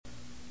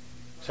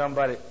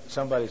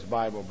Somebody's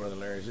Bible, Brother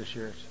Larry. Is this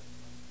yours?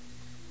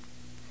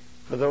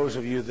 For those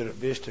of you that are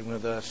visiting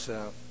with us,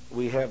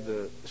 we have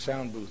the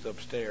sound booth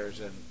upstairs,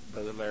 and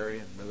Brother Larry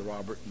and Brother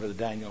Robert and Brother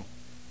Daniel,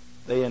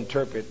 they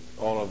interpret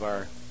all of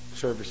our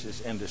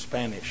services into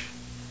Spanish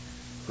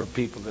for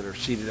people that are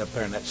seated up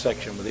there in that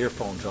section with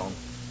earphones on.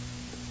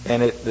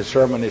 And the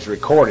sermon is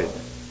recorded.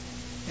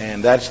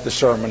 And that's the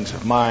sermons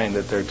of mine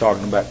that they're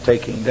talking about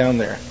taking down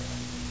there.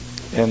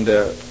 And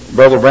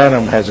Brother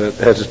Branham has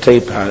a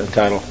tape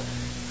entitled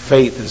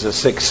Faith is a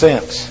Sixth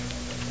Sense.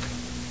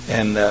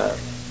 And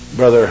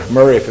Brother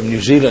Murray from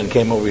New Zealand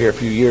came over here a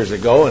few years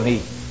ago, and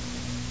he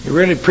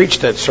really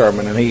preached that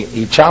sermon, and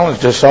he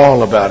challenged us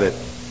all about it.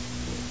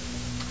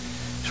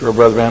 So where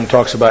Brother Branham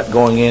talks about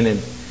going in and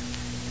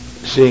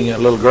seeing a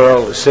little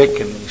girl who's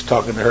sick, and he's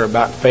talking to her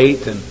about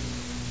faith,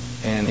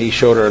 and he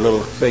showed her a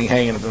little thing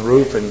hanging from the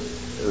roof, and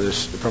it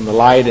was from the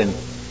light, and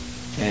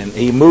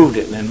he moved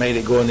it and then made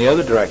it go in the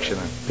other direction.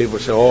 And people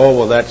say, "Oh,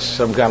 well, that's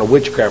some kind of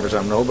witchcraft or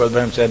something." No, Brother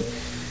Branham said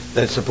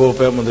that's the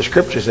fulfillment of the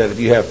Scripture, that if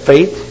you have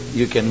faith,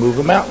 you can move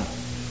a mountain.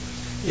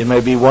 It may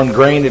be one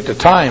grain at a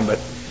time, but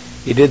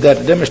he did that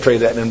to demonstrate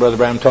that. And then Brother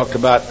Branham talked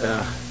about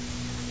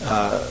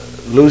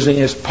losing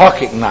his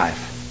pocket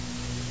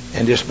knife.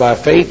 And just by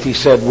faith, he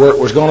said where it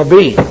was going to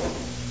be.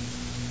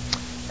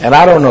 And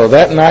I don't know,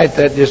 that night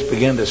that just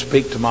began to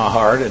speak to my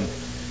heart. And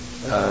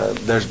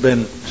there's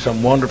been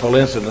some wonderful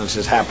incidents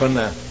that's happened.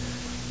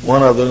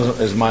 One of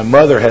them is my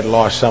mother had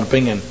lost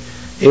something, and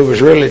it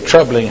was really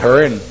troubling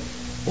her. And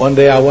one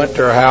day I went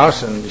to her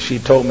house, and she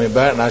told me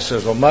about it. And I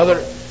said, "Well,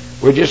 Mother,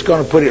 we're just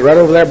going to put it right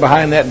over there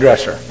behind that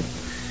dresser.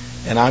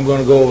 And I'm going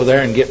to go over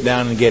there and get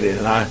down and get it."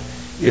 And I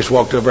just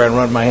walked over and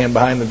run my hand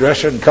behind the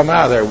dresser and come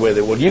out of there with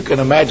it. Well, you can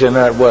imagine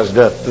that was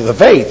the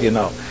faith, you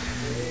know.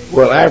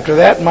 Well, after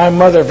that, my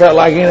mother felt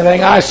like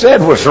anything I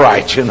said was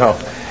right, you know.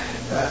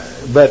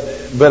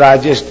 But I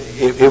just,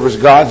 it was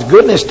God's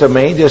goodness to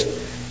me, just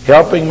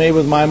helping me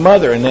with my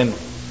mother. And then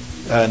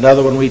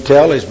another one we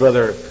tell is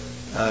Brother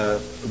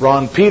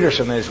Ron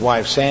Peterson and his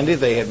wife Sandy.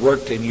 They had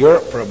worked in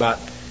Europe for about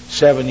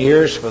 7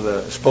 years for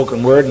the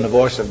spoken word and the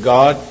voice of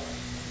God.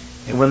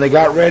 And when they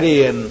got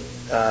ready and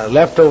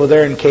left over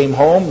there and came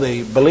home,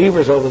 the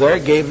believers over there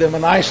gave them a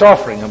nice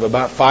offering of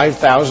about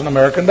 5,000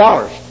 American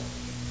dollars.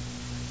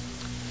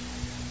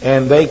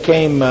 And they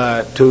came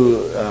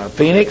to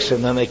Phoenix,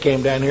 and then they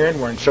came down here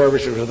and were in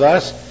services with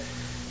us.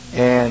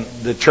 And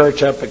the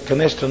church up at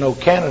Canistano,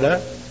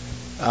 Canada,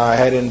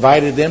 had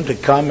invited them to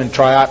come and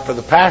try out for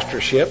the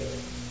pastorship.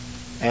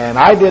 And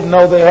I didn't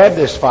know they had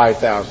this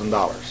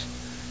 $5,000.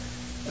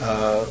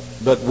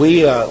 But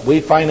we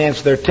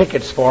financed their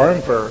tickets for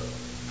them, for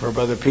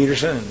Brother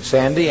Peterson and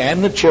Sandy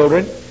and the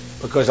children,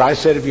 because I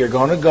said, if you're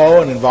going to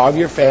go and involve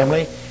your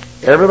family,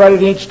 everybody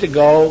needs to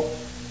go.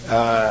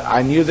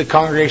 I knew the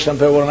congregation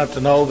well enough to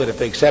know that if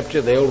they accept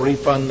you, they'll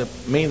refund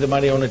me the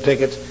money on the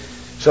tickets.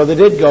 So they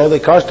did go. They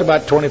cost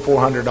about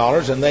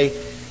 $2,400, and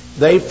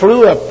they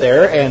flew up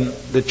there, and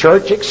the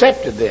church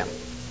accepted them.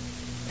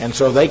 And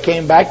so they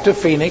came back to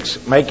Phoenix,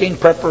 making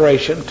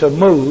preparation to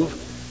move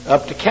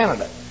up to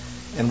Canada.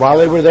 And while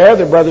they were there,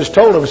 the brothers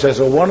told them, says,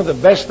 "Well, one of the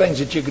best things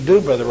that you could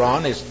do, Brother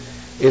Ron,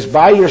 is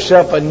buy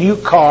yourself a new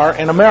car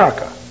in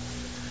America,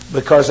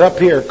 because up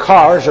here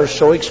cars are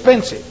so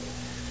expensive."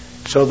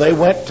 So they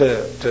went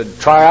to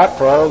try out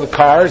for all the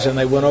cars, and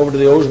they went over to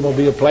the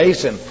Oldsmobile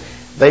place, and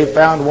they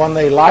found one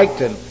they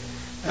liked, and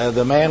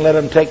the man let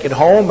them take it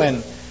home,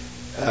 and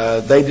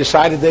they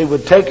decided they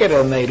would take it,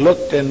 and they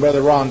looked in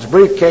Brother Ron's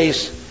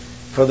briefcase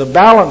for the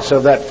balance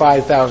of that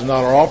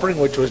 $5,000 offering,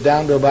 which was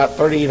down to about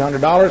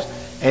 $3,800,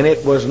 and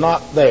it was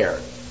not there.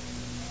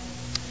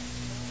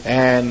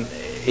 And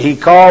he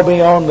called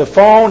me on the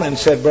phone and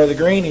said, "Brother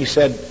Green," he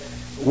said,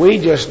 "we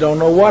just don't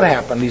know what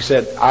happened." He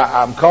said,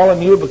 I'm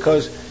calling you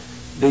because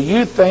do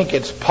you think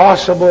it's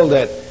possible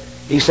that,"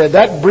 he said,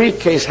 "that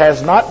briefcase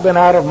has not been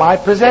out of my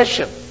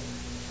possession."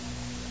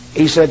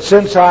 He said,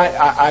 "Since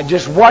I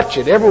just watch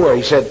it everywhere."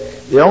 He said,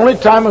 "The only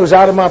time it was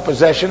out of my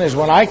possession is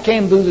when I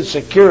came through the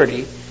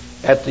security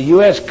at the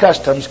U.S.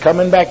 Customs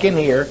coming back in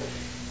here."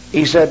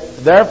 He said,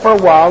 "There for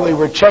a while they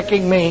were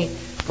checking me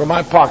for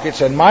my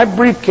pockets, and my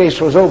briefcase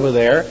was over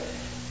there,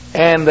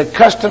 and the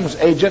customs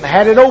agent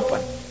had it open."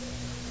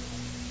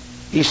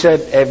 He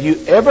said, "Have you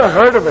ever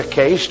heard of a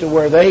case to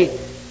where they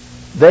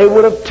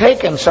would have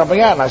taken something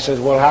out?" And I said,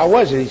 "Well, how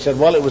was it?" He said,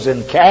 "Well, it was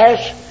in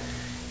cash,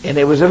 and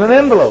it was in an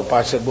envelope."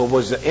 I said, "Well,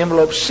 was the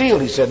envelope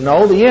sealed?" He said,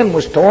 "No, the end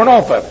was torn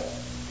off of it."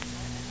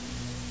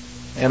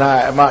 And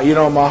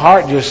my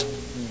heart just,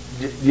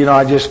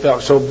 I just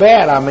felt so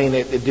bad. I mean,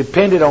 it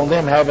depended on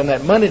them having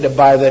that money to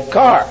buy that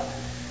car.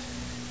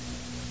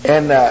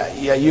 And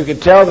you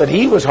could tell that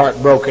he was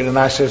heartbroken. And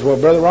I says, "Well,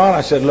 Brother Ron,"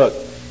 I said, "look,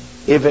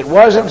 if it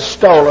wasn't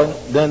stolen,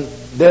 then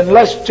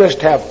let's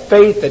just have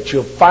faith that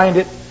you'll find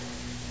it."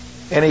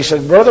 And he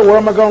said, "Brother, where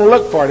am I going to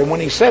look for it?" And when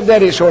he said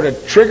that, he sort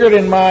of triggered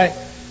in my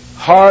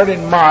heart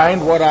and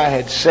mind what I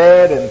had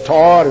said and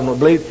taught and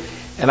believed.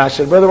 And I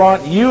said, "Brother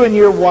Ron, you and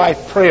your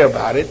wife pray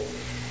about it.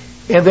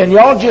 And then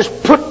y'all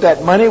just put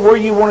that money where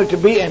you want it to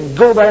be and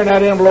go there, and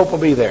that envelope will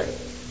be there."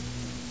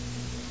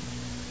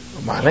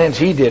 My Lance,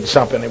 he did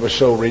something that was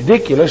so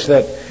ridiculous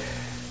that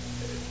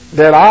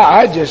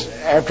I just,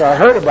 after I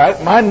heard about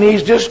it, my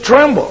knees just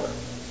trembled.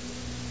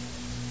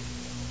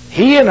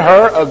 He and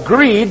her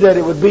agreed that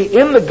it would be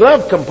in the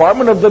glove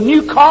compartment of the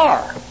new car.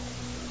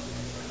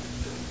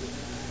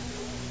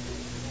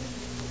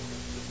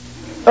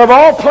 Of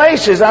all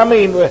places, I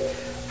mean,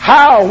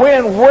 how,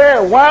 when,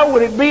 where, why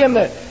would it be in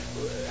the...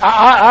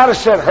 I'd have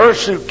said her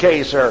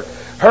suitcase or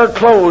her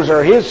clothes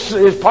or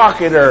his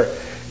pocket or,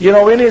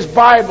 in his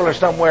Bible or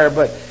somewhere,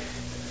 but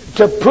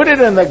to put it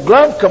in the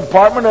glove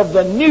compartment of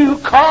the new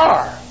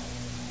car.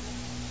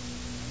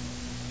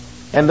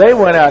 And they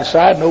went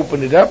outside and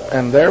opened it up,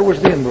 and there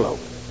was the envelope.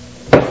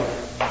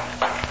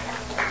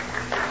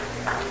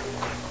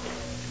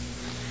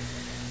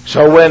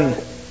 So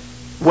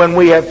when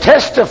we have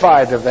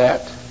testified of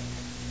that,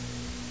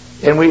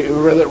 and we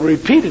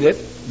repeated it,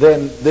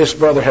 then this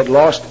brother had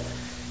lost,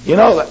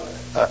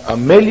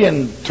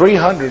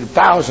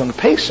 1,300,000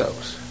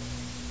 pesos.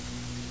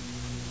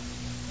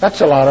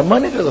 That's a lot of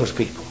money to those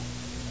people.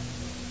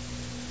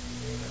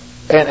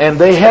 And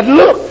they had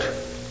looked.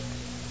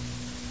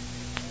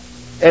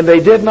 And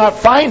they did not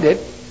find it.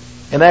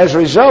 And as a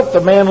result,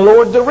 the man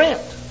lowered the rent.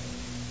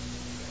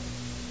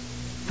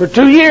 For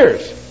 2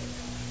 years.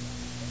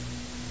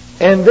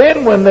 And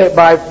then when they,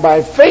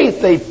 by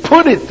faith, they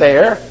put it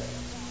there,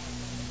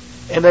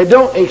 and they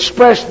don't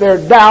express their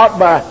doubt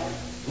by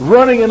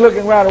running and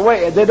looking right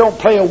away. They don't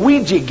play a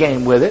Ouija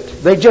game with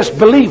it. They just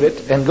believe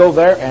it and go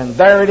there, and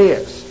there it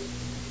is.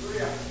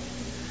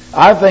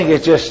 I think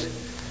it's just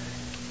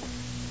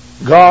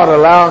God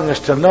allowing us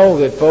to know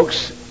that,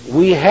 folks,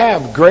 we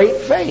have great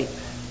faith.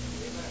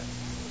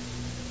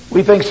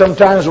 We think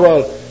sometimes,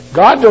 well,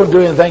 God don't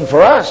do anything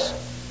for us.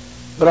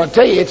 But I'll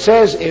tell you, it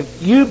says,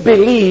 if you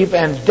believe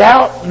and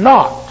doubt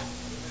not,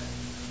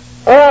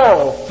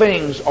 all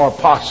things are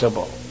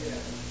possible.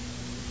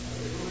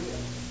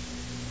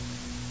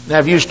 Now,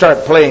 if you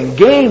start playing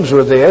games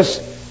with this,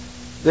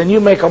 then you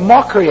make a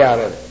mockery out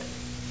of it.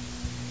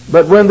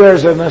 But when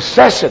there's a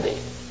necessity,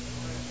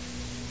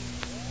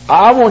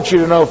 I want you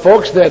to know,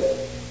 folks, that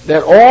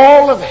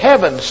all of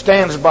heaven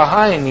stands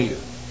behind you.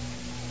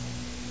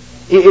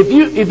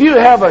 If you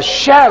have a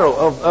shadow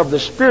of the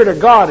Spirit of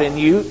God in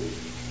you,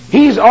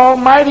 He's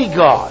Almighty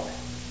God.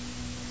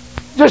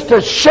 Just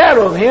a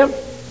shadow of Him,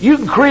 you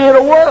can create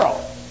a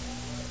world.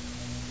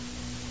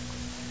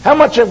 How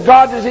much of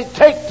God does it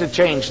take to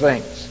change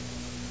things?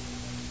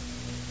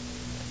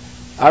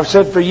 I've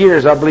said for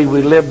years, I believe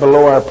we live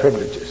below our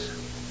privileges.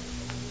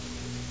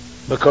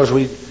 Because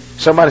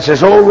somebody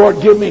says, oh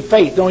Lord, give me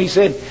faith. No, He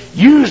said,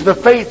 use the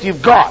faith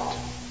you've got.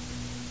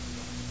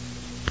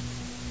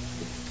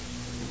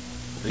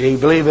 Do you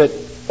believe that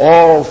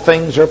all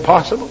things are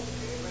possible?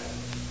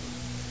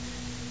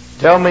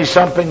 Tell me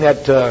something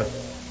that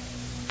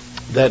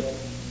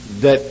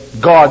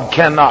God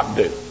cannot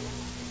do.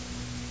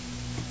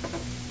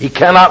 He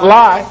cannot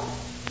lie.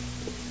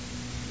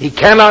 He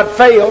cannot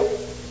fail.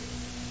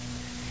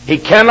 He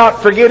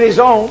cannot forget His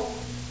own.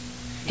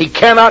 He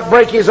cannot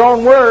break His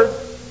own word.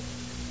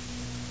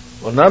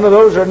 Well, none of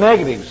those are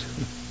negatives.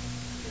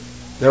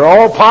 They're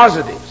all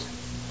positives.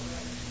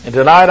 And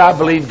tonight I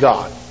believe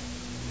God.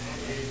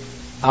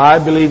 I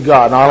believe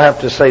God. And I'll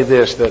have to say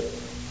this, that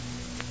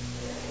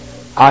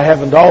I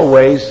haven't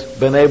always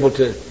been able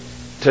to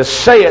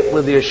say it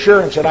with the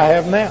assurance that I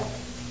have now.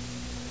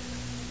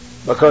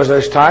 Because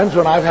there's times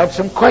when I've had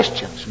some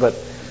questions. But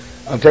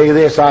I'll tell you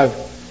this,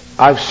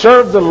 I've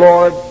served the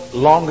Lord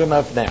long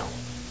enough now.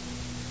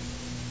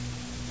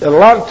 That a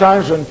lot of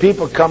times when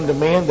people come to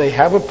me and they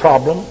have a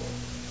problem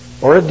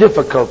or a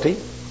difficulty,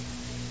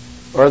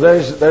 or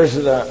there's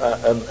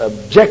an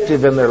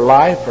objective in their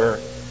life, or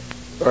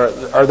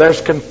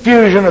there's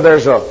confusion, or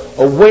there's a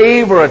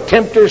wave or a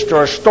tempest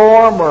or a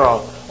storm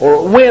or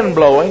a wind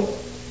blowing,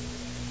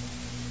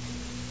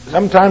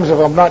 sometimes if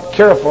I'm not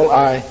careful,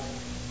 I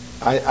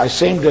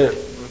seem to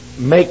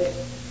make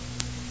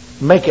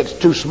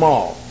it too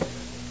small.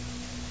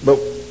 But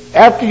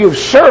after you've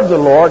served the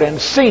Lord and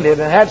seen it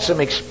and had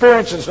some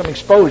experience and some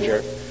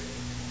exposure,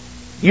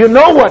 you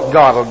know what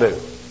God will do.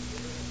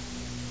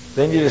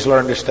 Then you just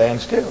learn to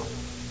stand still.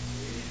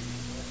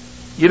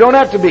 You don't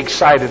have to be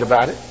excited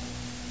about it.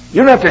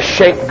 You don't have to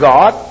shake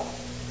God.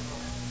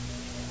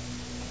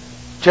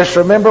 Just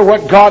remember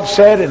what God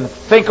said and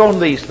think on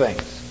these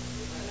things.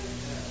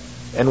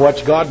 And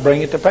watch God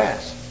bring it to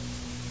pass.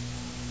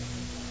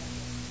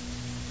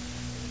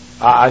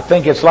 I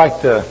think it's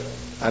like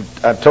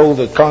I told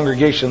the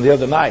congregation the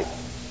other night,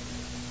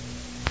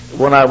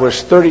 when I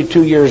was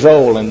 32 years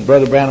old and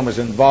Brother Branham was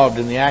involved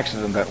in the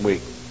accident that week.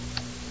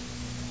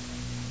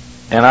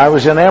 And I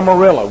was in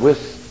Amarillo with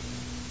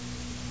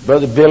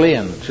Brother Billy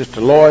and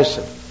Sister Lois.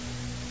 And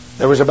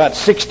there was about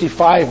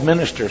 65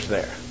 ministers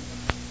there.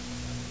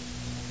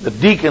 The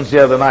deacons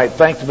the other night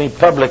thanked me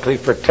publicly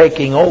for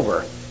taking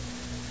over.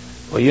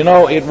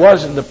 Well, it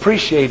wasn't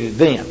appreciated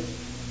then.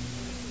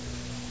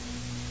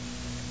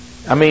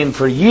 I mean,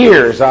 for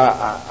years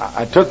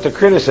I took the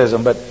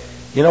criticism, but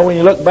when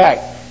you look back,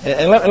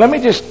 And let me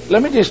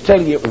just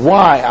tell you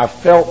why I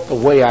felt the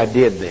way I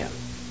did then.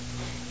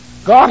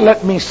 God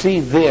let me see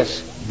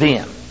this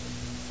then.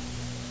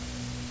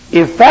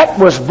 If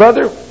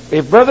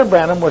Brother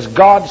Branham was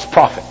God's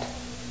prophet,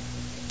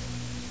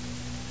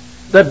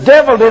 the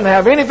devil didn't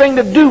have anything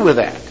to do with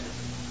that.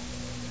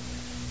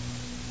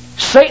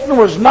 Satan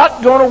was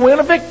not going to win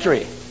a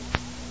victory.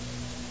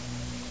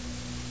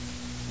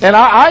 And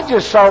I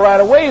just saw right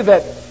away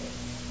that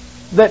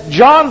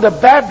John the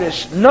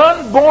Baptist,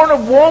 none born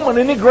of woman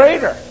any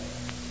greater.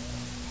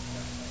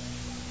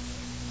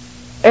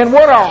 And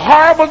what a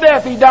horrible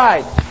death he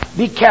died.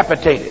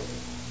 Decapitated.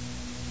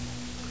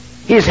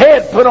 His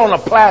head put on a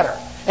platter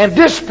and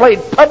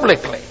displayed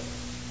publicly.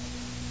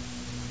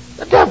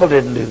 The devil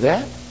didn't do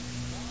that.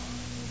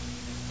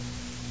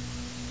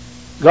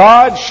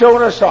 God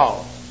showed us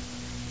all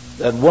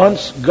that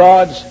once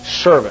God's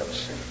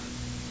servants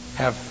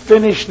have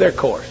finished their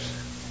course,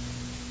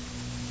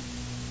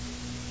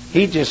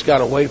 He just got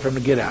to wait for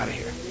them to get out of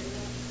here.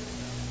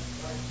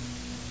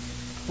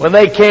 When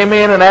they came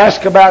in and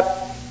asked about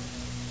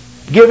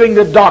giving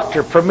the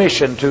doctor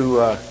permission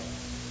to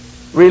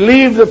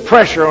relieve the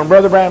pressure on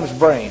Brother Branham's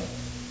brain,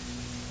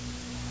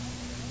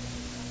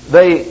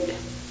 there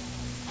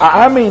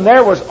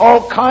was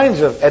all kinds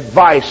of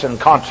advice and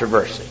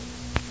controversy.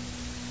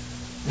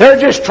 They're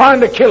just trying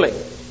to kill him.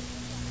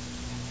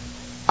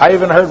 I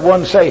even heard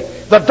one say,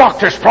 the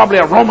doctor's probably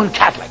a Roman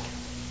Catholic.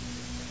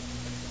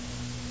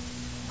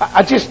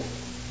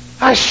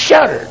 I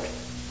shuddered.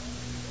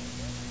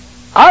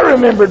 I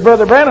remembered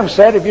Brother Branham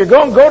said, if you're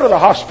going to go to the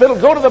hospital,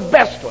 go to the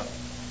best one.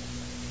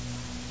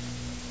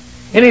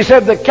 And he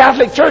said, the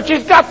Catholic Church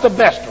has got the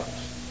best ones.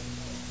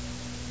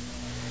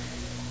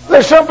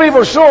 There's some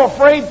people so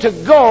afraid to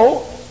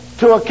go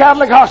to a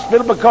Catholic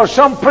hospital because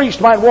some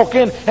priest might walk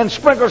in and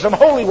sprinkle some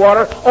holy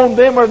water on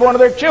them or one of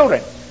their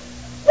children.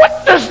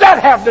 What does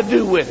that have to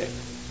do with it?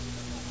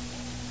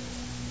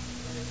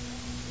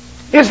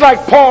 It's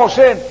like Paul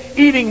said,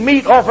 eating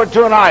meat offered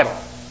to an idol.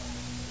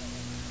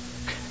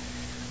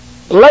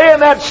 Laying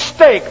that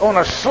steak on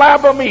a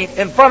slab of meat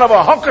in front of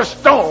a hunk of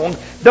stone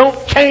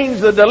don't change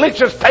the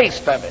delicious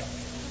taste of it.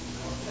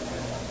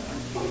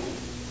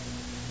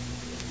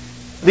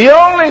 The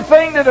only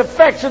thing that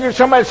affects it is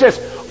somebody says,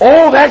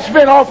 oh, that's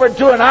been offered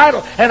to an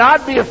idol, and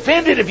I'd be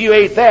offended if you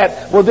ate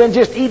that. Well, then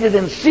just eat it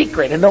in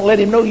secret and don't let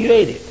him know you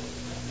ate it.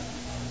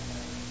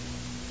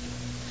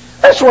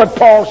 That's what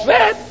Paul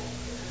said.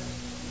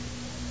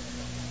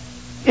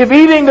 If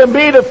eating the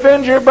meat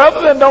offends your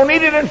brother, then don't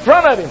eat it in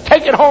front of him.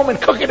 Take it home and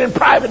cook it in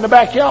private in the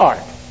backyard.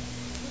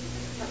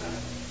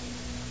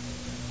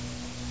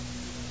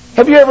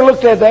 Have you ever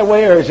looked at it that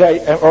way,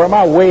 or am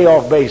I way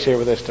off base here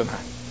with this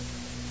tonight?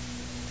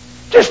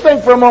 Just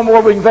think for a moment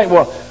what we can think.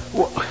 Well,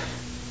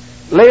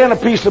 laying a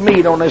piece of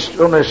meat on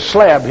this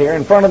slab here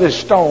in front of this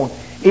stone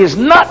is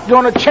not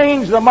going to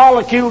change the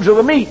molecules of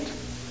the meat.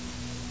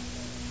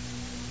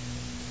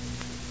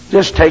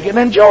 Just take it and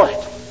enjoy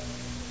it.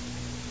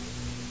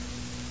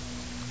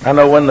 I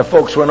know when the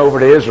folks went over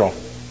to Israel,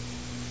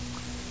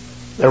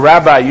 the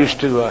rabbi used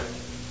to,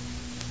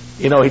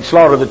 he'd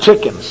slaughter the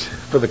chickens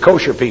for the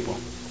kosher people.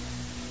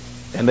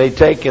 And they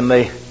take and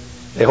they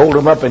hold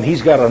him up, and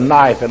he's got a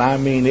knife, and I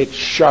mean it's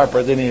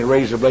sharper than any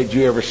razor blade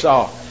you ever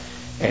saw.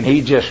 And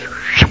he just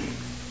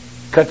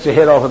cuts the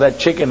head off of that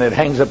chicken and it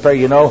hangs up there,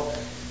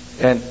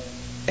 and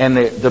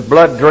the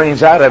blood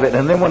drains out of it.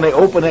 And then when they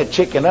open that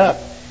chicken up,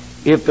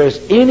 if there's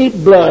any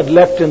blood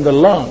left in the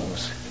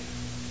lungs,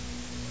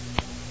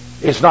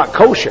 it's not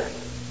kosher.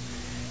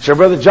 So,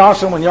 Brother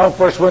Johnson, when y'all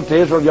first went to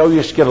Israel, y'all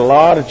used to get a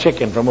lot of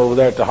chicken from over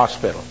there at the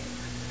hospital.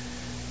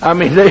 I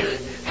mean,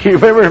 you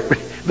remember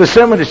the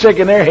some of the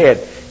chicken they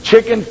had?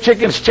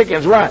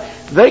 Chickens, right?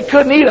 They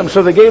couldn't eat them,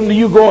 so they gave them to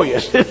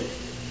Ugolius.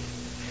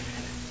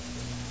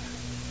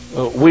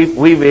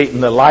 We've eaten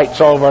the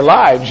lights all of our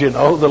lives,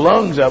 the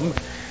lungs of them.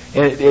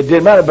 And it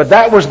didn't matter, but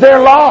that was their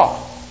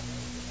law.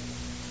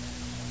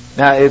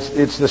 Now,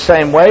 it's the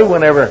same way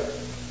whenever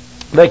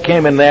they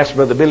came and asked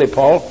Brother Billy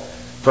Paul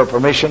for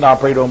permission to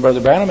operate on Brother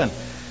Branham, and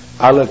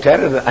I looked at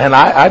it, and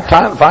I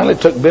finally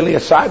took Billy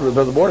aside with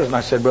Brother Borders, and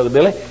I said, Brother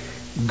Billy,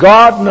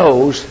 God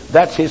knows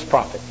that's His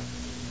prophet.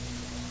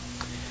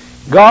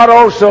 God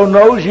also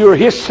knows you're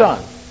His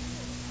son.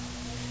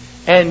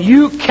 And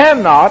you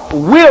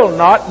will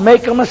not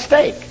make a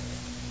mistake.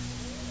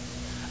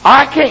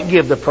 I can't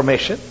give the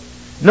permission.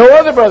 No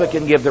other brother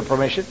can give the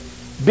permission.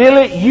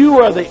 Billy,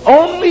 you are the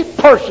only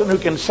person who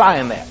can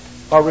sign that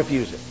or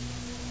refuse it.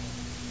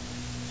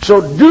 So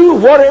do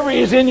whatever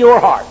is in your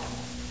heart.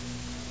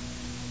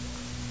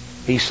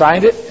 He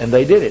signed it, and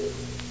they did it.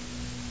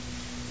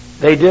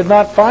 They did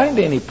not find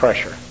any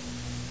pressure.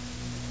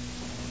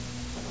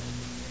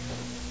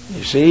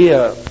 You see,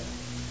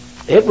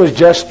 it was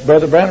just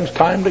Brother Branham's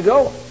time to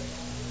go.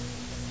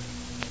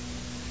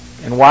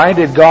 And why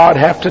did God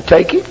have to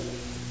take him?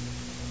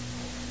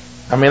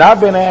 I mean, I've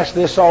been asked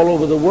this all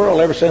over the world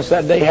ever since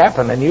that day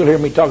happened, and you'll hear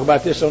me talk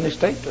about this on this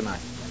tape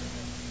tonight.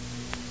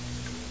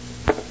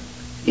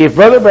 If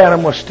Brother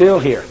Branham was still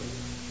here,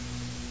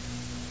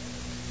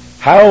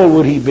 how old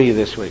would he be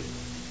this week?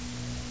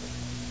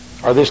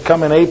 or this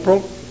coming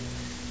April.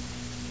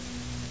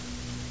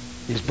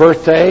 His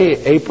birthday,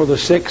 April the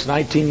 6th,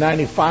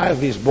 1995.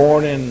 He's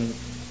born in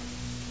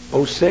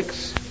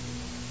 06.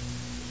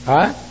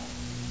 Huh?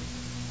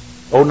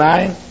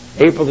 09?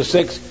 April the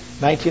 6th,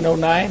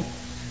 1909.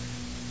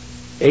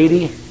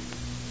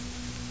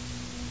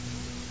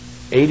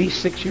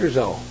 86 years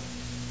old.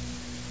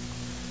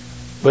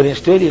 But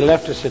instead he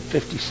left us at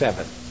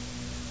 57.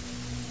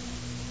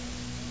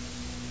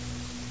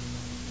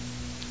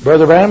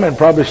 Brother Branham would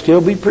probably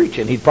still be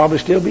preaching. He'd probably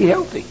still be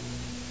healthy.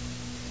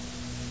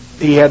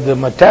 He had the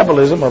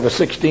metabolism of a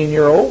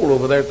 16-year-old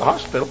over there at the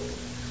hospital.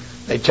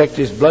 They checked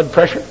his blood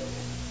pressure.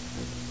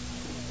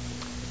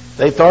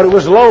 They thought it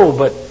was low,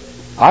 but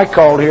I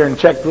called here and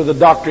checked with the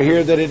doctor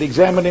here that had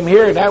examined him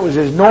here, and that was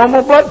his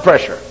normal blood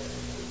pressure.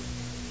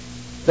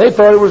 They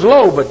thought it was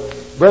low, but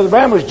Brother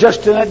Branham was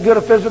just in that good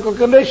a physical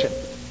condition.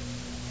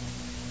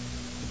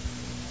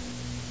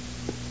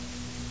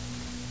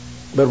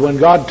 But when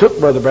God took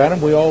Brother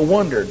Branham, we all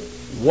wondered,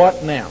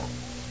 what now?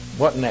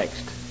 What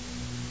next?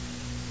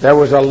 There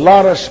was a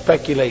lot of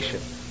speculation.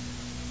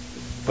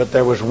 But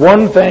there was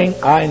one thing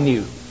I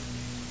knew.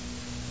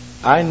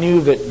 I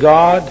knew that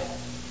God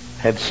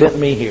had sent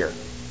me here.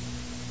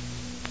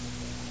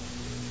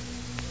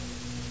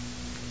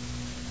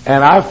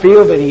 And I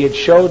feel that He had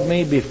showed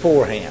me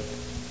beforehand.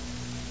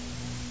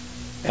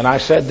 And I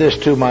said this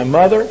to my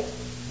mother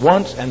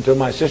once and to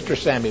my sister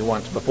Sammy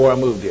once before I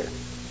moved here.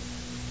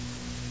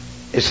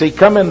 You see,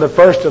 coming the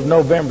 1st of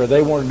November,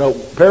 they want to know,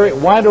 Perry,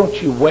 why don't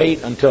you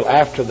wait until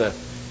after the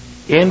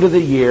end of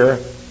the year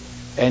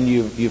and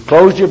you've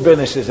closed your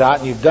businesses out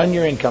and you've done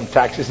your income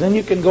taxes, then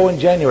you can go in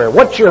January.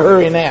 What's your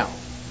hurry now?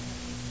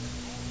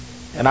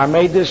 And I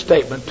made this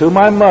statement to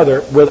my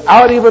mother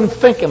without even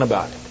thinking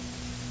about it.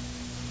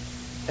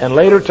 And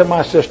later to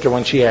my sister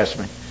when she asked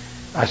me,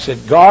 I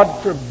said,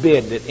 God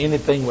forbid that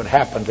anything would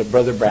happen to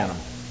Brother Branham.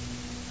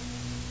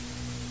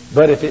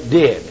 But if it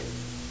did,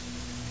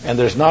 and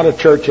there's not a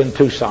church in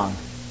Tucson,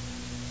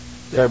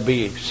 there'll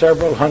be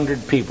several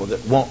hundred people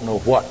that won't know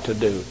what to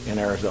do in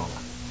Arizona.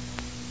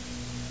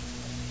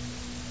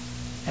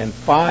 And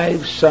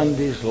 5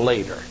 Sundays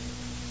later,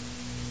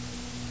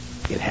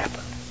 it happened.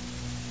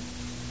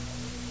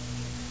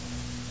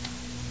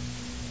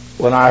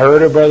 When I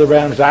heard of Brother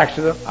Branham's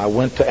accident, I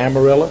went to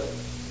Amarillo.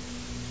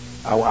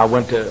 I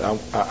went there.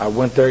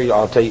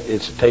 I'll tell you,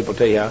 it's a tape will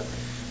tell you how.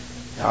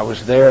 I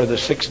was there the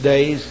 6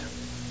 days.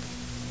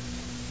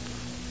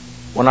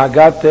 When I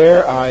got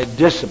there, I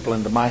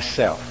disciplined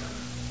myself.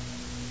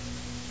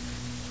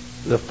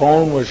 The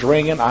phone was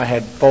ringing. I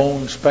had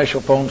phones, special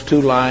phones,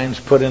 2 lines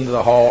put into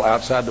the hall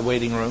outside the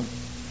waiting room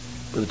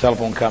with the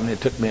telephone company.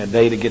 It took me a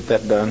day to get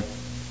that done.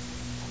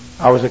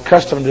 I was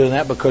accustomed to doing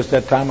that because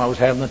that time I was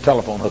having the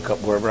telephone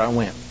hookup wherever I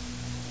went.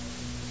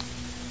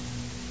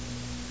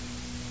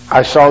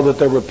 I saw that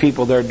there were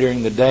people there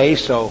during the day,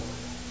 so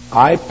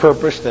I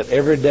purposed that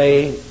every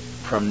day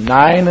from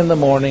 9 in the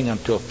morning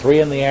until 3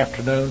 in the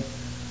afternoon,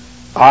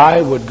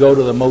 I would go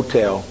to the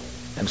motel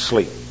and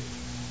sleep.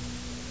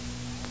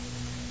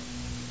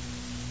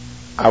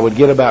 I would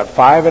get about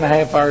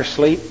 5.5 hours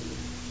sleep.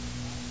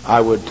 I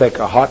would take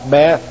a hot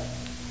bath,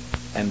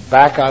 and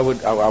back I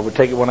would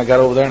take it when I got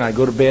over there, and I'd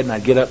go to bed, and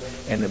I'd get up,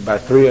 and by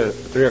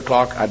 3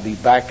 o'clock, I'd be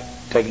back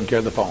taking care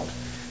of the phones.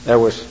 There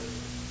was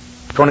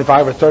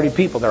 25 or 30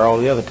 people there all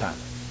the other time.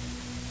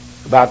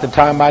 About the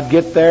time I'd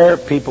get there,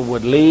 people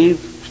would leave,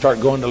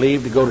 start going to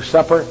leave to go to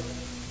supper.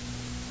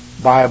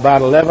 By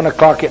about 11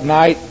 o'clock at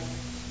night,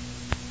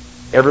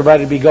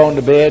 everybody would be going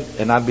to bed,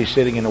 and I'd be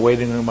sitting in the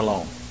waiting room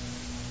alone.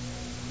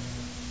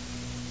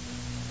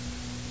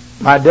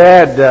 My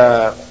dad,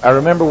 I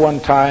remember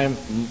one time,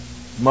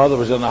 Mother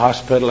was in the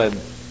hospital, and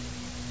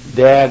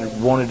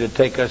Dad wanted to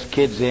take us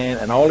kids in,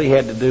 and all he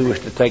had to do was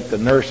to take the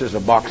nurses a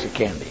box of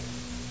candy.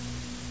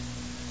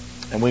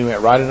 And we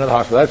went right into the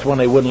hospital. That's when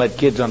they wouldn't let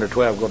kids under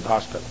 12 go to the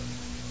hospital.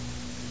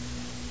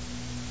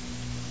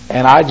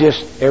 And I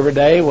just, every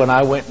day when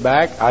I went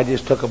back, I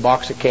just took a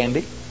box of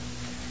candy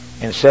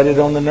and set it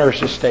on the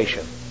nurse's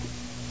station.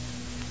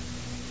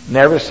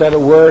 Never said a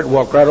word,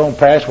 walked right on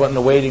past, went in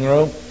the waiting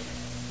room.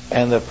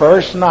 And the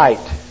first night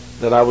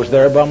that I was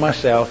there by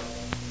myself,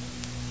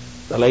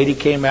 the lady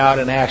came out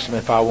and asked me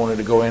if I wanted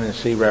to go in and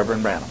see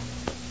Reverend Branham.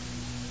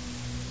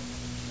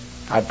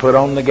 I'd put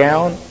on the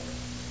gown,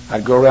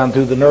 I'd go around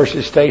through the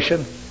nurse's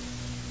station,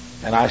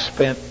 and I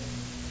spent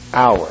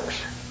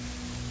hours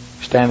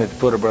standing at the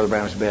foot of Brother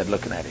Branham's bed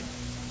looking at him.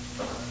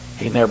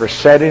 He never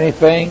said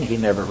anything. He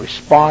never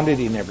responded.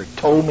 He never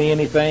told me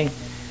anything.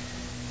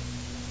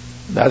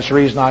 That's the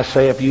reason I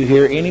say if you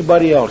hear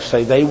anybody else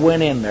say they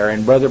went in there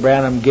and Brother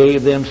Branham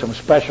gave them some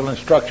special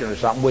instruction or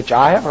something, which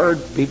I have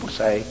heard people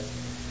say,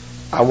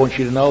 I want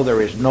you to know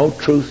there is no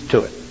truth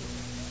to it.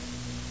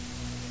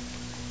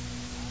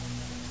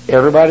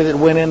 Everybody that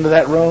went into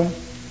that room,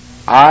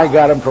 I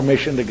got them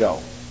permission to go.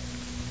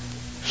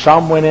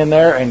 Some went in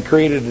there and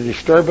created a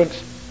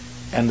disturbance,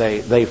 and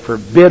they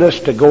forbid us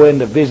to go in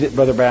to visit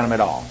Brother Branham at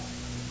all.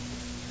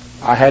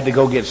 I had to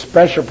go get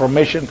special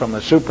permission from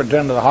the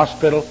superintendent of the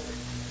hospital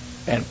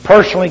and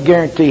personally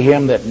guarantee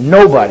him that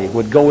nobody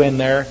would go in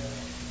there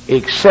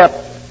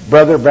except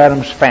Brother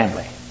Branham's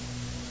family.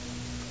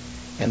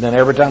 And then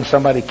every time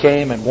somebody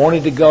came and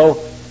wanted to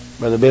go,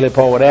 Brother Billy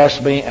Paul would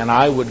ask me, and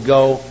I would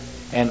go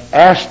and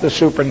ask the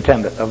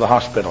superintendent of the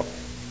hospital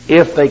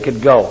if they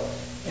could go.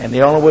 And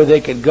the only way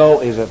they could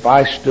go is if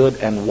I stood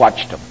and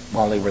watched them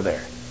while they were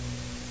there.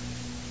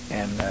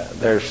 And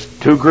there's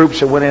two groups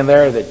that went in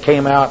there that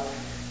came out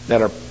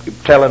that are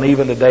telling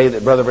even today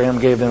that Brother Branham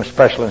gave them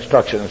special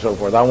instruction and so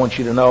forth. I want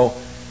you to know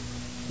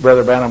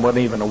Brother Branham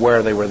wasn't even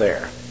aware they were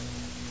there.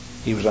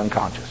 He was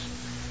unconscious.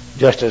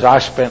 Just as I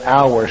spent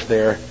hours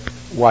there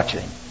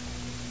watching him.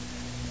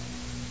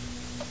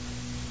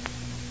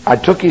 I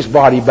took his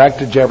body back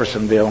to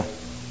Jeffersonville,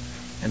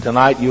 and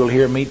tonight you'll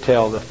hear me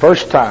tell the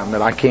first time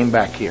that I came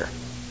back here,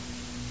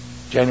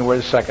 January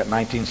the 2nd,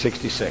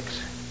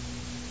 1966.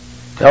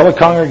 Tell the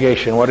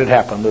congregation what had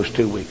happened those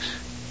 2 weeks.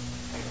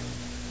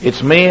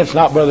 It's me, it's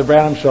not Brother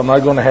Branham, so I'm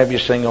not going to have you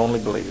sing Only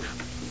Believe.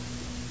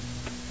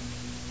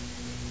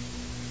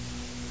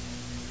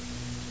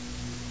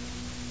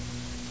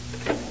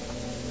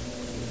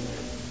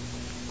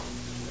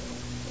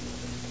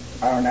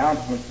 Our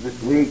announcements this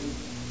week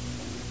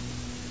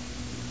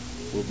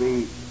will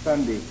be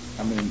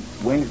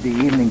Wednesday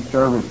evening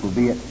service will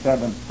be at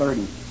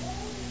 7:30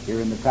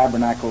 here in the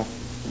tabernacle.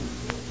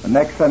 The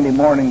next Sunday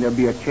morning there'll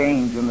be a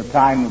change in the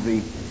time of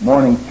the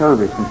morning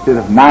service. Instead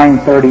of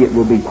 9:30, it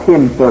will be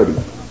 10:30.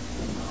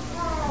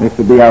 This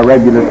will be our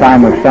regular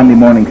time of Sunday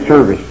morning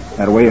service.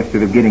 That way,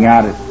 instead of getting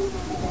out at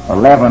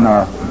 11 or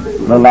a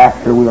little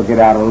after, we'll get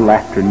out a little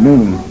after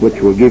noon,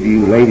 which will give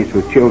you ladies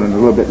with children a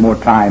little bit more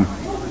time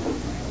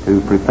to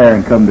prepare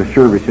and come to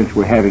service, since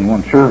we're having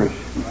one service.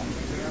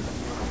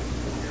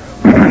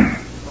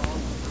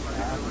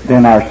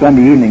 Then our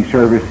Sunday evening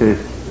service is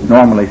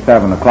normally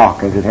 7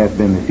 o'clock, as it has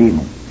been this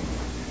evening.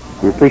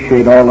 We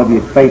appreciate all of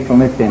your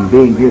faithfulness in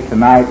being here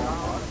tonight.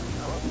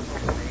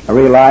 I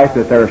realize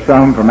that there are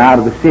some from out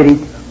of the city,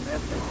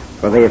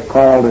 for they have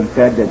called and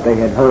said that they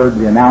had heard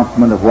the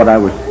announcement of what I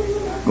was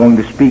going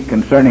to speak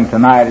concerning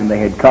tonight, and they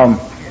had come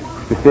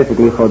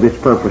specifically for this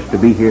purpose to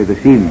be here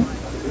this evening.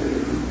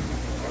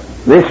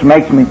 This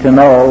makes me to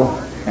know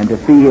and to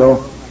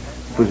feel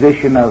a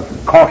position of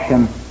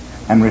caution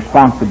and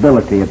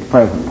responsibility at the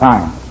present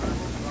time.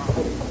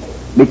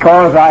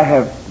 Because I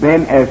have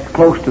been as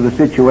close to the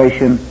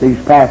situation these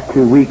past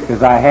 2 weeks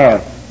as I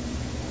have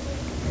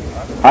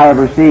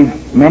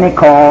received many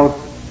calls,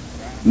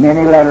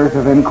 many letters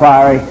of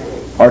inquiry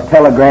or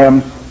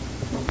telegrams,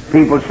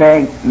 people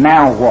saying,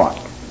 now what?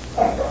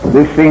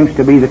 This seems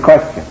to be the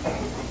question.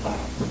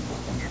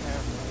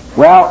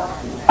 Well,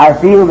 I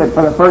feel that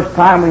for the first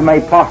time we may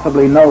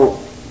possibly know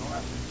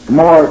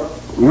more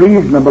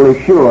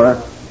reasonably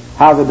sure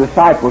how the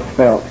disciples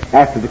felt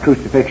after the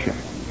crucifixion.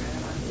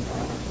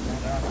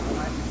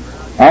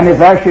 And if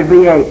there should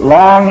be a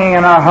longing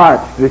in our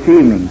hearts this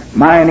evening,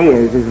 mine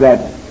is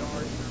that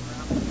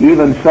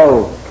even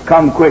so,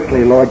 come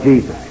quickly, Lord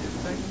Jesus.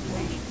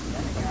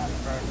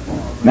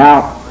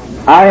 Now,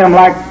 I am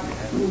like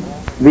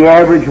the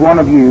average one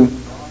of you,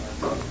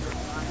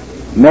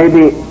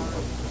 maybe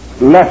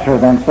lesser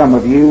than some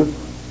of you,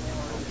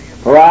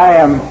 for I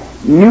am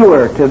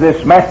newer to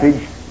this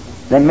message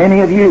than many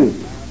of you.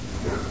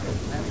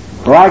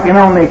 For I can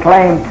only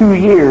claim 2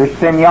 years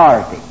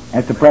seniority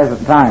at the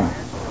present time,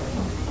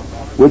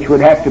 which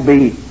would have to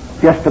be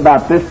just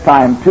about this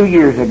time 2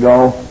 years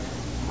ago.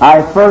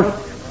 I first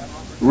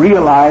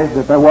realized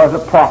that there was a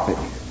prophet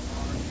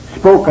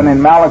spoken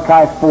in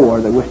Malachi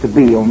 4 that was to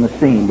be on the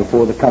scene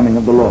before the coming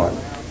of the Lord.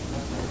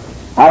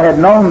 I had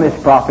known this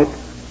prophet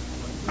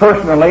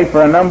personally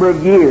for a number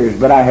of years,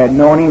 but I had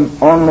known him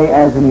only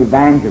as an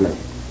evangelist,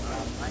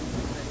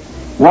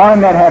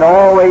 one that had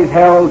always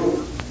held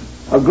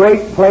a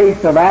great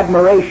place of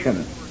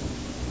admiration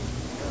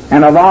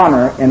and of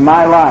honor in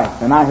my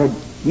life, and I had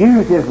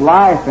used his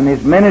life and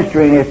his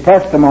ministry and his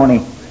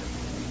testimony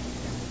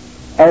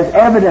as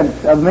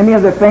evidence of many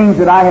of the things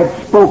that I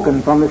had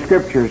spoken from the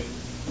Scriptures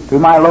to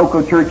my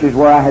local churches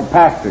where I had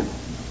pastored.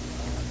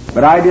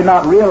 But I did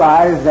not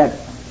realize that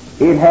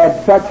it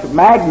had such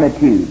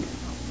magnitude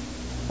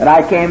that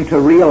I came to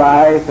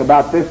realize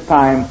about this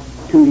time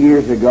 2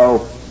 years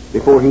ago,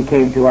 before he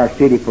came to our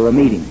city for a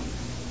meeting.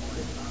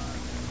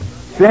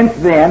 Since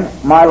then,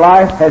 my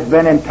life has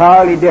been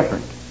entirely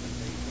different.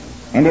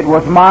 And it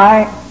was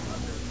my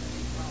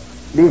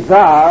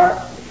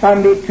desire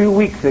Sunday 2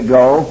 weeks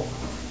ago,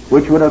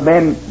 which would have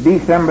been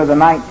December the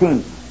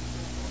 19th.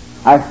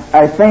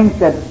 I think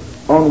that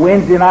on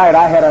Wednesday night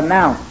I had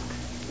announced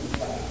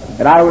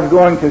that I was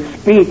going to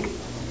speak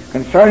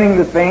concerning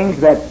the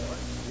things that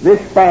this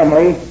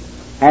family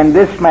and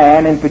this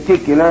man in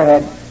particular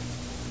had,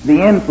 the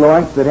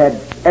influence that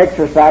had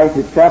exercised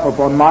itself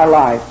upon my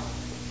life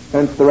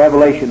since the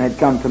revelation had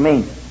come to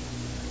me.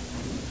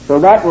 So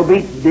that will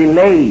be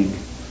delayed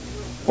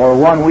for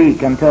 1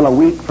 week until a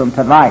week from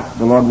tonight,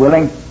 the Lord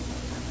willing.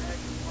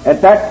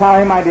 At that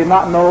time I did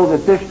not know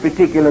that this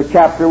particular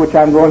chapter which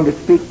I'm going to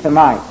speak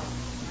tonight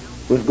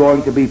was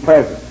going to be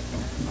present.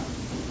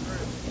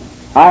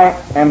 I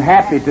am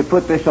happy to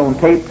put this on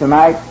tape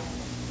tonight,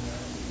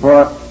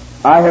 for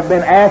I have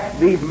been asked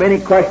these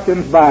many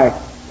questions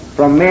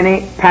from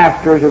many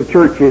pastors of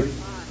churches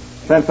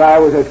since I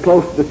was as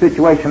close to the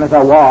situation as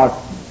I was,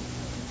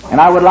 and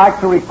I would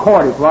like to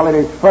record it while it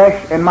is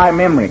fresh in my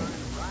memory.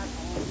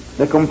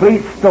 The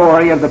complete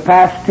story of the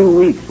past 2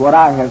 weeks, what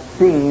I have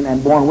seen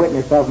and borne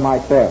witness of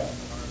myself,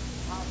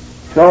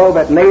 so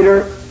that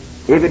later,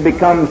 if it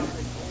becomes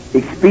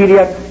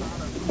expedient,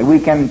 that we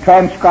can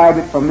transcribe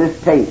it from this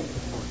tape,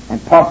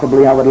 and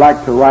possibly I would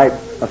like to write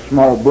a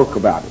small book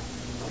about it.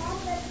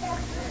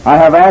 I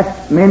have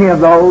asked many of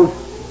those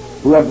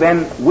who have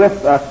been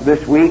with us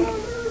this week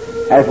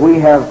as we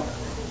have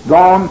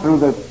gone through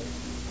the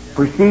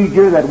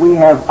procedure that we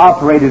have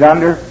operated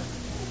under,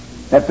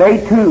 that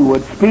they too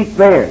would speak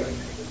theirs,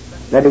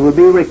 that it would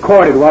be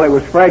recorded while it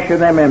was fresh in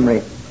their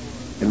memory,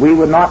 and we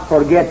would not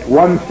forget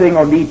one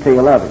single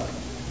detail of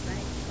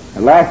it.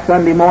 And last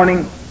Sunday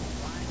morning,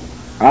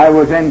 I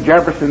was in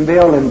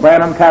Jeffersonville in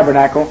Branham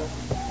Tabernacle,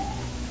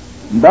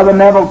 and Brother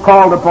Neville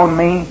called upon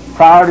me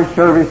prior to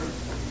service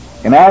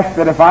and asked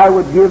that if I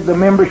would give the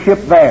membership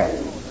there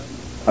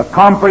a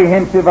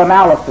comprehensive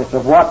analysis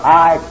of what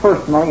I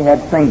personally had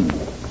seen.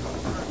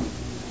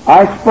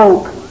 I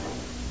spoke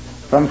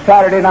from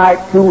Saturday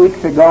night 2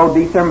 weeks ago,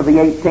 December the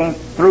 18th,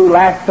 through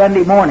last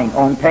Sunday morning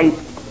on tape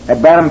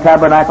at Branham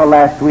Tabernacle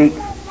last week,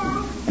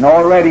 and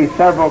already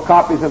several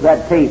copies of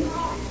that tape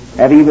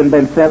have even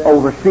been sent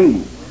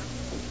overseas,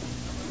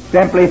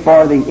 simply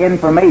for the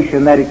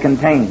information that it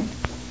contains.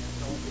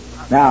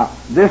 Now,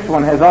 this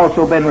one has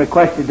also been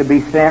requested to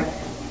be sent,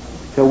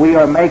 so we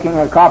are making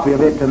a copy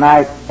of it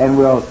tonight, and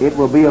it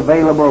will be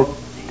available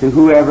to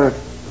whoever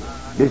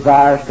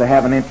desires to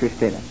have an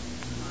interest in it.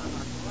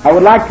 I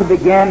would like to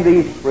begin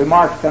these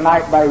remarks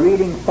tonight by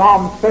reading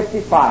Psalm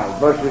 55,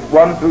 verses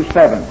 1 through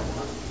 7,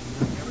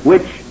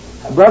 which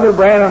Brother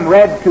Branham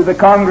read to the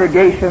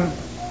congregation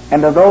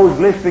and to those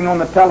listening on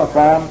the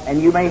telephone,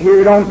 and you may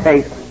hear it on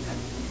tape,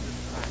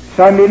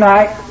 Sunday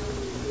night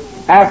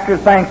after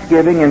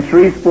Thanksgiving in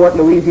Shreveport,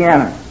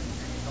 Louisiana.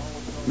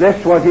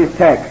 This was his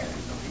text.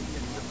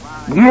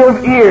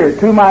 Give ear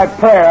to my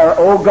prayer,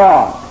 O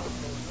God,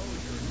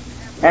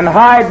 and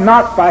hide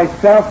not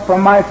thyself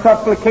from my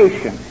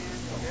supplication.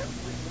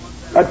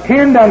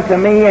 Attend unto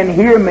me and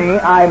hear me,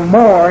 I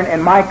mourn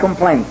in my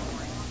complaint,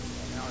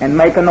 and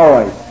make a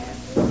noise.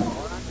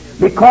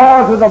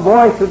 Because of the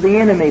voice of the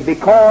enemy,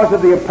 because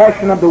of the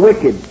oppression of the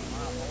wicked.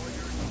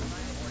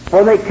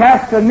 For they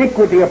cast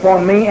iniquity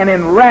upon me, and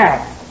in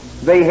wrath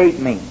they hate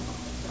me.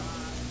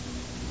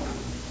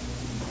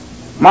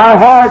 My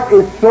heart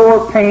is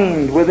sore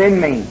pained within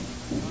me,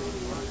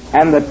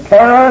 and the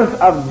terrors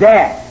of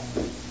death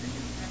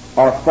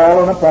are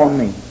fallen upon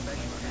me.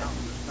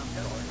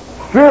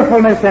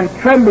 Fearfulness and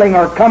trembling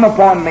are come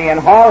upon me, and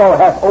horror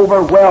hath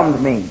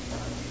overwhelmed me.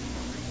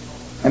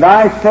 And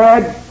I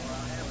said,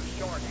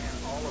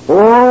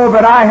 Oh,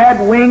 that I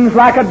had wings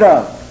like a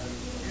dove,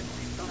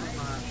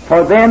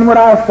 for then would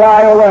I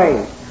fly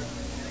away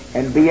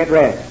and be at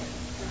rest.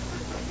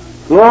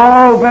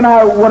 Oh, then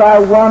would I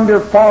wander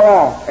far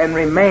off and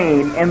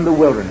remain in the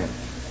wilderness.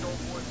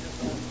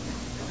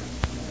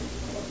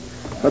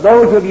 For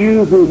those of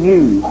you who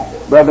knew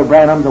Brother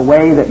Branham the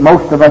way that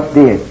most of us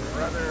did,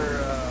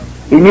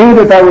 he knew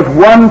that there was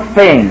one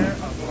thing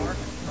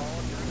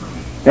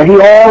that he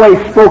always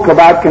spoke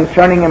about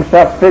concerning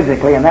himself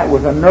physically, and that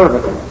was a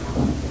nervousness.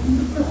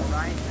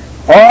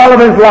 All of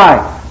his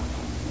life,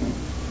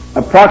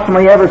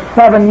 approximately every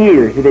 7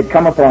 years, it had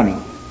come upon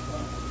him.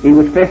 He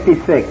was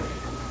 56.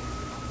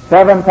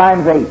 7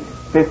 times 8,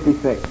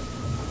 56.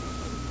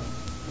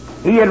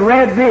 He had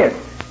read this,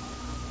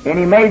 and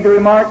he made the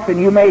remarks, and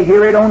you may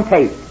hear it on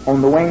tape,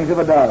 on the wings of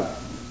a dove.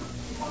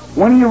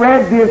 When he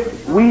read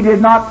this, we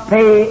did not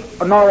pay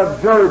nor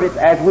observe it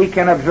as we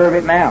can observe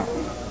it now.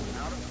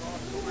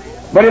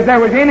 But if there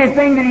was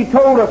anything that he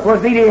told us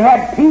was that he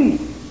had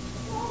peace,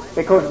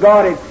 because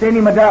God had sent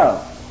him a dove.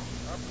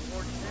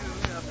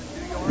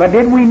 But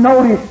did we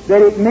notice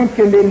that it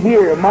mentioned in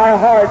here, my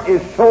heart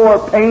is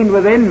sore pained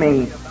within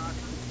me,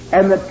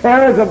 and the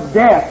terrors of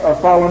death are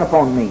fallen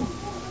upon me.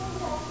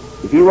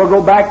 If you will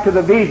go back to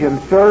the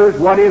vision, sirs,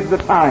 what is the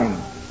time?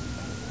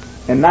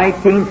 In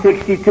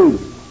 1962,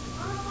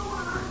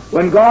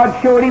 when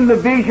God showed him the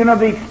vision of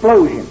the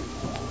explosion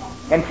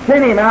and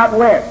sent him out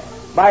west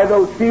by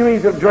those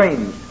series of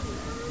dreams,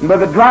 and by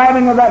the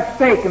driving of that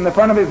stake in the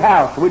front of his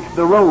house, which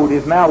the road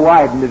is now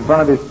widened in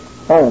front of his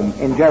home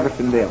in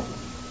Jeffersonville.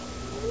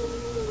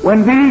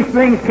 When these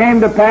things came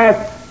to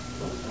pass,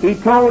 he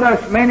told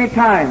us many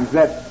times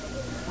that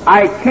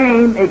I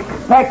came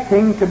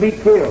expecting to be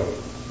killed.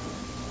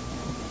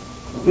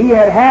 He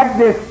had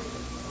this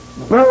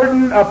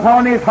burden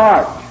upon his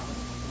heart.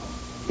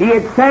 He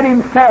had said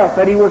himself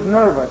that he was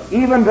nervous,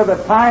 even to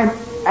the time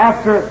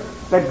after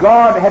that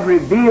God had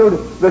revealed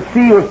the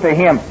seals to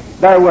him.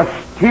 There was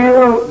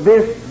still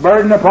this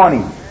burden upon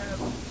him.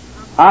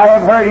 I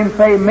have heard him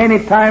say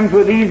many times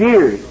with these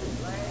ears,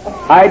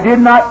 I did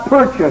not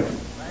purchase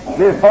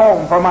this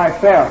home for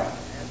myself,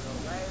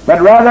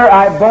 but rather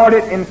I bought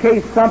it in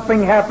case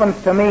something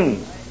happens to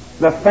me,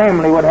 the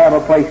family would have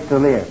a place to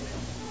live.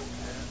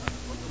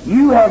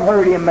 You have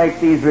heard him make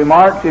these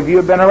remarks if you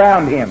have been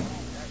around him.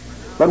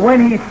 But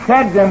when he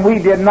said them, we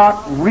did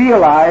not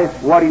realize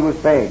what he was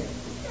saying.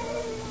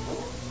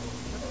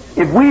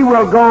 If we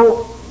will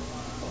go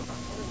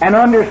and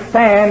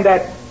understand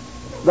that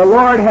the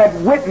Lord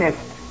had witnessed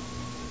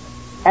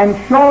and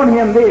shown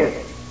him this,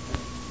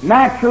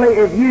 naturally,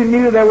 if you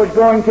knew there was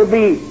going to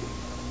be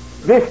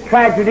this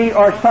tragedy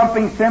or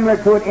something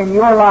similar to it in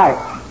your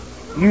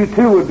life, you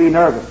too would be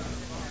nervous.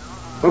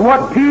 But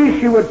what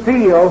peace you would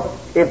feel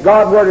if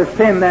God were to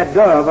send that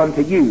dove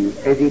unto you,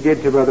 as he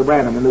did to Brother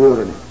Branham in the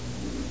wilderness.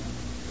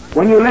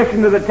 When you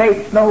listen to the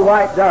tape, Snow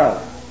White Dove,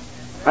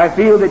 I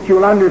feel that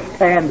you'll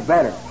understand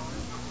better.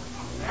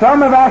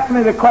 Some have asked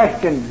me the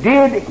question,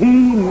 did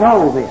he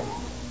know this?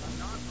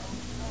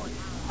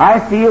 I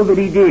feel that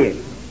he did.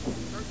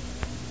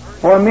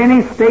 For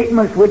many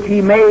statements which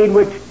he made,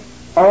 which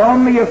are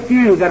only a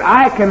few that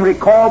I can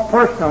recall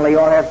personally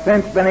or have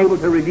since been able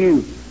to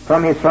review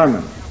from his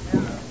sermons.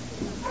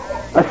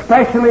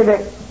 Especially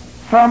the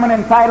sermon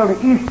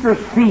entitled Easter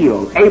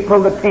Sealed,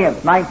 April the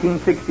 10th,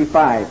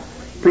 1965,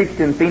 preached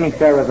in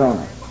Phoenix,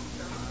 Arizona.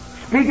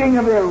 Speaking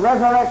of the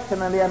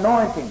resurrection and the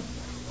anointing,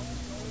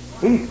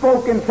 he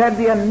spoke and said,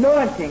 the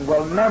anointing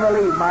will never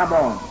leave my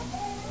bones.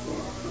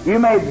 You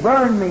may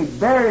burn me,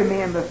 bury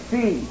me in the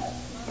sea,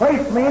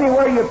 place me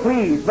anywhere you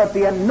please, but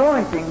the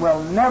anointing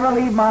will never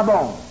leave my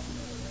bones.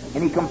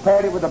 And he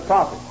compared it with the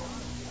prophets.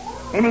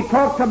 And he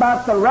talked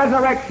about the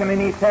resurrection,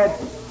 and he said,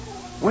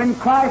 when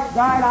Christ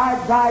died,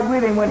 I died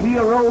with him. When he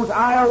arose,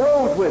 I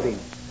arose with him.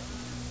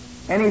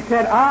 And he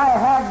said, I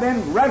have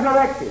been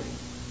resurrected.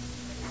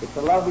 It's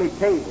a lovely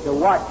tape to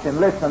watch and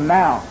listen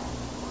now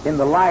in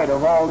the light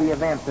of all the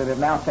events that have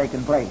now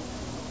taken place.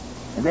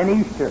 And then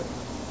Easter,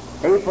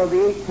 April the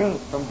 18th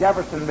from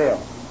Jeffersonville,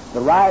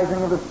 the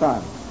rising of the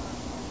sun.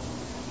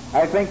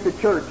 I think the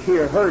church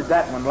here heard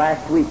that one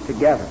last week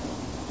together.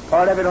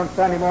 Part of it on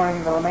Sunday morning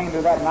and the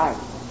remainder that night.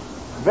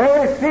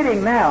 Very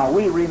fitting now,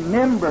 we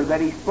remember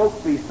that he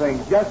spoke these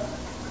things. Just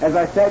as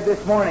I said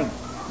this morning,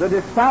 the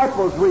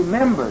disciples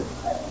remembered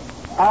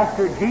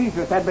after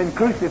Jesus had been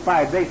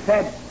crucified. They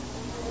said,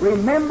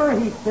 remember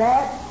he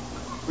said,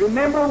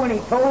 remember when he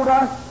told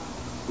us,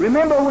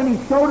 remember when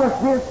he showed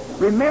us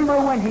this, remember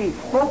when he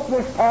spoke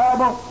this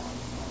parable.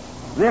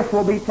 This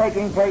will be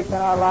taking place in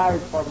our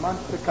lives for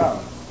months to come.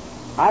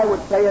 I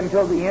would say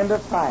until the end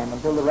of time,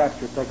 until the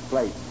rapture takes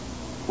place.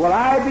 Will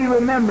I be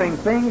remembering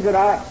things that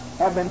I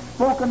have been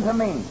spoken to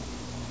me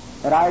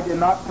that I did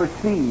not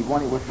perceive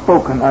when it was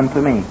spoken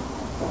unto me?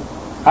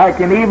 I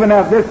can even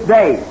of this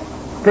day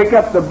pick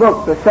up the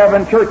book, The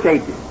Seven Church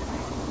Ages,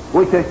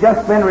 which has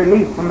just been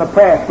released from the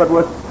press, but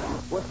was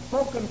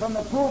spoken from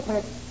the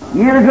pulpit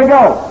years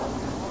ago.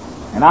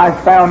 And I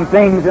found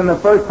things in the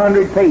first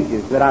 100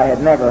 pages that I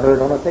had never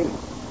heard on a tape.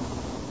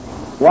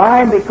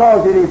 Why?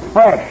 Because it is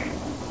fresh.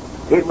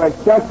 It had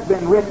just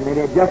been written. It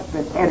had just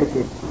been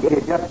edited. It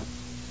had just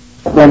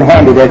been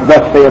handed as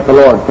thus saith the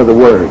Lord for the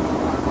Word.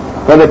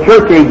 For the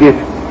church ages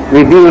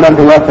revealed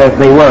unto us as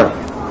they were.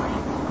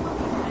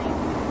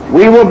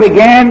 We will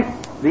begin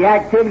the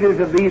activities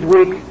of these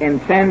weeks in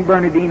San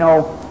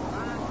Bernardino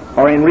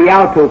or in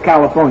Rialto,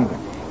 California.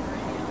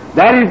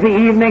 That is the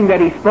evening that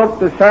he spoke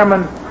the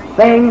sermon,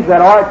 Things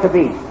That Are to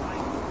Be.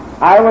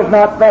 I was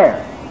not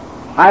there.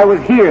 I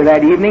was here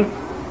that evening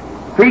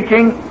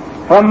preaching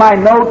from my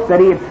notes that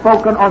he had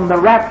spoken on the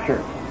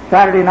rapture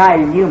Saturday night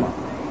in Yuma.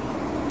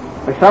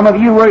 For some of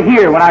you were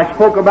here when I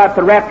spoke about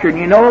the rapture, and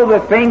you know the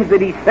things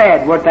that he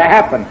said were to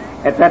happen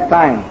at that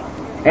time.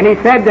 And he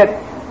said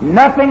that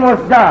nothing was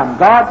done,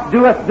 God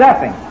doeth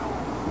nothing,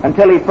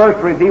 until he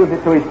first reveals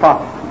it to his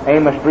prophet,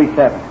 Amos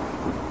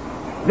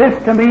 3:7.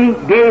 This to me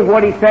gave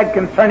what he said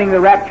concerning the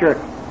rapture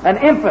an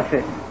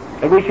emphasis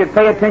that we should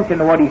pay attention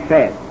to what he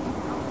said.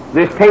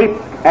 This tape,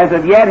 as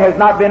of yet, has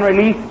not been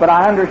released, but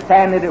I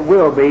understand that it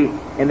will be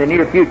in the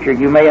near future.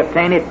 You may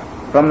obtain it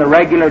from the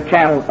regular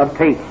channel of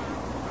tapes.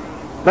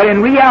 But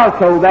in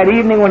Rialto, that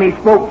evening when he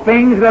spoke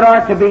things that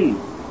are to be,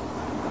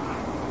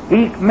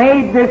 he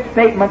made this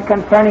statement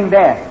concerning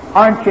death.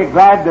 Aren't you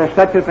glad there's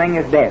such a thing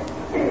as death?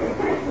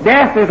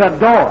 Death is a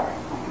door.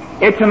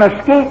 It's an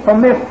escape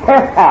from this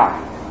test house.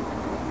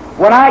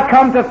 When I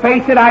come to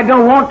face it, I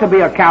don't want to be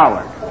a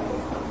coward.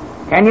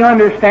 Can you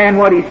understand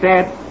what he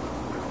said?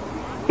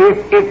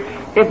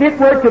 If it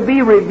were to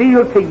be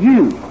revealed to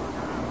you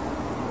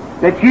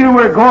that you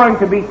were going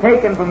to be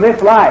taken from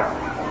this life,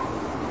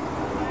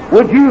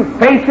 would you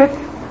face it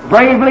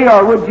bravely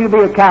or would you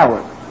be a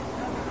coward?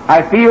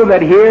 I feel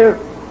that here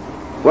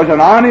was an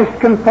honest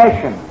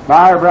confession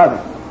by our brother.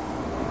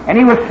 And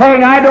he was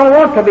saying, I don't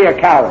want to be a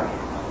coward.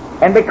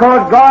 And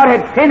because God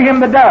had sent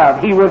him the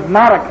dove, he was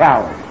not a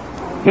coward.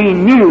 He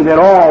knew that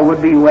all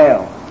would be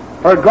well.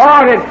 For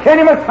God had sent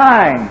him a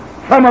sign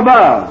from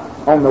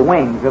above on the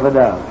wings of a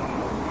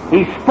dove.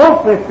 He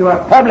spoke this to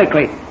us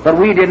publicly, but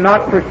we did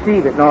not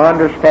perceive it nor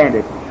understand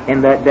it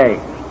in that day.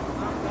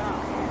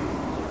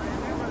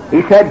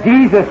 He said,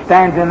 Jesus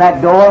stands in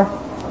that door.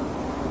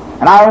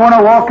 And I want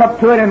to walk up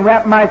to it and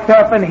wrap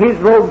myself in His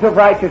robes of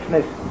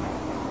righteousness.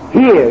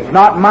 His,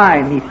 not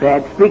mine, He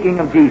said, speaking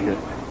of Jesus.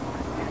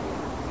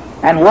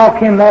 And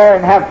walk in there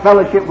and have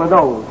fellowship with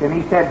those. And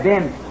He said,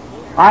 then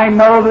I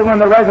know that when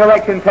the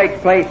resurrection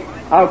takes place,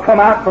 I'll come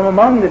out from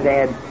among the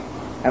dead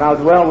and I'll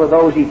dwell with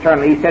those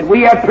eternally. He said,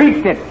 we have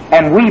preached it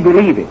and we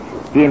believe it.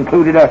 He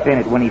included us in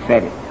it when He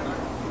said it.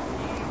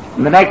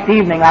 And the next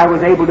evening I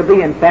was able to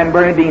be in San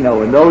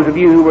Bernardino, and those of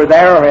you who were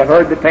there or have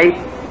heard the tape,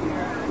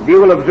 if you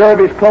will observe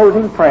his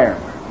closing prayer,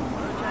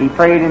 he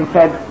prayed and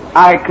said,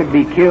 I could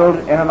be killed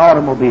in an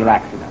automobile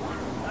accident.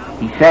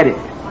 He said it.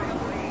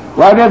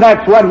 Whether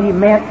that's what he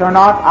meant or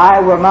not, I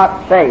will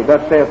not say,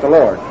 thus saith the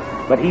Lord.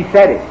 But he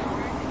said it.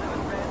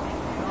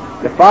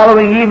 The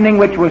following evening,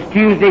 which was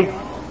Tuesday,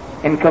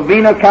 in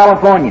Covina,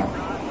 California,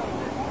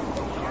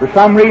 for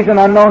some reason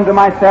unknown to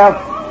myself,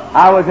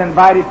 I was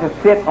invited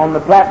to sit on the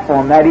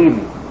platform that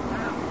evening.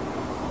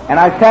 And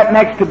I sat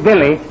next to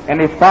Billy,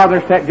 and his father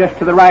sat just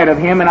to the right of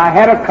him, and I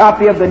had a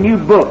copy of the new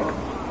book.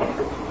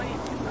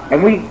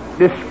 And we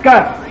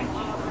discussed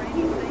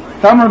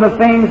some of the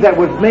things that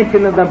was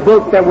mentioned in the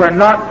book that were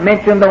not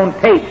mentioned on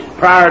tapes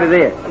prior to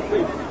this.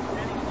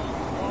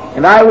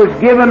 And I was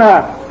given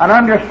an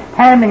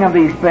understanding of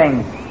these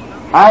things.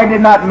 I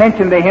did not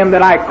mention to him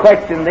that I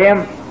questioned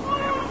them,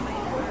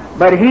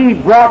 but he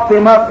brought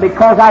them up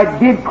because I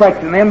did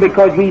question them,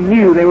 because he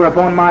knew they were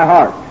upon my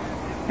heart.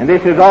 And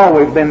this has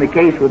always been the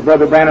case with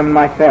Brother Branham and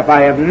myself.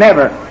 I have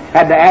never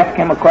had to ask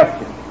him a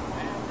question.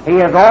 He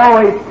has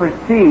always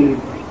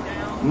perceived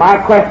my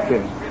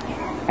question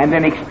and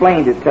then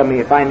explained it to me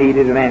if I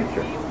needed an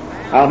answer.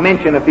 I'll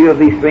mention a few of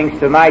these things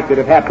tonight that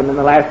have happened in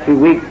the last 2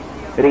 weeks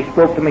that he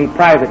spoke to me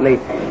privately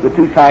the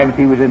 2 times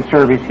he was in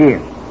service here.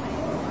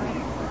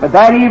 But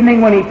that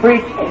evening when he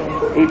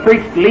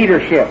preached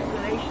leadership.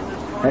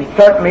 And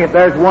certainly if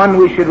there's one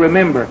we should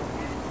remember,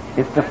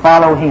 it's to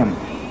follow him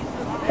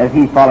as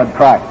he followed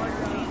Christ.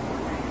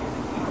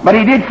 But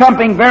he did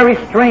something very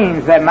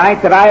strange that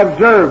night that I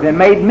observed and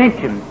made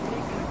mention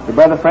to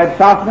Brother Fred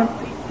Softman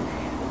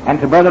and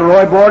to Brother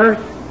Roy Borders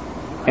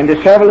and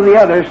to several of the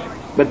others,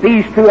 but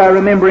these 2 I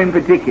remember in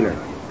particular.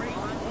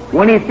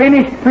 When he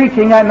finished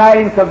preaching that night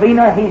in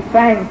Covina, he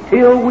sang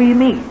Till We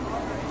Meet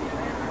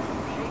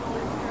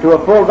to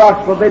a full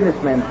gospel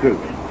businessmen's group.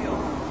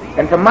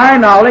 And to my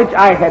knowledge,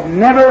 I had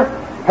never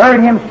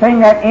heard him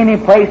sing at any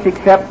place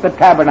except the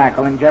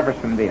Tabernacle in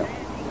Jeffersonville.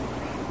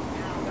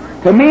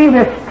 To me,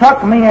 this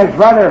struck me as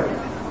rather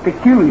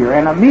peculiar,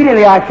 and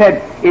immediately I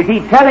said, is he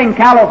telling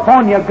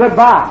California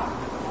goodbye?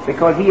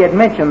 Because he had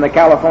mentioned the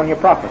California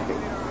prophecy.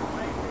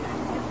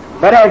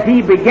 But as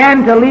he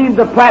began to leave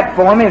the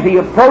platform, as he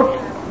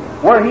approached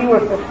where he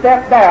was to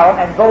step down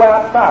and go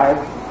outside,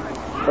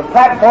 the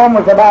platform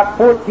was about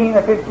 14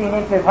 or 15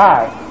 inches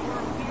high.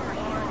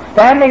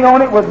 Standing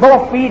on it with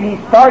both feet, he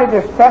started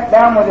to step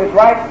down with his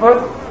right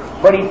foot,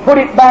 but he put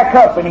it back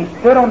up and he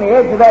stood on the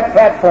edge of that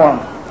platform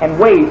and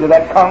waved to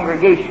that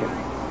congregation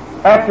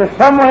after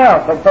someone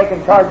else had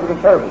taken charge of the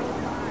service.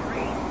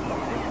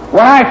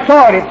 When I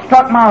saw it, it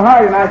struck my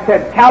heart, and I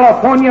said,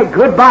 California,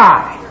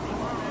 goodbye.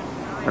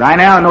 But I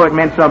now know it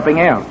meant something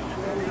else.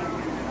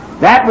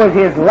 That was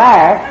his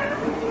last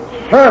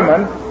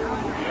sermon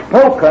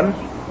spoken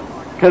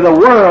to the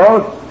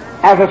world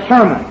as a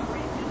sermon.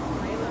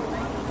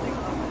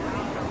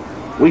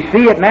 We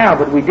see it now,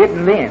 but we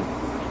didn't then.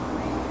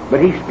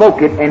 But he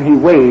spoke it and he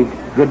waved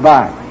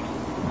goodbye.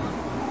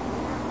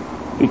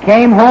 He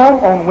came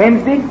home on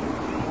Wednesday.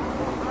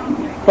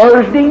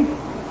 Thursday,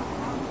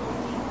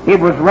 it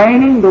was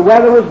raining, the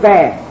weather was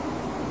bad.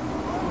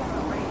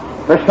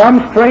 For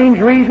some strange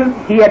reason,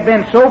 he had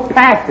been so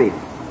passive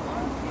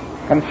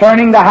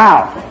concerning the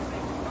house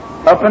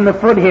up in the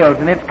foothills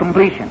and its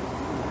completion.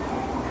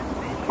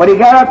 But he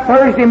got up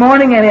Thursday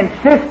morning and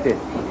insisted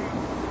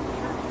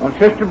on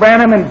Sister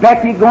Branham and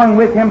Becky going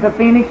with him to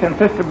Phoenix, and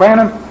Sister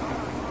Branham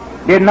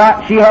did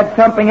not. She had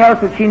something else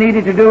that she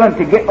needed to do and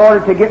to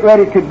get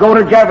ready to go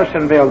to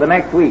Jeffersonville the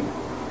next week.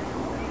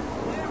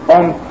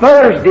 On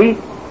Thursday,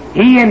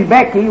 he and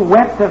Becky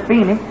went to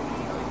Phoenix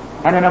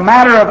and in a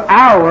matter of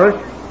hours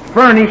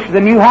furnished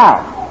the new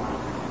house.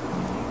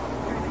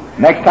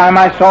 Next time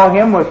I saw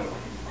him was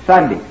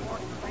Sunday,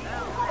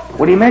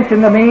 when he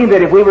mentioned to me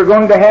that if we were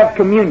going to have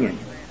communion,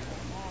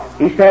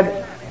 he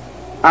said,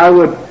 I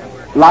would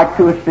like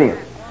to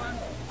assist.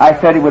 I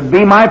said, it would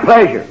be my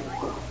pleasure.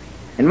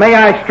 And may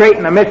I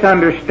straighten a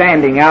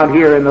misunderstanding out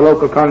here in the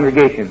local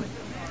congregation.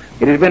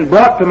 It has been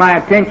brought to my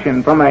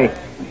attention from a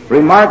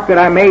remark that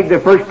I made the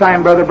first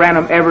time Brother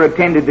Branham ever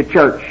attended the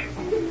church,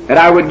 that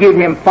I would give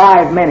him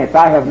 5 minutes.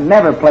 I have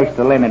never placed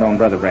a limit on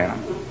Brother Branham.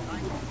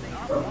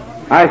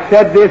 I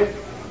said this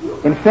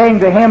in saying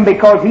to him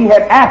because he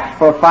had asked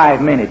for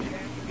 5 minutes.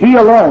 He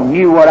alone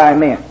knew what I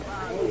meant.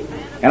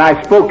 And I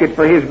spoke it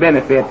for his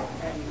benefit,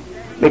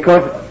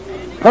 because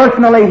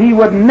personally he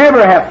would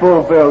never have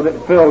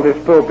filled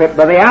this pulpit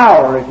by the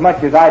hour as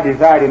much as I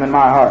desired him in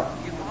my heart.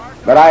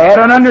 But I had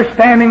an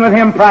understanding with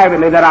him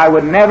privately that I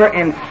would never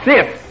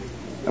insist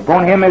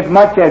upon him as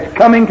much as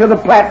coming to the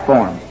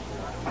platform,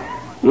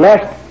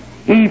 lest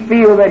he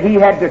feel that he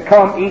had to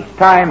come each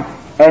time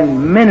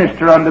and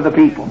minister unto the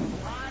people.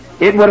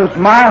 It was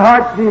my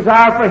heart's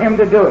desire for him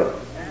to do it.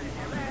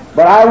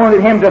 But I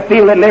wanted him to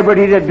feel at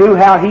liberty to do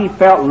how he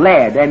felt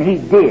led, and he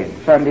did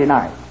Sunday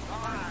night.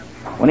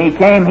 When he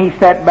came, he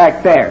sat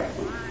back there.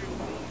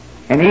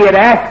 And he had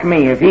asked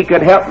me if he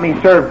could help me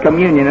serve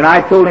communion, and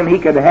I told him he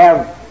could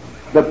have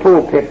the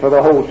pulpit for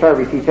the whole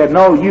service. He said,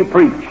 "No, you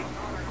preach."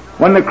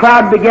 When the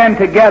crowd began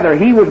to gather,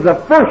 he was the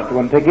first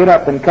one to get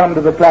up and come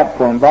to the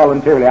platform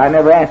voluntarily. I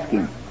never asked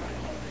him.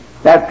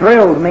 That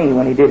thrilled me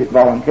when he did it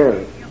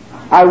voluntarily.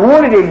 I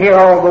wanted him here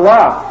all the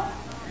while,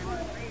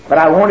 but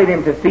I wanted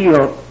him to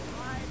feel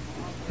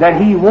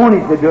that he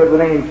wanted to do it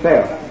within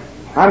himself.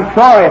 I'm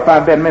sorry if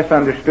I've been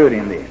misunderstood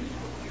in this.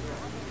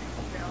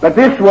 But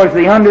this was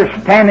the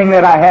understanding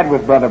that I had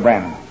with Brother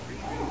Branham.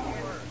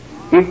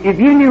 If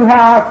you knew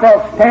how I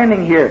felt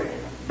standing here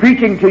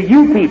preaching to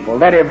you people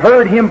that have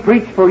heard him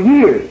preach for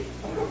years,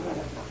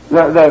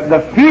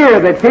 the fear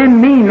that's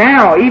in me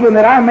now, even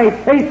that I may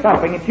say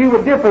something that you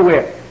would differ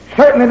with,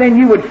 certainly then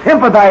you would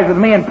sympathize with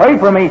me and pray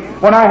for me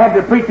when I had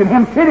to preach and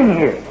him sitting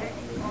here.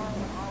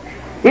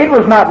 It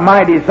was not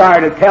my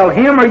desire to tell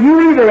him or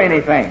you either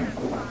anything.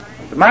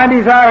 My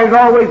desire has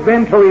always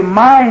been to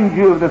remind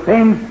you of the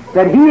things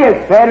that he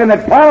has said and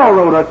that Paul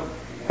wrote us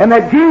and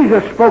that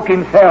Jesus spoke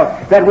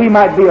himself that we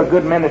might be a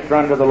good minister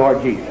unto the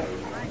Lord Jesus.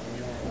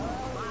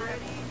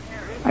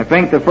 I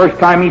think the first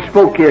time he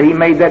spoke here, he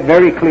made that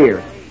very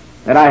clear,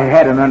 that I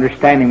had an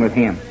understanding with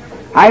him.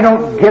 I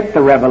don't get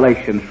the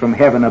revelations from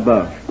heaven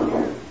above.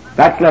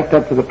 That's left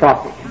up to the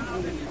prophets.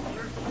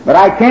 But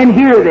I can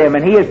hear them,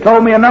 and he has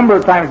told me a number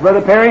of times,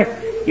 Brother Perry,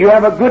 you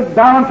have a good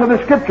balance of the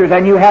Scriptures,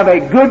 and you have a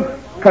good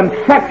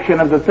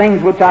conception of the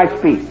things which I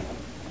speak.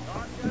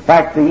 In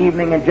fact, the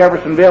evening in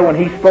Jeffersonville when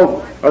he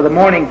spoke, or the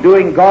morning,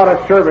 doing God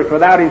a service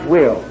without his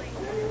will,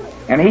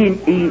 and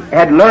he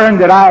had learned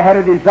that I had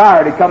a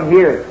desire to come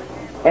here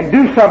and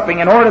do something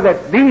in order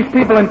that these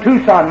people in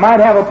Tucson might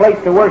have a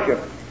place to worship.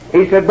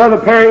 He said, Brother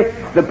Perry,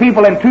 the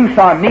people in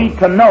Tucson need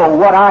to know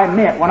what I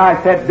meant when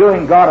I said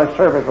doing God a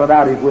service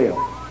without his will.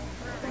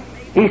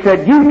 He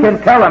said, you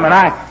can tell them. And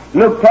I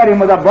looked at him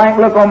with a blank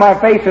look on my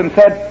face and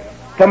said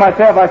to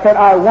myself,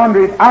 I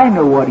wonder if I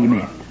know what he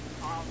meant.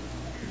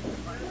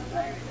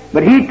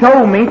 But he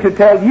told me to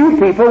tell you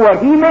people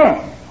what he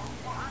meant.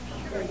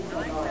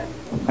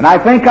 And I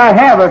think I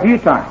have a few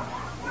times.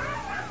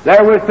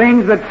 There were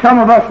things that some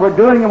of us were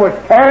doing and was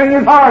tearing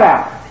his heart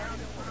out,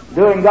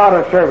 doing God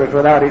a service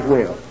without his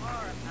will,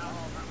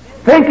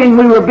 thinking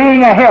we were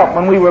being a help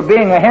when we were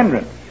being a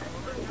hindrance.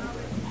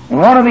 And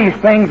one of these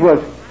things was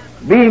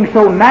being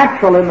so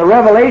natural in the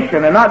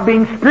revelation and not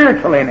being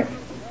spiritual in it,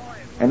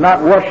 and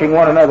not washing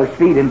one another's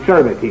feet in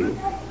servitude,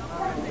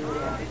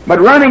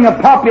 but running a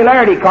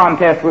popularity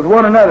contest with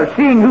one another,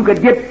 seeing who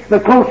could get the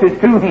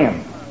closest to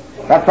him.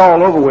 That's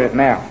all over with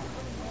now.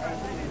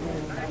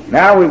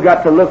 Now we've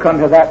got to look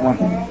unto that one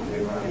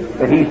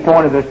that he's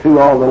pointed us to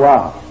all the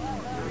while.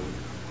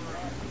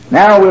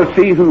 Now we'll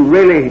see who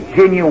really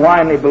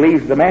genuinely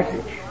believes the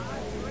message.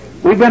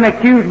 We've been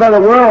accused by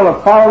the world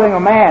of following a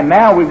man.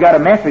 Now we've got a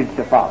message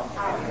to follow.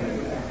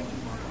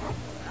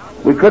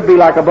 We could be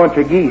like a bunch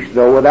of geese,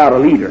 though, without a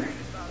leader,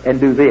 and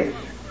do this.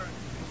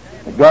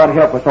 But God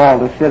help us all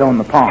to sit on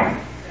the pond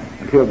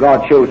until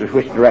God shows us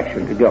which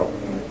direction to go.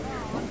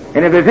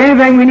 And if there's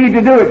anything we need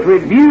to do, it's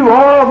review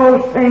all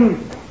those things,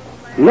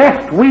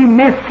 lest we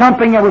miss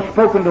something that was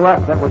spoken to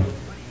us that was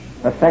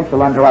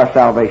essential unto our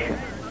salvation.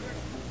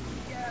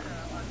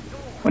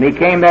 When he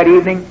came that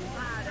evening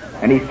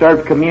and he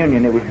served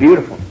communion, it was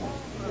beautiful.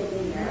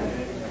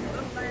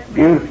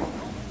 Beautiful.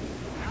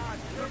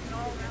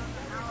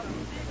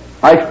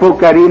 I spoke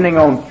that evening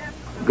on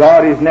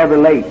God is never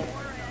late,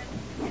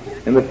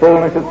 in the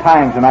fullness of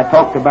times, and I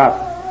talked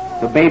about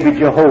the baby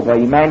Jehovah,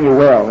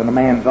 Emmanuel, in a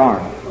man's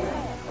arms.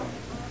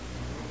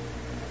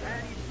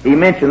 He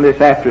mentioned this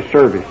after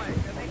service.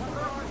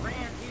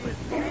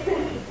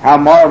 How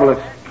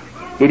marvelous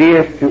it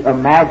is to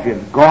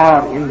imagine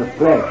God in the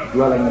flesh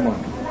dwelling among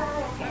us.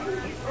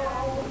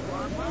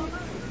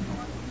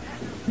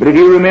 But if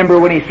you remember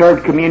when he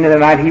served communion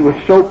tonight, he was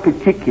so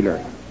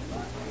particular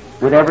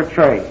with every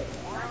tray.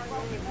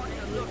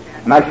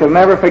 And I shall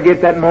never forget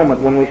that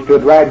moment when we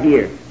stood right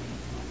here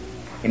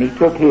and he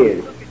took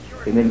his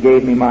and then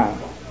gave me mine.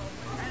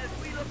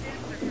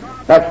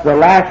 That's the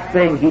last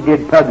thing he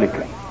did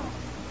publicly.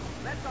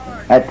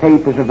 That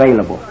tape is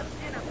available.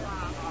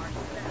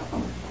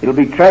 It'll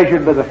be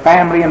treasured by the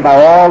family and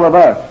by all of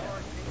us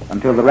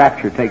until the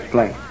rapture takes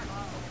place.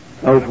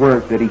 Those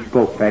words that he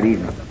spoke that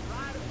evening.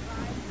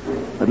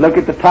 But look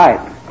at the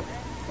type.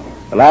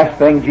 The last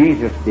thing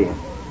Jesus did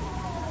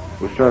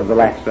was serve the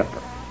Last Supper.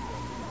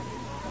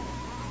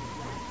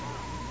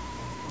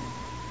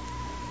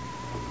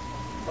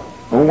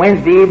 On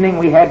Wednesday evening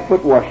we had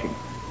foot washing.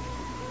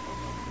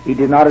 He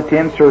did not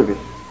attend service.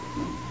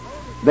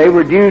 They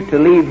were due to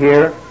leave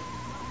here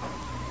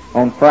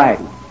on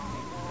Friday.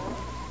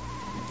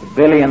 But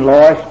Billy and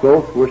Lois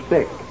both were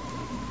sick.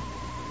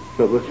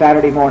 So it was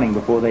Saturday morning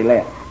before they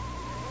left.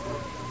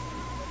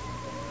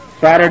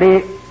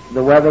 Saturday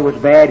the weather was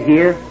bad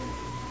here,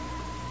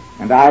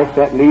 and I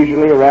sat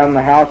leisurely around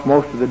the house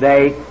most of the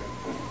day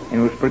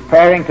and was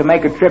preparing to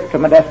make a trip to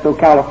Modesto,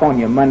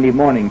 California Monday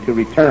morning to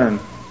return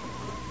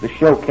the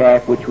show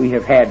calf which we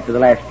have had for the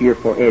last year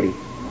for Eddie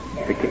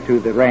to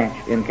the ranch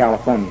in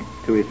California,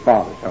 to his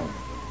father's home.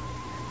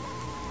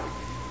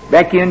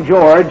 Becky and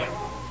George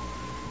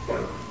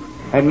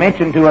had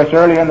mentioned to us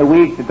earlier in the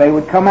week that they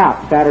would come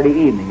out Saturday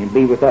evening and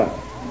be with us.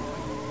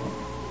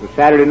 So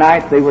Saturday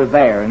night they were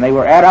there, and they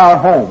were at our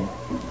home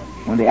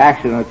when the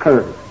accident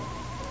occurred.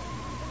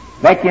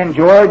 Becky and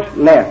George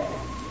left,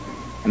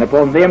 and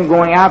upon them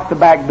going out the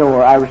back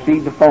door, I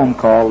received a phone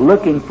call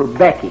looking for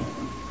Becky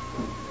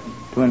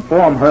to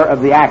inform her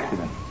of the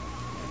accident.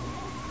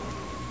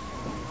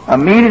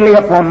 Immediately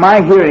upon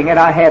my hearing it,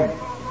 I had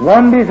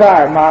one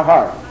desire in my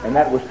heart, and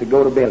that was to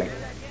go to Billy.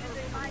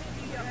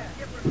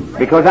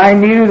 Because I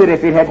knew that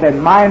if it had been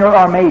minor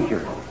or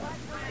major,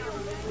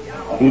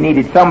 he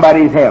needed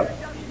somebody's help.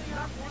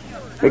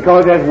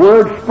 Because as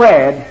word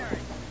spread,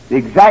 the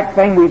exact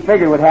thing we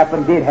figured would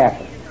happen did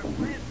happen.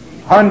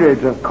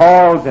 Hundreds of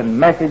calls and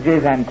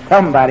messages, and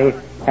somebody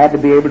had to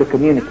be able to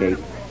communicate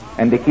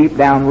and to keep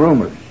down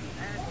rumors.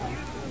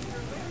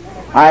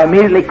 I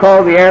immediately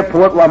called the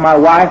airport while my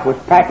wife was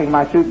packing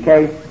my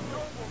suitcase,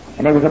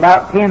 and it was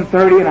about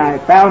 10:30, and I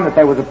found that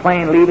there was a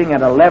plane leaving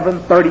at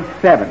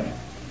 11:37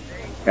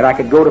 that I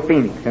could go to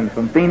Phoenix, and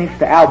from Phoenix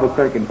to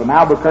Albuquerque, and from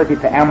Albuquerque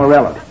to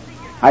Amarillo.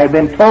 I had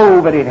been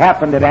told that it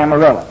happened at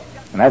Amarillo,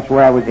 and that's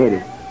where I was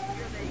headed.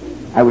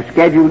 I was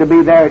scheduled to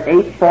be there at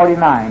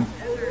 8:49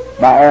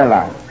 by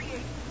airline.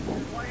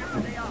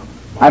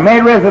 I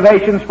made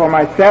reservations for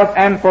myself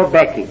and for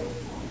Becky.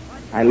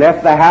 I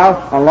left the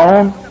house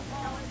alone,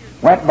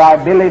 went by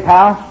Billy's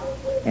house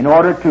in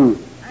order to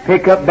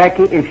pick up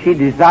Becky if she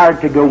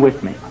desired to go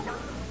with me.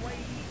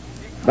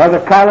 Brother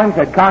Collins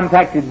had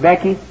contacted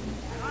Becky,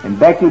 and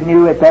Becky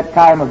knew at that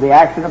time of the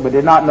accident but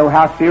did not know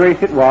how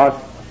serious it was,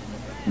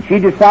 and she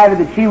decided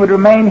that she would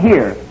remain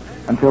here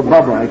until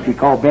Bubba, as she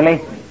called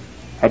Billy,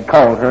 had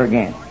called her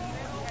again.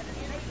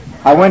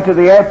 I went to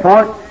the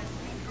airport,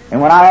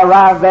 and when I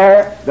arrived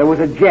there was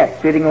a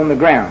jet sitting on the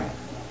ground.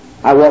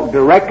 I walked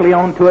directly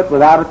onto it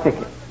without a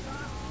ticket.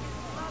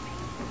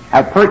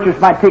 I purchased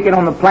my ticket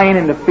on the plane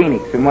into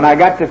Phoenix, and when I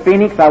got to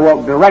Phoenix, I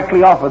walked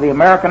directly off of the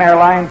American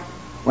Airlines,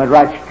 went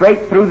right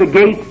straight through the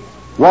gate,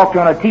 walked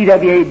on a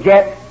TWA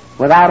jet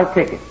without a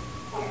ticket,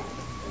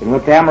 and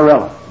went to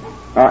Amarillo,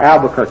 or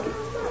Albuquerque.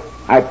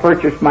 I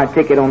purchased my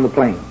ticket on the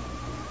plane.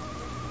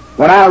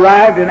 When I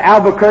arrived in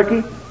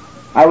Albuquerque,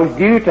 I was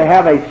due to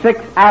have a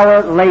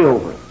 6-hour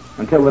layover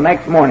until the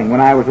next morning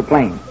when I was a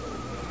plane.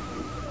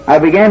 I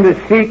began to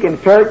seek and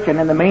search, and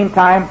in the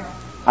meantime,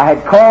 I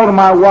had called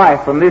my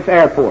wife from this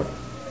airport,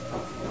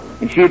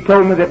 and she had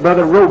told me that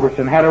Brother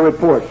Roberson had a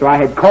report. So I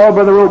had called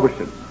Brother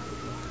Roberson.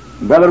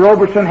 And Brother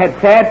Roberson had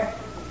said,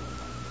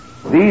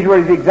 these were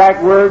his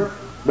exact words,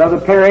 "Brother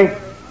Perry,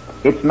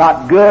 it's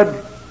not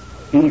good,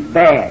 he's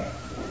bad."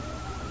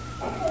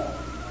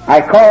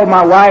 I called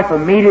my wife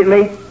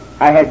immediately.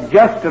 I had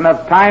just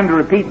enough time to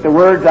repeat the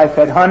words. I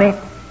said, "Honey,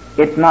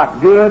 it's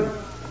not good,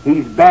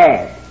 he's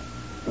bad."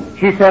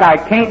 She said, "I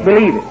can't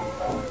believe it."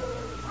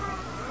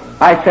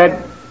 I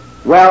said,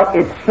 "Well,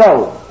 it's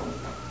so."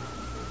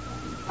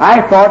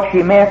 I thought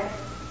she meant,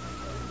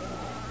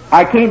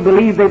 "I can't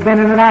believe they've been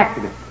in an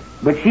accident."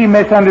 But she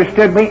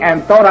misunderstood me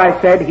and thought I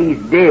said, "He's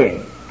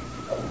dead."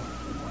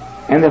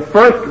 And the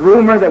first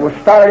rumor that was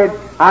started,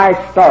 I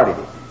started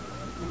it.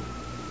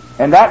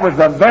 And that was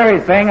the very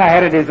thing I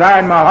had a desire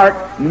in my heart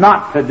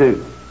not to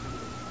do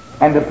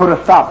and to put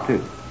a stop to.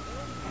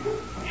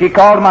 She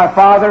called my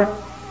father,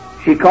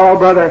 she called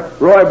Brother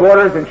Roy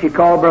Borders, and she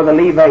called Brother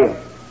Lee Vale.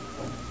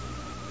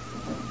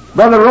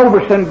 Brother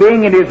Roberson,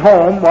 being at his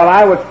home while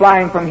I was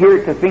flying from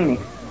here to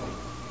Phoenix,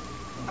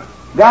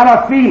 got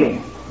a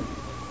feeling.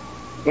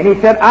 And he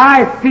said,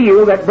 "I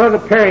feel that Brother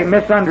Perry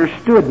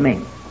misunderstood me."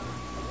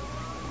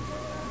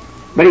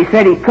 But he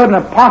said he couldn't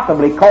have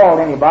possibly called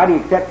anybody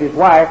except his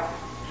wife,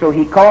 so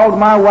he called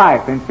my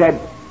wife and said,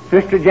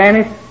 "Sister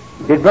Janice,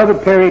 did Brother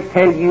Perry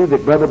tell you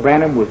that Brother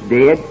Branham was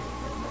dead?"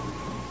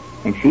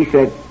 And she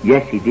said,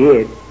 "Yes, he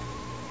did,"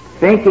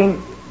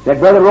 thinking that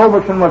Brother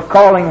Roberson was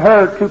calling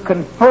her to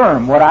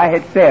confirm what I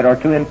had said or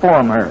to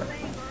inform her.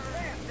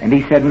 And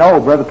he said, "No,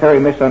 Brother Perry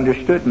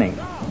misunderstood me.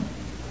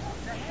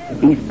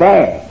 He's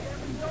bad."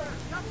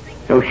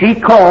 So she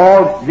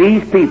called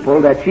these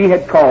people that she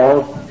had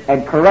called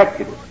and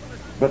corrected it,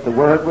 but the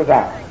word was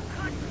out.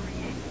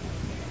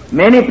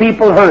 Many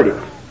people heard it.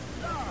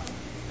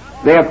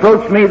 They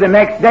approached me the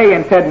next day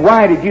and said,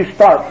 "Why did you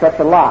start such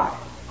a lie?"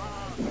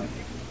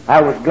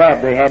 I was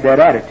glad they had that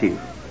attitude.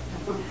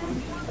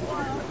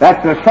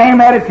 That's the same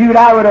attitude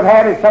I would have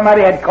had if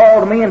somebody had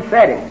called me and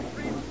said it.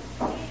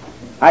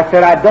 I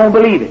said, "I don't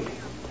believe it."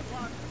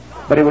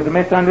 But it was a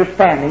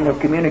misunderstanding of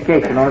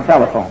communication on the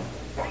telephone.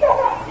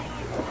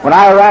 When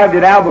I arrived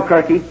at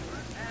Albuquerque,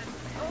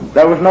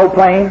 there was no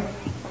plane,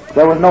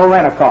 there was no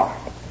rent-a-car.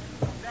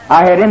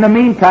 I had in the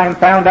meantime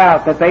found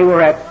out that they were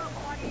at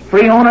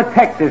Friona,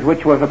 Texas,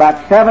 which was about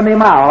 70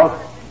 miles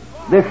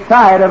this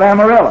side of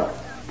Amarillo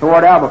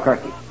toward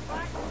Albuquerque.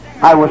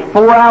 I was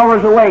 4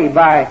 hours away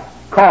by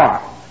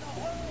car.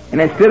 And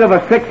instead of a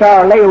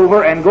 6-hour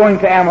layover and going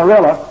to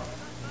Amarillo,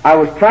 I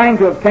was trying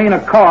to obtain a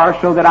car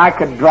so that I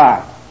could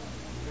drive.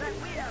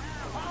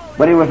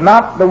 But it was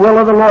not the will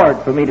of the Lord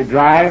for me to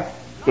drive.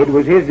 It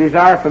was His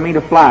desire for me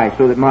to fly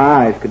so that my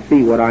eyes could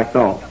see what I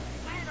saw.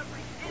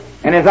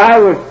 And as I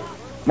was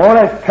more or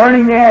less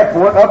turning the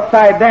airport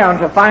upside down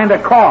to find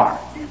a car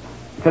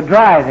to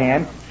drive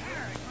in,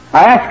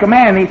 I asked a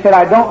man, he said,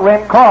 I don't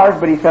rent cars,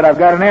 but he said, I've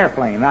got an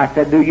airplane. And I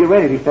said, do you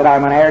rent it? He said,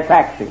 I'm an air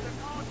taxi.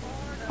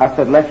 I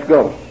said, let's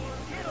go.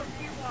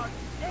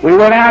 We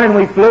went out and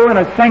we flew in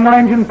a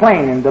single-engine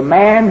plane, and the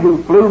man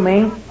who flew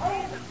me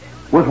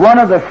was one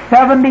of the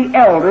 70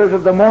 elders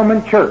of the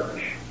Mormon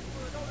Church,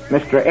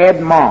 Mr. Ed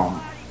Malm.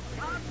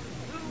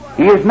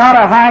 He is not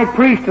a high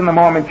priest in the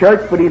Mormon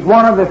Church, but he's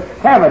one of the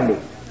 70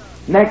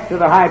 next to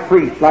the high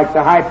priest, like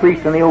the high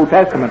priest in the Old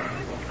Testament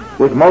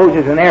was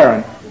Moses and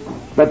Aaron.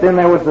 But then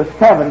there was the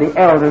 70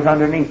 elders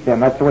underneath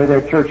them. That's the way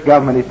their church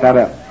government is set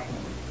up.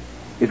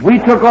 As we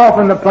took off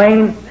in the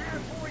plane,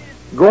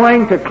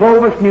 going to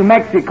Clovis, New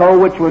Mexico,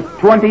 which was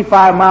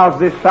 25 miles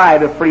this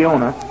side of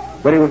Friona,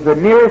 but it was the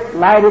nearest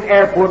lighted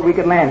airport we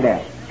could land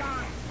at.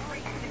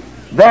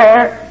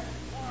 There,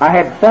 I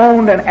had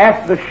phoned and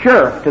asked the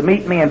sheriff to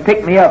meet me and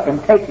pick me up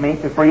and take me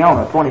to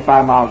Friona,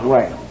 25 miles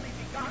away.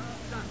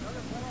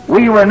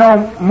 We were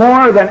no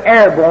more than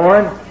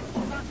airborne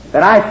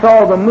that I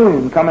saw the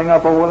moon coming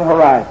up over the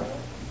horizon.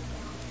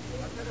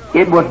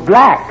 It was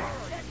black.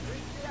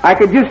 I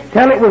could just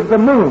tell it was the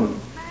moon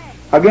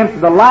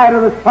against the light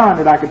of the sun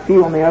that I could see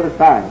on the other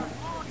side.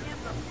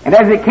 And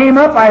as it came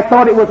up, I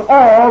thought it was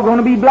all going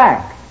to be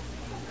black.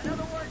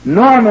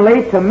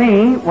 Normally, to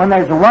me, when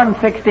there's a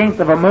 1/16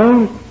 of a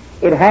moon,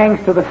 it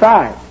hangs to the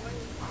side.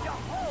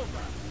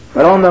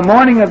 But on the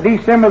morning of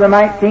December the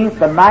 19th,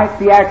 the night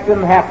the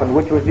accident happened,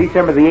 which was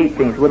December the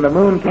 18th, when the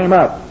moon came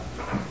up,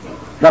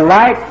 the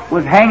light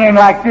was hanging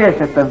like this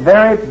at the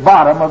very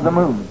bottom of the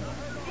moon.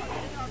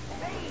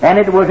 And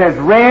it was as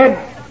red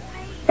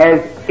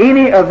as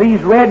any of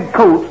these red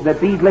coats that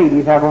these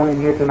ladies have on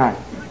in here tonight.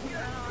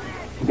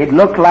 It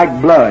looked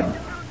like blood.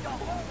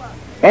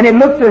 And it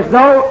looked as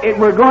though it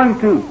were going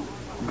to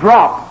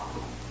drop,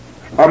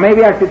 or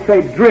maybe I should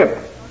say drip,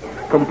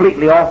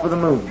 completely off of the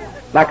moon,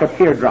 like a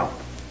teardrop.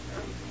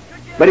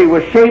 But it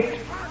was shaped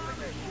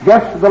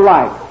just as the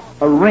light,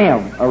 a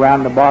rim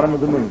around the bottom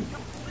of the moon.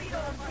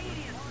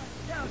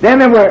 Then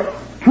there were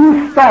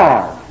 2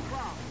 stars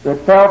that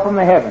fell from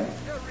the heavens.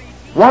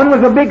 One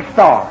was a big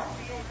star,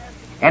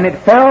 and it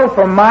fell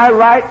from my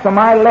right to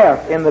my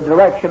left in the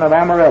direction of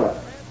Amarillo.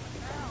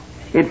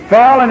 It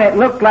fell and it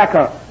looked like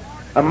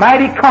a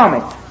mighty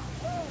comet,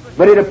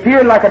 but it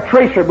appeared like a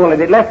tracer bullet.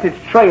 It left its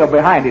trail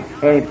behind it,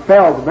 and it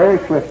fell very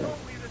swiftly.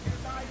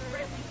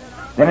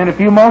 Then in a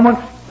few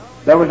moments,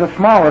 there was a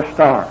smaller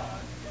star,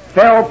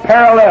 fell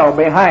parallel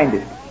behind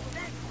it,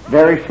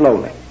 very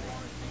slowly.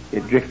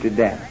 It drifted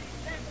down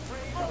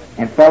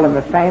and fell in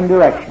the same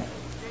direction.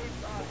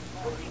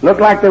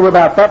 Looked like they were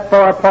about that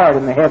far apart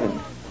in the heavens,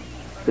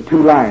 the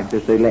 2 lines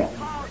as they left.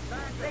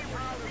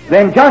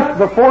 Then just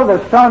before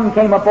the sun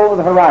came up over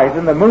the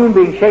horizon, the moon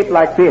being shaped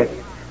like this,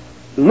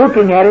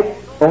 looking at it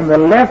on the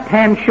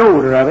left-hand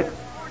shoulder of it,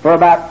 for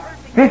about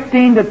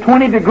 15 to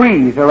 20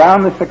 degrees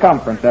around the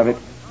circumference of it,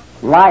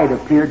 light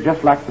appeared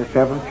just like the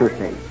 7th church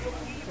age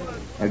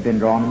had been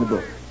drawn in the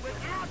book.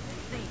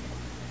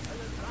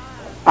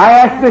 I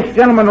asked this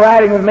gentleman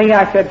riding with me,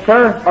 I said,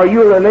 sir, are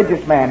you a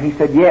religious man? He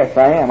said, yes,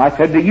 I am. I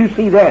said, do you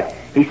see that?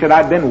 He said,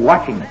 I've been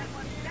watching it.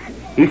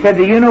 He said,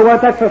 do you know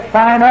what that's a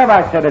sign of?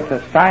 I said, it's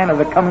a sign of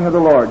the coming of the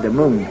Lord, the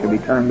moon to be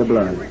turned to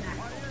blood.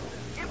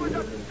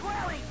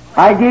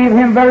 I gave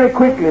him very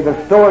quickly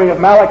the story of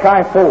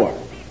Malachi 4,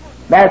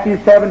 Matthew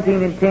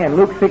 17 and 10,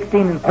 Luke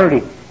 16 and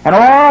 30, and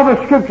all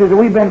the scriptures that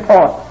we've been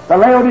taught, the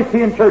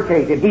Laodicean church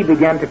age, and he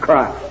began to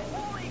cry.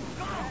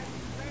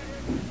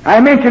 I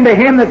mentioned to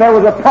him that there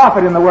was a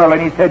prophet in the world,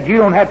 and he said, you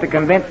don't have to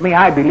convince me,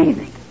 I believe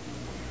it.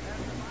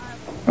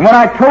 And when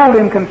I told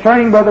him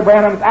concerning Brother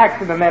Branham's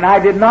accident, and I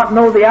did not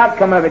know the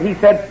outcome of it, he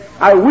said,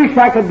 I wish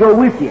I could go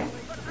with you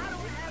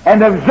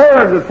and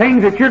observe the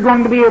things that you're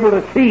going to be able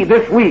to see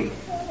this week.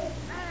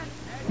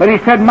 But he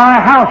said, my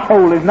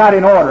household is not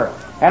in order,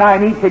 and I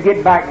need to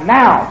get back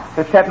now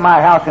to set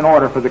my house in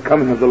order for the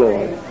coming of the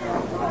Lord.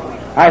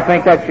 I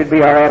think that should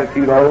be our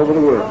attitude all over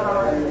the world.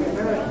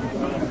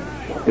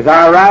 As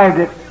I arrived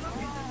at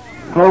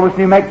Clovis,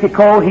 New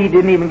Mexico, he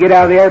didn't even get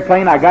out of the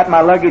airplane. I got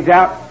my luggage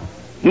out.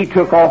 He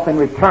took off and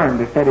returned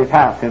to set his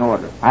house in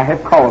order. I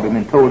have called him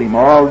and told him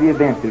all the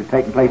events that have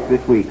taken place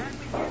this week.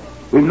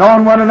 We've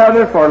known one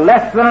another for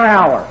less than an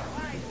hour,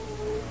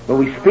 but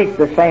we speak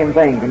the same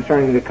thing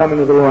concerning the coming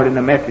of the Lord and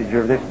the messenger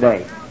of this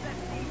day.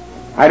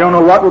 I don't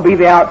know what will be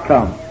the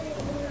outcome,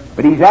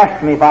 but he's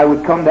asked me if I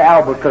would come to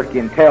Albuquerque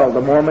and tell the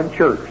Mormon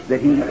church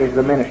that he is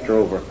the minister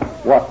over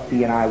what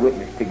he and I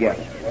witnessed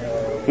together.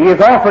 He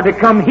has offered to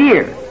come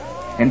here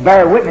and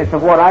bear witness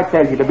of what I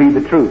tell you to be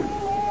the truth,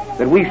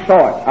 that we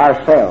saw it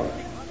ourselves.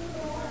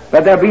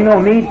 But there'll be no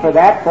need for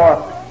that,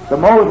 for the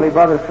Mosley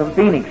brothers from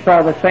Phoenix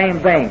saw the same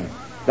thing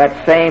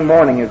that same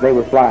morning as they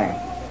were flying.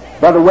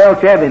 Brother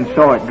Welch Evans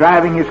saw it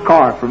driving his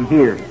car from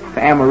here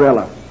to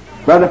Amarillo.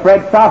 Brother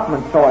Fred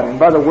Softman saw it, and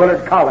Brother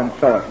Willard Collins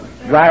saw it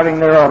driving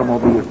their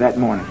automobiles that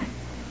morning.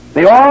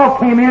 They all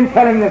came in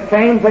telling the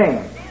same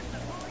thing.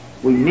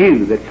 We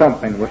knew that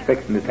something was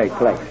fixing to take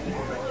place.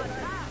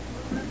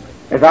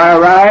 As I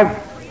arrived,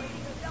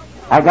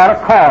 I got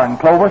a car in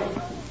Clovis.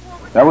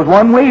 There was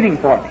one waiting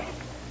for me.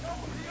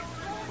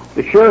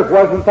 The sheriff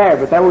wasn't there,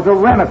 but there was a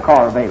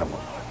rent-a-car available.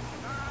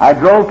 I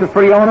drove to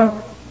Friona.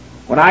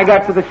 When I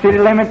got to the city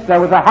limits, there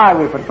was a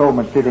highway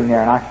patrolman sitting there,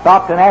 and I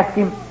stopped and asked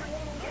him,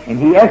 and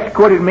he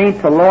escorted me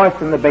to Lois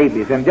and the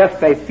babies. And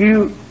just a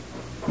few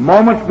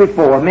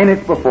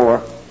minutes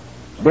before,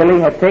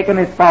 Billy had taken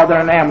his father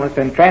in an ambulance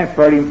and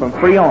transferred him from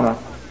Friona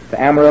to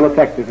Amarillo,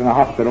 Texas, in a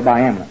hospital by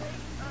ambulance.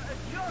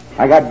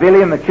 I got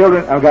Billy and the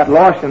children, I got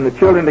Lois and the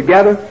children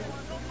together.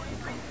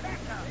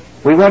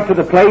 We went to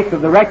the place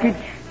of the wreckage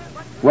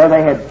where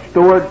they had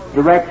stored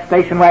the wrecked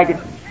station wagon.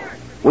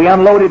 We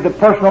unloaded the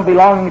personal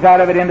belongings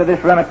out of it into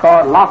this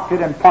rent-a-car, locked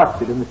it, and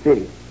parked it in the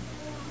city.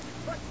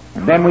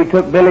 And then we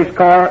took Billy's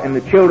car and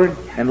the children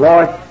and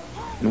Lois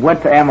and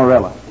went to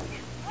Amarillo.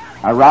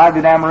 I arrived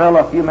at Amarillo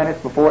a few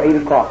minutes before 8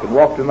 o'clock and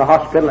walked in the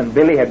hospital, and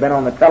Billy had been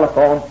on the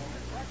telephone.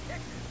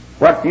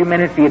 What few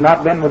minutes he had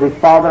not been with his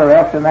father or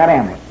else in that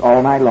ambulance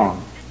all night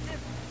long.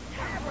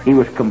 He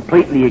was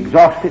completely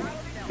exhausted.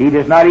 He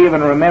does not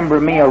even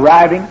remember me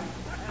arriving.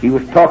 He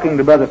was talking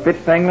to Brother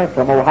Fitzingler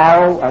from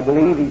Ohio. I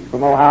believe he's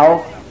from Ohio.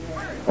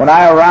 When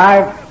I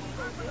arrived,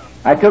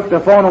 I took the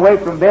phone away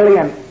from Billy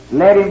and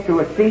led him to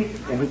a seat,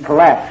 and he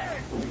collapsed.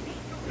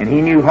 And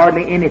he knew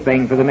hardly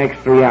anything for the next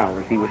 3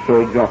 hours. He was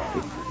so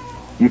exhausted.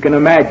 You can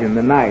imagine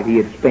the night he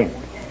had spent.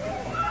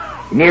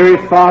 Near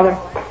his father,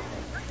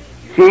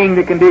 seeing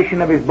the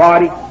condition of his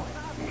body,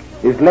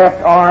 his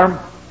left arm,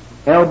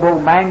 elbow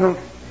mangled,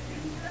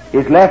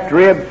 his left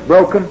ribs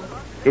broken,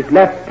 his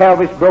left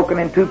pelvis broken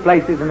in 2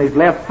 places, and his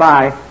left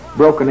thigh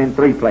broken in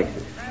 3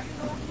 places.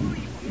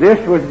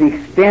 This was the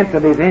extent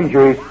of his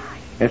injuries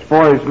as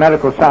far as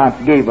medical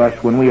science gave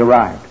us when we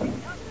arrived.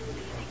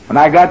 When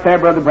I got there,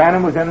 Brother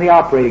Branham was in the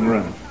operating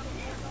room.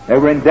 They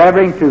were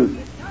endeavoring to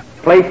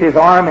place his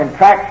arm in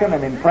traction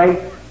and in place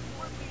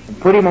and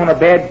put him on a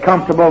bed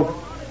comfortable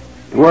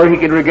where he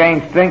could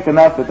regain strength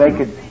enough that they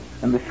could,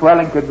 and the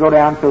swelling could go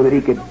down so that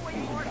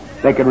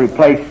they could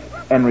replace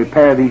and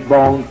repair these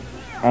bones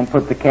and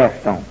put the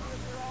cast on.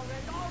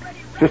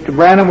 Sister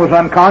Branham was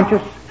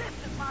unconscious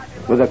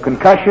with a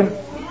concussion,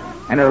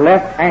 and her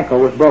left ankle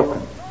was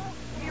broken.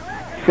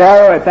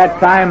 Sarah, at that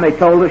time, they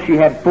told us she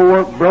had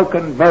 4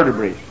 broken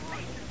vertebrae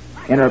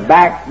in her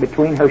back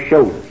between her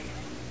shoulders.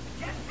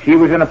 She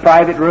was in a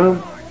private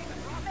room,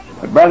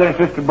 but Brother and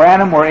Sister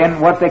Branham were in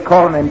what they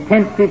call an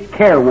intensive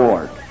care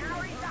ward.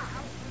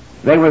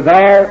 They were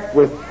there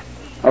with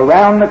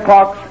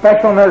around-the-clock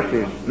special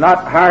nurses,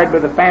 not hired by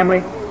the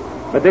family,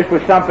 but this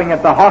was something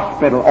that the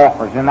hospital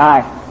offers, and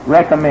I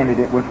recommended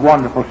it with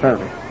wonderful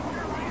service.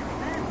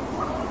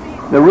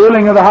 The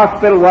ruling of the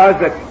hospital was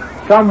that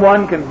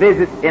someone can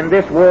visit in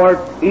this ward,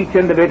 each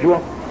individual,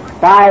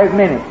 5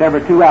 minutes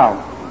every 2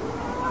 hours.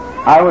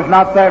 I was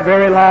not there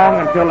very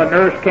long until a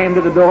nurse came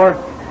to the door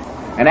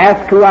and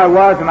asked who I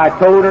was, and I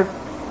told her,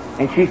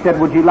 and she said,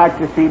 "Would you like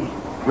to see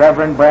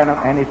Reverend Branham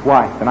and his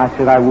wife?" And I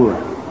said I would.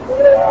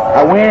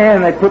 I went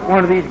in and they put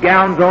one of these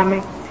gowns on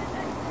me,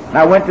 and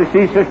I went to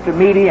see Sister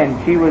Meady, and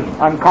she was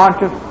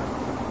unconscious,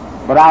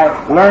 but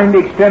I learned the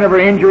extent of her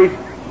injuries.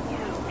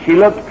 She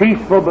looked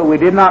peaceful, but we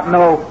did not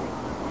know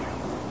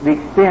the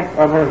extent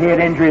of her head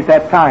injury at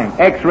that time.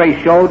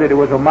 X-ray showed that it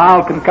was a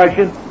mild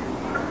concussion,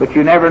 but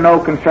you never know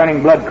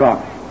concerning blood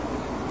clots.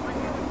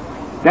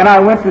 Then I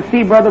went to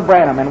see Brother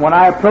Branham, and when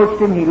I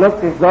approached him, he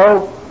looked as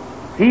though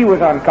he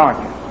was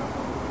unconscious.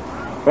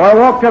 So I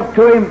walked up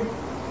to him.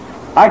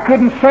 I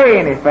couldn't say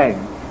anything.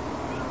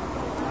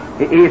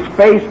 His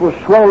face was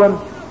swollen.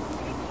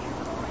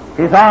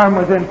 His arm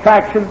was in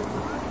traction.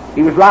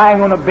 He was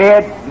lying on a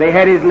bed. They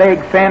had his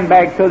leg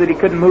sandbagged so that he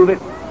couldn't move it.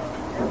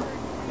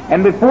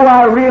 And before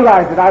I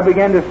realized it, I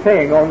began to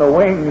sing "On the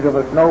Wings of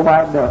a Snow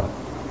White Dove."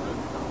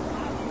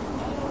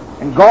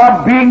 And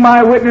God being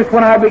my witness,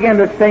 when I began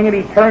to sing it,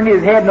 he turned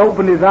his head and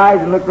opened his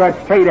eyes and looked right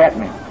straight at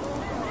me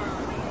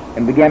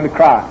and began to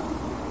cry.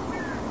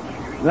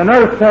 The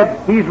nurse said,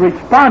 "He's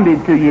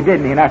responded to you,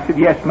 didn't he?" And I said,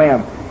 "Yes,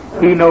 ma'am.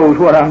 He knows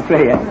what I'm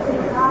saying."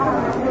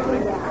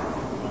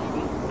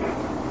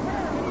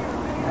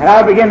 And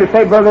I began to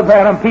say, "Brother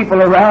Branham,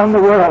 people around the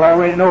world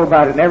already know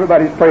about it, and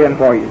everybody's praying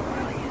for you."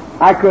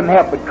 I couldn't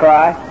help but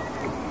cry.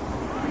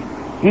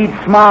 He'd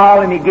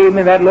smile, and he gave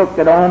me that look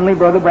that only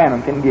Brother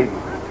Branham can give.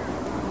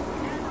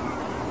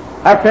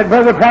 I said,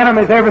 "Brother Branham,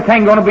 is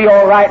everything going to be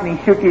all right?" And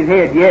he shook his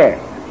head, "Yes."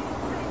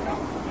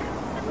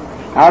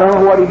 I don't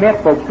know what he meant,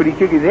 folks, but he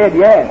shook his head,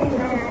 "Yes."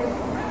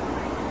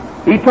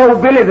 He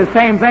told Billy the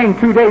same thing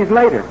 2 days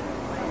later.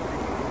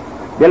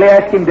 Billy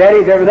asked him, "Daddy,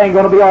 is everything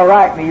going to be all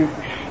right?" And he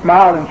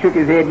smiled and shook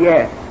his head,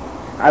 "Yes,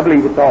 I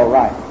believe it's all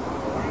right."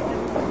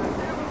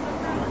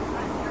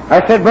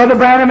 I said, Brother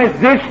Branham, is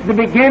this the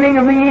beginning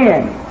of the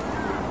end?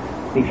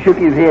 He shook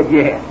his head,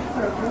 yes.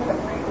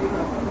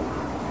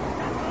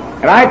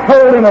 And I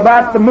told him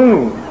about the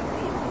moon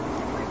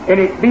and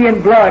it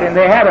being blood, and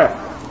they had a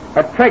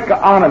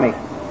tracheotomy.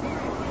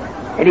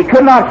 And he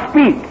could not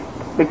speak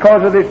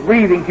because of this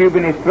breathing tube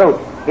in his throat.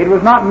 It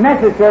was not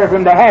necessary for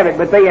him to have it,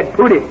 but they had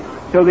put it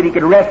so that he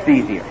could rest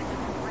easier.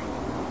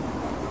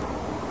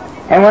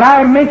 And when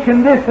I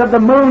mentioned this of the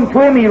moon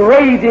to him, he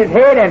raised his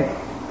head, and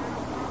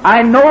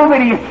I know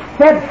that he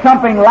said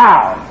something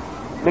loud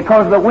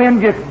because the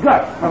wind just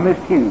gushed from this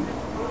tube.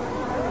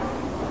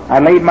 I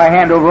laid my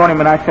hand over on him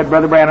and I said,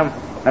 Brother Branham,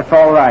 that's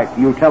all right.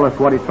 You'll tell us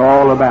what it's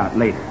all about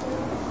later.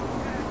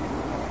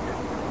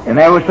 And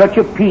there was such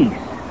a peace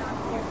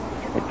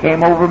that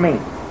came over me.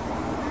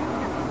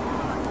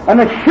 An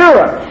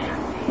assurance.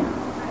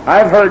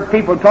 I've heard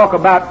people talk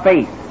about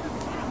faith.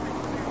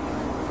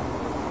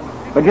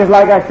 But just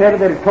like I said, if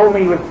they had told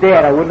me he was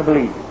dead, I wouldn't have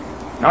believed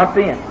it. Not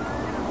then.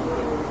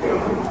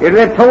 If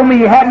they had told me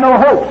he had no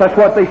hopes, that's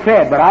what they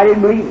said, but I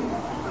didn't believe it.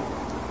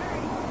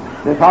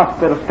 This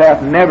hospital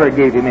staff never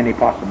gave him any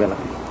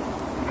possibility.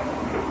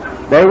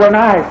 They were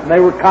nice, and they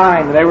were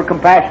kind, and they were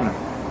compassionate,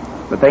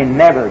 but they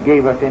never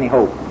gave us any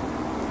hope.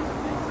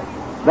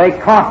 They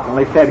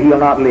constantly said he'll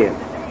not live.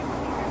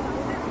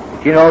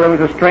 But you know, there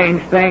was a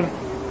strange thing.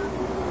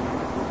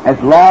 As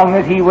long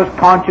as he was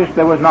conscious,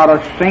 there was not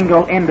a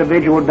single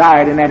individual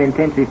died in that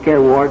intensive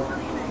care ward.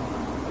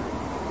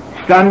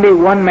 Sunday,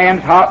 one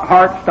man's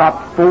heart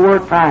stopped 4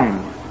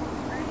 times,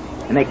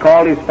 and they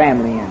called his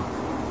family in.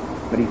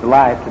 But he's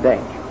alive today.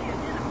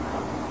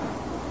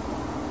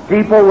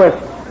 People with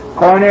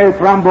coronary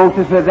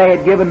thrombosis that they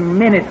had given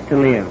minutes to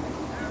live.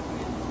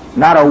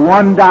 Not a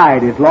one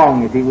died as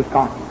long as he was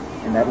conscious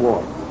in that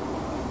ward.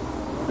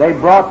 They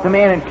brought them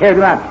in and carried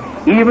them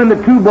out. Even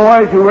the 2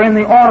 boys who were in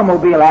the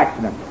automobile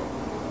accident,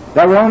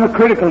 they were on the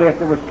critical list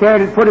that was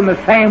carried and put in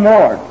the same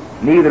ward.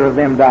 Neither of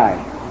them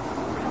died.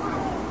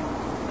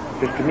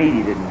 Sister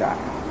Meady didn't die.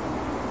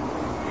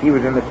 She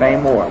was in the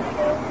same ward.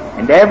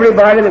 And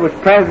everybody that was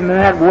present in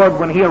that ward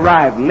when he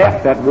arrived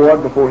left that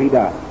ward before he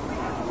died.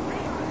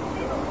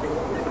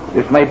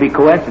 This may be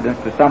coincidence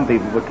to some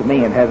people, but to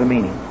me it has a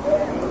meaning.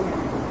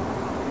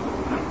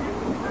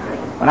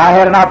 When I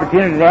had an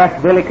opportunity to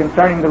ask Billy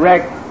concerning the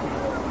wreck,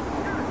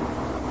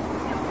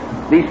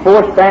 these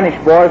 4 Spanish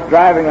boys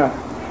driving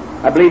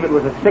I believe it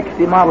was a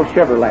 60 model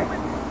Chevrolet,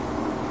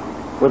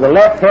 with the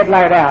left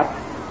headlight out,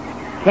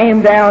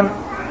 came down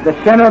the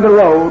center of the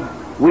road,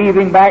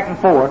 weaving back and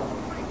forth,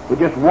 with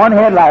just one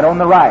headlight on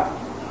the right.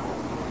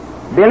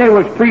 Billy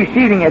was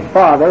preceding his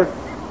father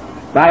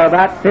by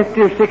about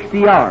 50 or 60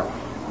 yards,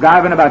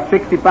 driving about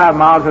 65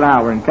 miles an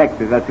hour in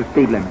Texas. That's the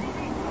speed limit.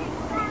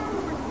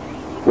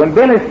 When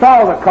Billy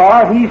saw the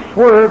car, he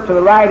swerved to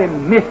the right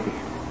and missed it.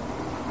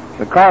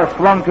 The car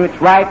swung to its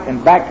right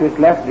and back to its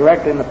left,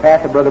 directly in the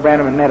path of Brother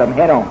Branham, and met him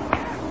head on.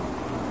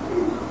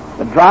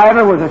 The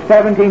driver was a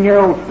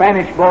 17-year-old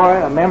Spanish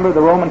boy, a member of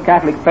the Roman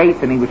Catholic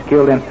faith, and he was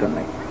killed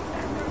instantly.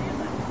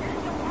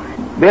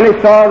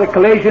 Billy saw the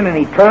collision and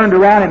he turned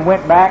around and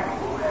went back.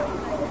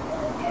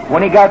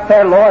 When he got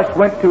there, Lois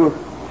went to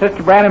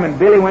Sister Branham and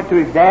Billy went to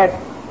his dad.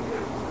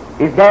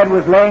 His dad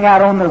was laying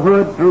out on the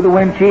hood through the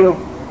windshield,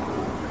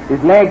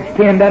 his legs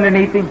pinned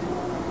underneath him.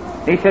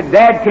 He said,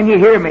 Dad, can you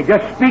hear me?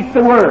 Just speak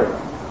the word.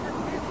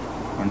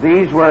 And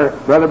these were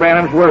Brother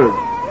Branham's words.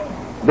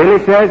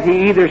 Billy says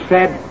he either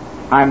said,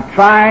 I'm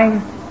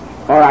trying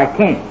or I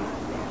can't.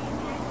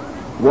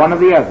 One or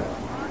the other.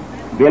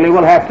 Billy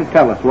will have to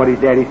tell us what his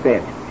daddy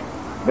said.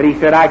 But he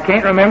said, I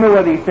can't remember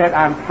whether he said,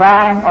 I'm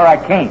trying or I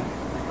can't.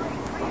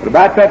 But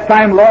about that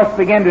time, Lois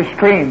began to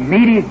scream,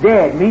 Meady's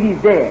dead,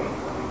 Meady's dead.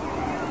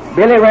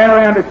 Billy ran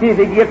around to see if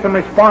he could get some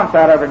response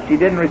out of her, and she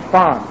didn't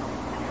respond.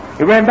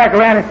 He ran back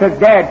around and said,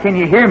 Dad, can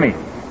you hear me?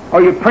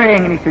 Are you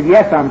praying? And he said,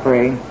 yes, I'm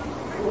praying.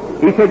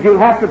 He said, you'll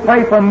have to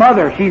pray for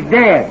Mother. She's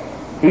dead.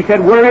 He said,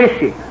 where is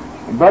she?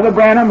 And Brother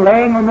Branham,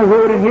 laying on the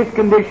hood in his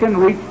condition,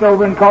 reached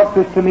over and caught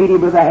Sister Meady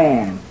with a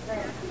hand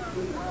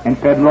and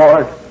said,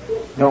 Lord,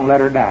 don't let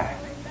her die.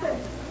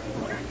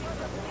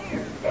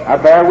 I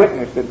bear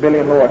witness that Billy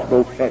and Lois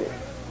both said it.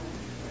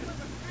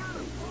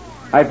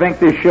 I think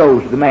this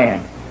shows the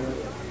man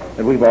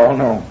that we've all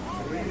known.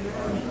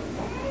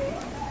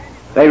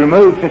 They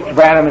removed Sister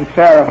Branham and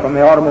Sarah from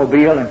the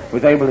automobile and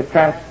was able to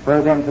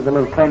transfer them to the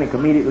little clinic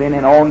immediately and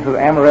then on to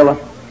Amarillo.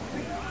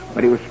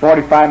 But it was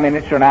 45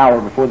 minutes or an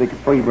hour before they could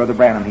free Brother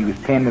Branham. He was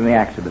pinned in the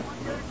accident.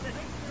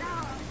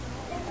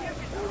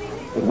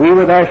 But we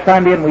were there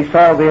Sunday and we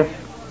saw this.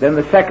 Then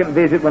the second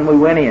visit when we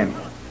went in,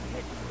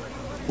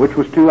 which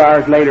was 2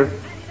 hours later,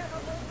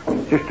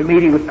 Sister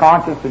Meady was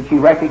conscious and she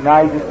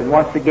recognized us, and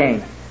once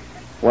again,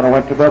 when I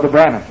went to Brother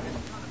Branham,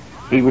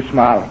 he was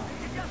smiling.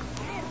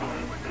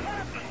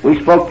 We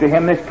spoke to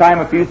him this time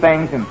a few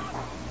things, and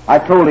I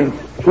told him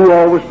who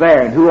all was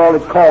there and who all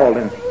had called,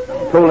 and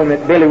told him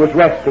that Billy was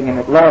resting and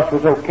that Lois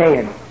was okay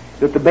and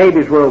that the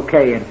babies were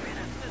okay, and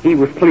he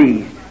was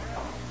pleased.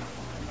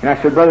 And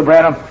I said, Brother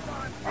Branham,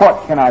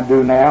 what can I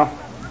do now?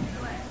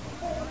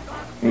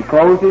 And he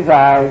closed his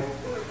eyes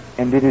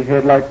and did his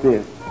head like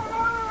this.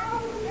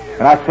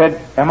 And I said,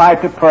 am I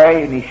to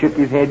pray? And he shook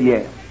his head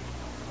yes.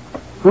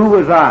 Who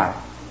was I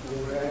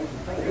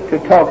to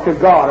talk to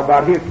God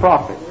about his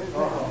prophet?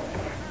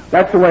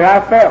 That's the way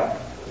I felt.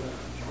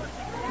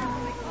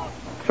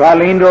 So I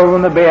leaned over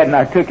on the bed and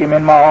I took him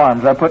in my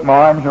arms. I put my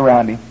arms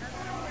around him.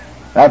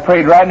 I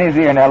prayed right in his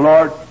ear, now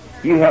Lord,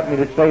 you help me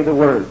to say the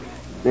words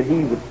that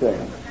he would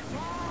say.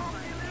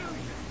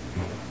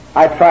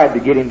 I tried to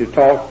get him to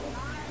talk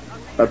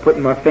by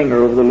putting my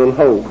finger over the little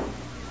hole,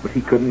 but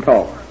he couldn't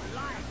talk.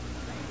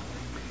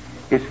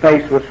 His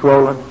face was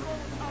swollen,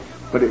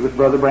 but it was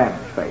Brother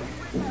Branham's face.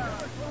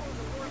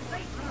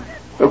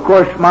 Of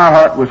course, my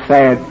heart was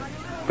sad,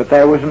 but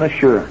there was an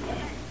assurance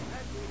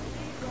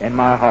in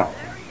my heart.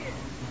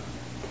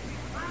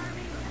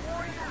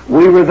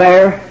 We were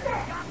there,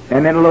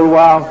 and in a little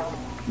while,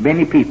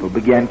 many people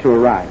began to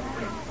arrive.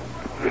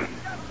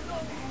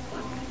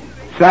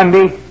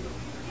 Sunday,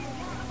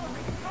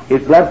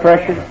 his blood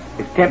pressure,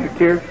 his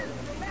temperature,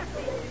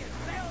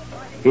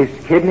 his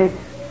kidneys,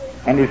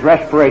 and his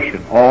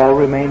respiration all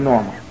remained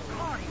normal.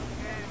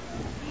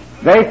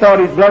 They thought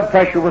his blood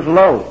pressure was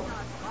low.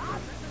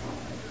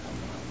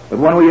 But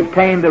when we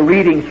obtained the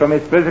readings from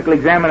his physical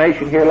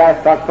examination here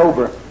last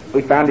October,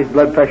 we found his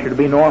blood pressure to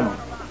be normal,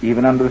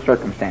 even under the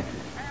circumstances.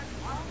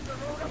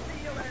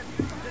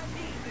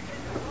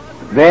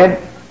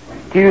 Then,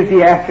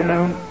 Tuesday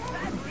afternoon,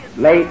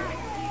 late,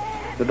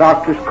 the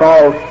doctors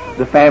called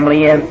the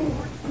family in.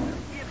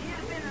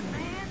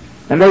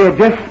 And they had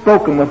just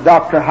spoken with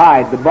Dr.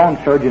 Hyde, the bone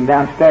surgeon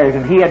downstairs,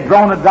 and he had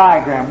drawn a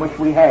diagram, which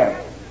we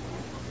have,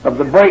 of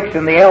the breaks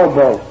in the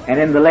elbow and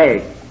in the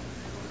leg.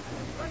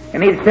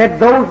 And he said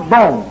those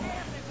bones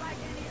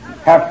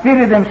have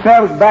fitted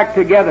themselves back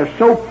together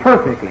so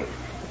perfectly,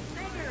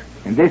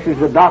 and this is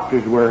the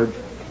doctor's words,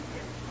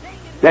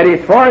 that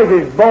as far as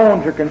his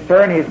bones are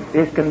concerned,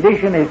 his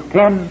condition is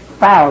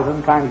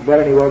 10,000 times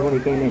better than he was when he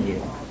came in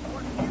here.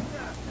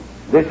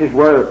 This is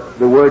where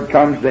the word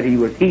comes that he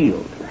was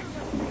healed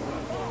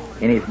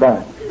in his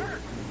bones.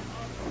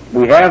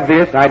 We have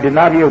this. I did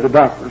not hear the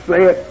doctor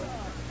say it,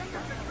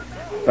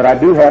 but I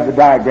do have the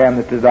diagram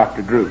that the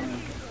doctor drew.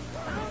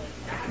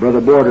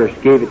 Brother Borders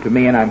gave it to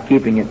me, and I'm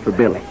keeping it for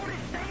Billy.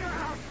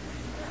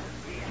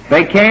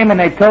 They came and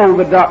they told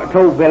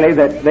Billy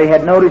that they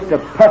had noticed a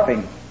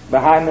puffing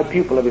behind the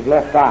pupil of his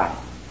left eye,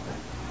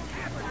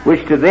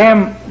 which to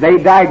them they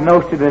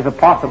diagnosed it as a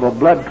possible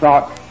blood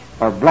clot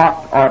or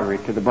blocked artery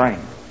to the brain.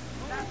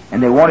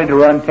 And they wanted to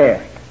run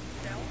tests,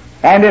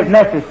 and if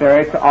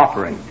necessary, to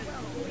operate.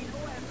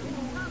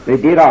 They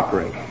did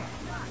operate.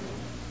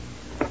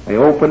 They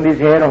opened his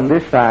head on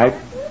this side.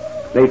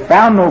 They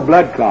found no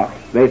blood clots.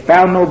 They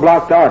found no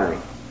blocked artery.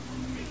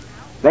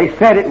 They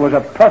said it was a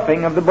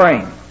puffing of the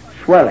brain,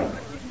 swelling.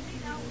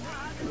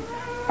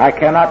 I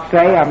cannot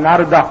say, I'm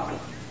not a doctor,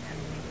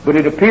 but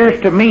it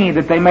appears to me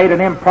that they made an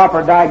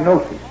improper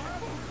diagnosis,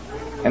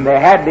 and they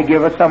had to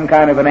give us some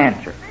kind of an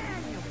answer.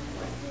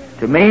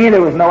 To me,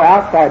 there was no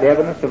outside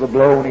evidence of a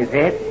blow on his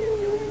head,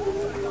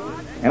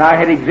 and I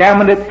had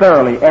examined it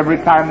thoroughly every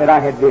time that I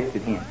had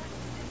visited him.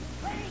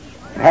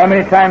 And how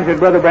many times had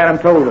Brother Branham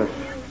told us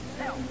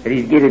that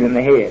he'd get it in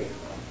the head?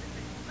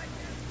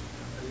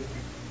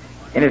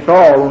 And it's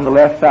all on the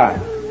left side.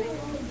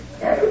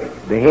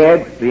 The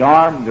head, the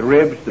arm, the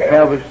ribs, the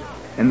pelvis,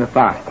 and the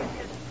thigh.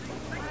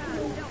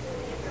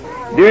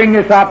 During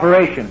this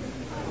operation,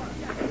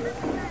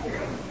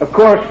 of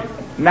course,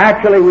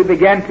 naturally we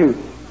began to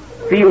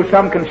feel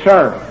some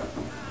concern.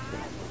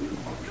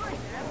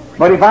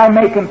 But if I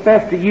may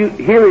confess to you,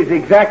 here is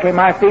exactly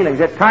my feelings.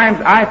 At times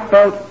I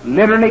felt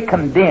literally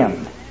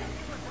condemned,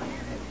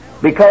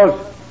 because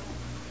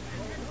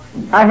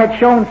I had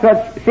shown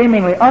such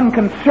seemingly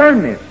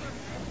unconcernedness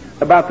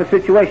about the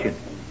situation.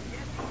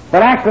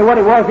 But actually what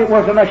it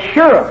was an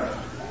assurance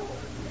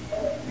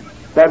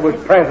that was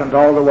present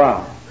all the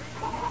while.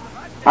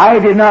 I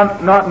did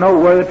not know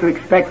whether to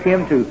expect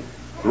him to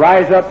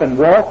rise up and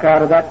walk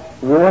out of that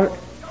ward,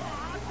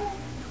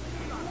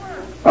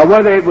 or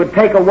whether it would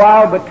take a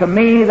while, but to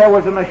me there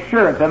was an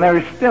assurance, and there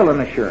is still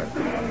an assurance.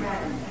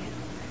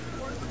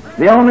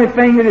 The only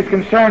thing that has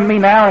concerned me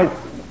now is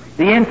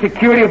the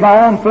insecurity of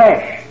my own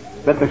flesh,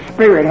 that the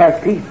Spirit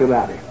has peace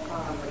about it.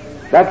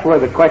 That's where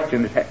the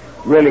questions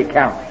really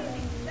count.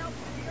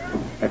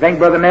 I think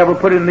Brother Neville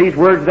put it in these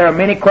words, there are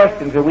many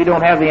questions that we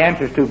don't have the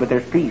answers to, but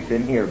there's peace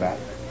in here about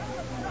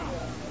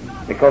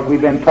it, because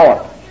we've been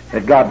taught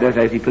that God does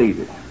as He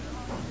pleases.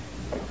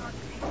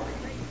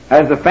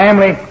 As the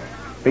family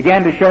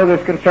began to show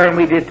this concern,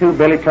 we did too.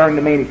 Billy turned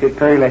to me and he said,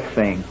 "Curry, let's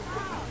sing."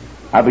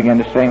 I began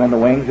to sing on the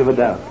wings of a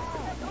dove.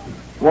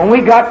 When we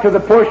got to the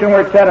portion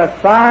where it said, "A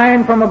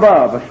sign from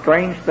above," a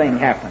strange thing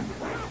happened.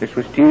 This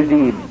was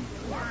Tuesday evening.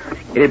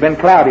 It had been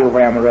cloudy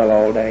over Amarillo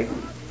all day.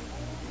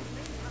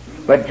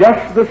 But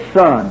just the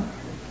sun,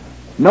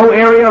 no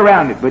area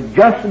around it, but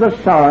just the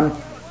sun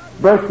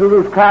burst through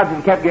those clouds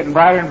and kept getting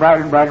brighter and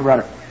brighter and brighter and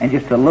brighter, and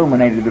just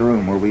illuminated the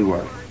room where we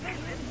were.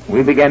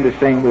 We began to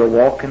sing, "We'll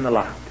walk in the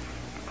light."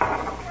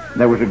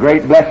 There was a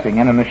great blessing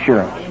and an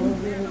assurance,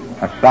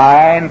 a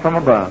sign from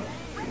above.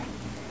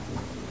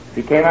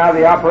 He came out of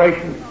the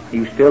operation. He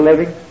was still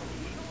living.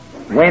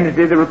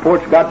 Wednesday, the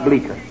reports got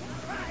bleaker.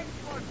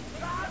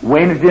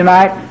 Wednesday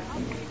night,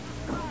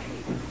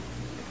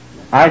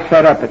 I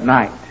sat up at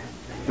night.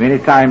 Many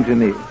times in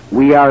the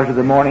wee hours of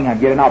the morning, I'd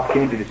get an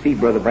opportunity to see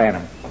Brother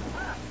Branham.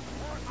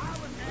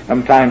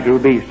 Sometimes there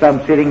would be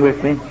some sitting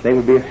with me. They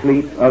would be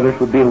asleep. Others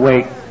would be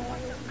awake.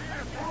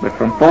 But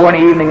from 4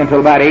 in the evening until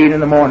about 8 in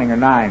the morning or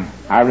 9,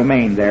 I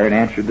remained there and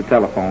answered the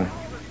telephone.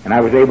 And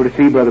I was able to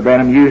see Brother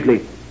Branham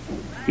usually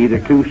either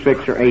 2,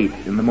 6, or 8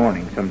 in the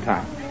morning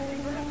sometime.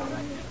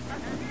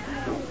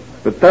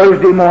 But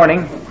Thursday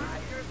morning,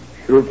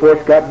 the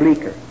reports got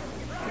bleaker.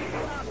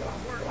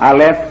 I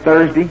left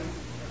Thursday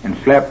and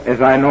slept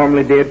as I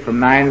normally did from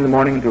 9 in the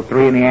morning until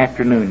 3 in the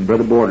afternoon.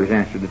 Brother Borders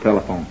answered the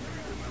telephone.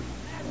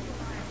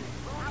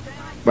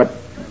 But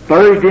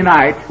Thursday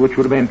night, which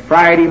would have been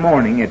Friday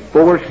morning at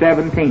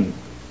 4:17,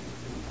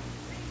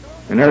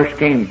 the nurse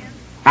came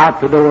out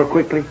the door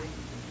quickly,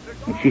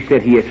 and she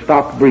said he had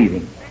stopped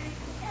breathing.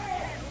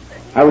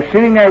 I was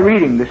sitting there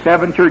reading the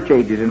 7 church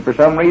ages, and for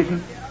some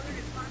reason,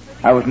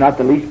 I was not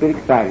the least bit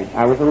excited.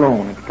 I was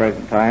alone at the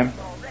present time.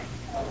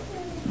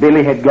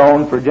 Billy had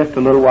gone for just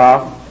a little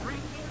while,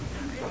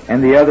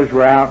 and the others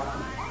were out.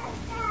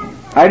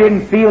 I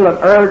didn't feel an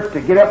urge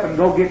to get up and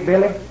go get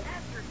Billy.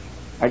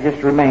 I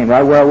just remained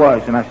right where I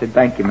was, and I said,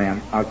 "Thank you,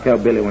 ma'am. I'll tell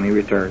Billy when he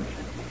returns."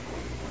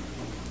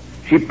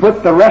 She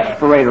put the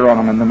respirator on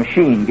him, and the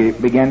machine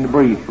began to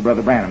breathe for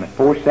Brother Branham at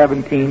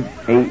 4:17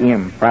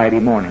 a.m. Friday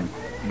morning,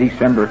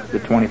 December the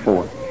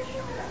 24th.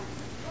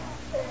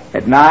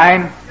 At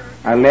 9,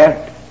 I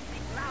left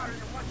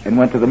and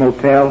went to the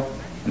motel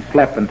and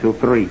slept until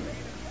 3.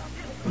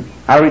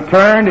 I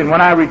returned, and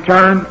when I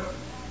returned,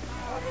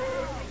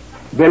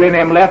 Billy and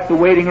them left the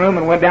waiting room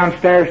and went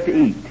downstairs to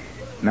eat.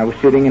 And I was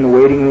sitting in the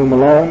waiting room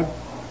alone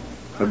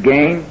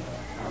again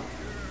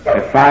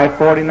at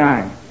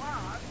 5:49.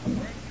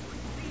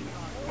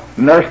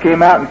 The nurse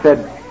came out and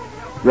said,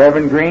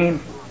 "Reverend Green,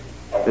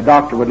 the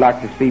doctor would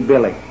like to see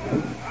Billy."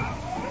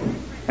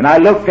 And I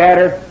looked at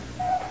her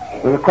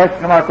with a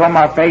question mark on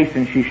my face,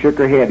 and she shook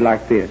her head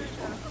like this.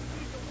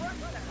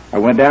 I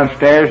went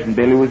downstairs, and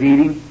Billy was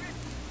eating.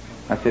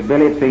 I said,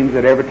 "Billy, it seems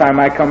that every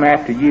time I come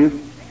after you,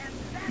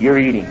 you're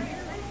eating.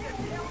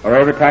 Or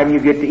every time you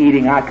get to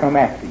eating, I come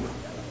after you."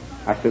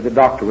 I said, "The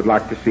doctor would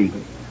like to see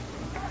him."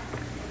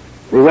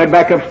 We went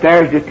back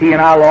upstairs, just he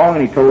and I along,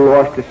 and he told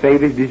Lois to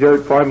save his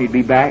dessert for him. He'd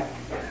be back.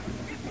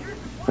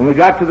 When we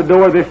got to the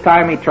door this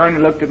time, he turned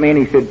and looked at me, and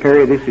he said,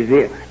 "Perry, this is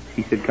it."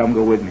 He said, "Come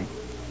go with me."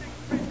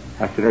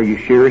 I said, "Are you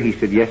sure?" He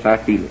said, "Yes, I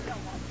feel it."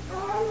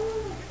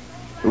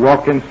 We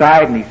walked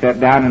inside, and he sat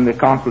down in the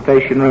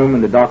consultation room,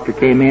 and the doctor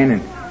came in,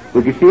 and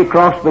we could see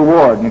across the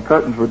ward, and the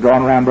curtains were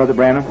drawn around Brother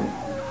Branham.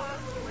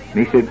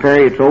 And he said,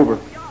 "Perry, it's over."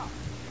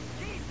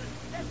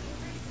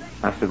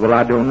 I said, "Well,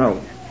 I don't know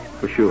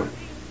for sure."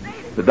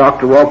 The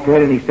doctor walked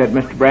in and he said,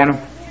 "Mr. Branham,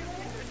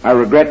 I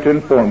regret to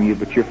inform you,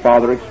 but your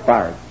father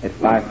expired at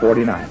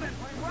 5:49.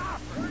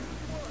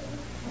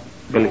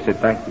 Billy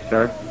said, "Thank you,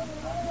 sir."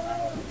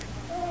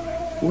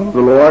 "Well, the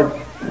Lord,"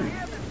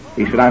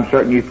 he said, "I'm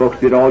certain you folks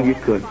did all you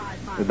could."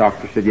 The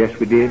doctor said, "Yes,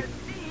 we did."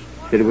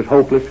 He said it was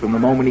hopeless from the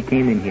moment he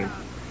came in here.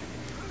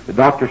 The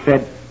doctor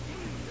said,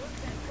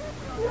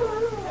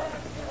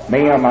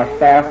 "Me on my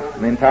staff,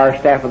 and the entire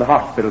staff of the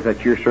hospital is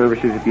at your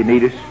services if you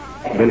need us."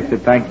 Billy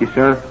said, "Thank you,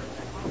 sir."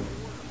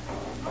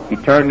 He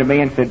turned to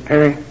me and said,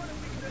 "Perry,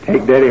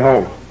 take Daddy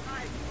home."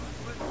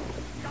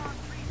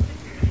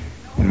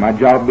 And my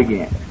job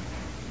began.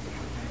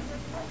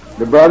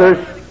 The brothers,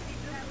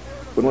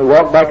 when we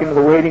walked back into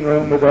the waiting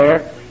room, were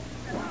there.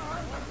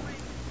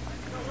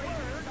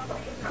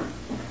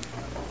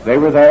 They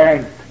were there,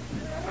 and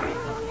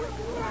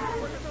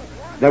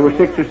there were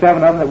 6 or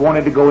 7 of them that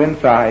wanted to go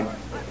inside,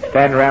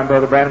 stand around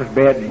Brother Branham's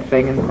bed and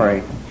sing and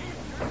pray.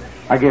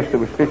 I guess there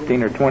was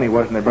 15 or 20,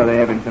 wasn't there, Brother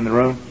Evans, in the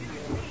room?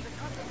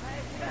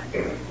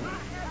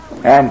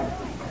 And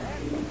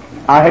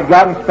I had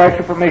gotten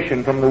special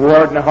permission from the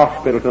ward in the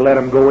hospital to let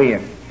them go in.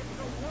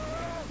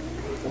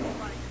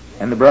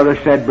 And the brother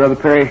said, "Brother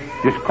Perry,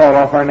 just call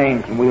off our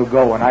names and we'll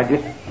go." And I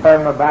just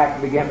turned my back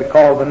and began to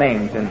call the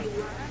names. And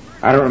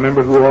I don't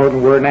remember who all of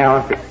them were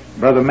now.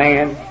 Brother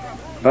Mann,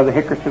 Brother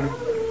Hickerson,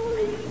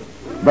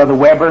 Brother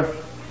Weber,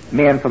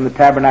 men from the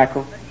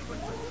Tabernacle,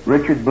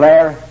 Richard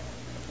Blair,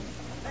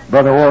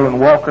 Brother Orland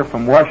Walker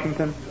from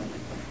Washington,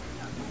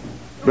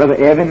 Brother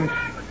Evans,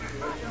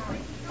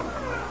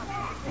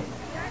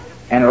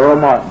 and Earl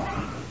Martin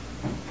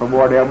from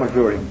Wardell,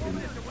 Missouri.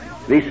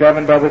 These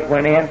 7 brothers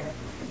went in,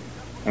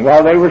 and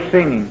while they were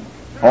singing,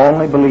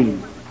 "Only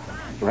Believe,"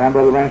 around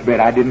Brother Branham's bed,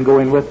 I didn't go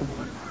in with them.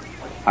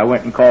 I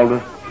went and called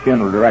the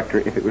funeral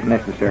director if it was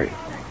necessary.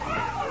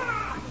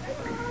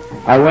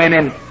 I went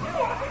in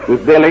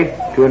with Billy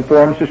to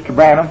inform Sister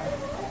Branham,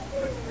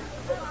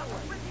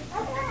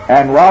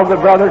 and while the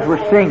brothers were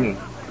singing,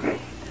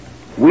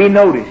 we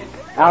noticed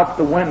out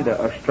the window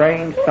a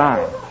strange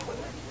sign.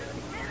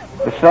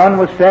 The sun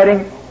was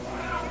setting,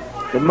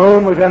 the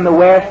moon was in the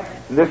west,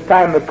 and this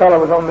time the color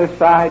was on this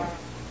side,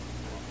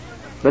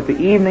 but the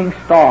evening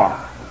star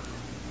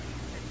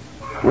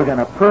was in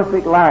a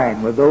perfect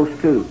line with those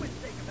two.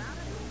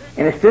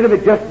 And instead of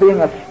it just being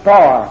a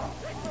star,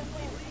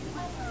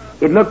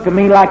 it looked to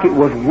me like it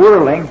was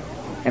whirling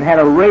and had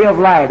a ray of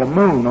light, a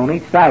moon on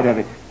each side of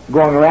it,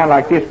 going around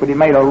like this, but it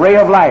made a ray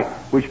of light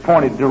which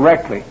pointed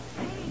directly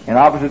in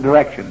opposite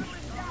directions,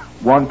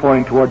 one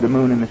pointing toward the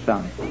moon and the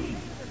sun.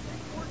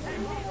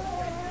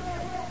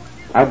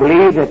 I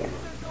believe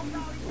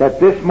that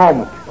this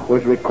moment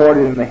was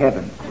recorded in the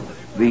heavens,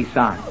 these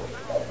signs.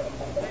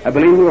 I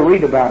believe we'll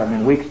read about them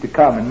in weeks to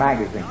come in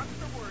magazines.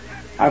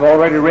 I've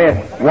already read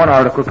one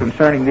article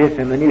concerning this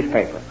in the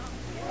newspaper.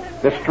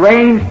 The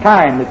strange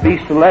time that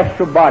these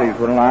celestial bodies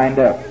were lined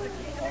up.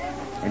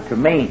 And to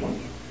me,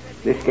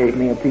 this gave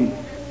me a peace.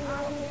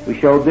 We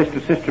showed this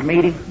to Sister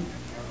Meady.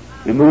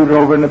 We moved her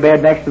over in the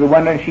bed next to the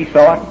window and she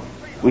saw it.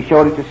 We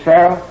showed it to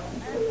Sarah.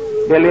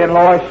 Billy and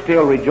Lois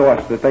still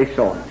rejoiced that they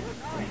saw it.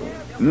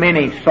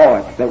 Many saw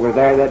it that were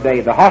there that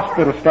day. The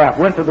hospital staff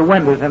went to the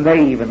windows and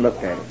they even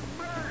looked at it.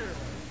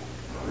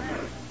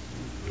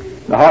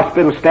 The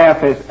hospital staff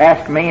has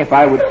asked me if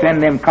I would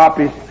send them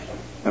copies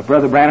of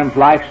Brother Branham's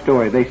life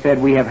story. They said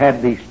we have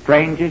had the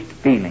strangest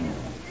feelings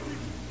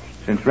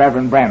since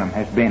Reverend Branham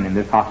has been in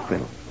this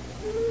hospital.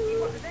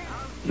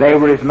 They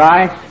were as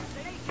nice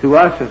to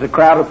us as a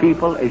crowd of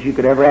people as you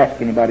could ever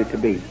ask anybody to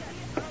be.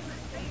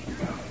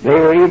 They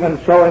were even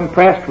so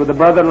impressed with a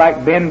brother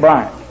like Ben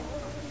Bryant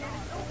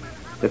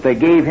that they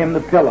gave him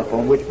the pillow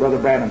on which Brother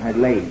Branham had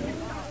laid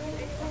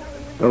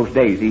those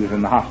days he was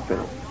in the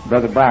hospital.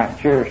 Brother Bryant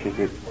cherishes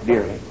it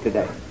dearly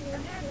today.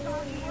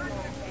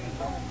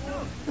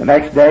 The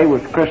next day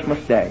was Christmas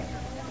Day.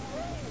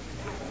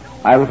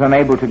 I was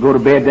unable to go to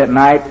bed that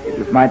night. It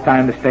was my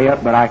time to stay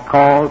up, but I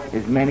called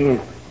as many as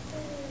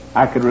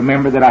I could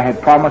remember that I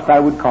had promised I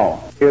would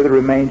call. Hear the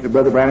remains of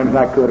Brother Branham as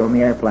I could on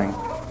the airplane.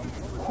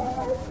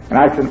 And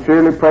I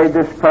sincerely prayed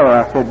this prayer.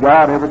 I said,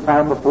 God, every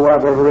time before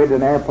I've ever ridden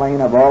an airplane,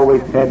 I've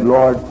always said,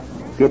 Lord,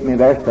 get me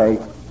there safe.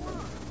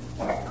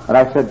 But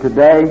I said,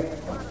 today,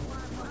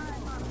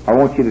 I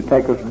want you to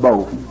take us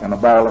both in a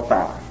barrel of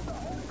fire.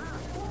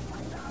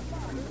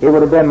 It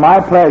would have been my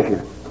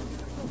pleasure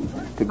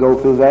to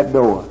go through that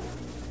door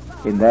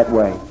in that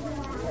way.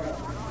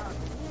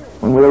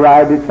 When we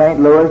arrived at St.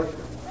 Louis,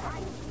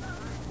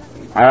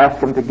 I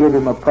asked them to give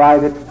him a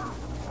private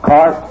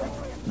cart.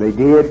 They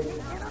did.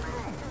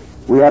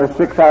 We had a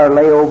 6-hour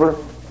layover.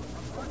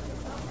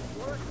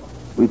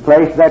 We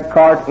placed that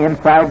cart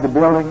inside the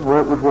building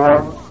where it was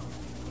warm,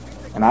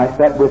 and I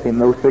sat with him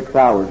those 6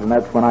 hours, and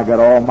that's when I got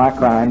all my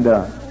crying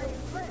done.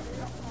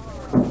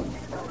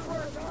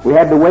 We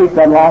had to wait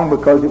that long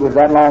because it was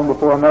that long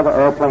before another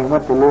airplane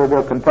went to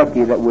Louisville,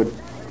 Kentucky that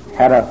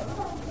had a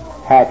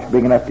hatch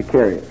big enough to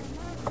carry it.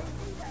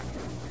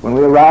 When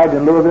we arrived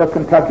in Louisville,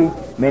 Kentucky,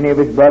 many of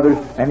his brothers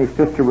and his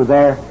sister were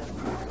there,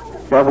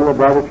 several of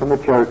the brothers from the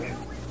church.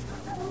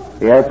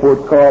 The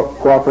airport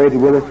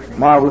cooperated with us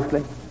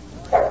marvelously.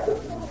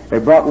 They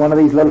brought one of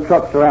these little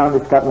trucks around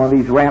that's got one of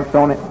these ramps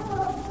on it.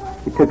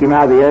 We took him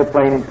out of the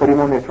airplane and put him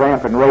on this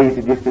ramp and raised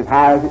it just as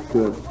high as it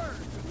could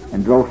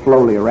and drove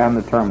slowly around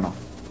the terminal.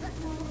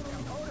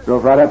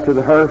 Drove right up to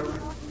the hearse,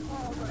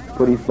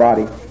 put his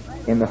body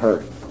in the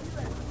hearse.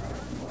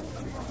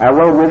 I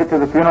rode with it to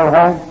the funeral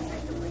home.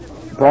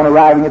 Upon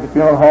arriving at the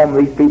funeral home,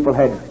 these people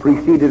had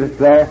preceded us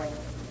there.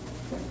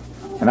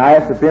 And I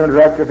asked the funeral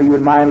director if he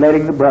would mind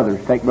letting the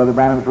brothers take Brother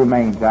Branham's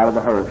remains out of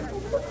the hearse.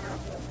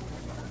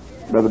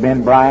 Brother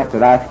Ben Bryant,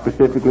 that I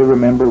specifically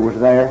remember, was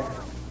there.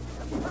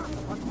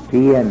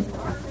 He and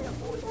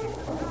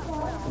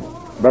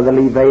Brother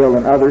Lee Vale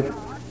and others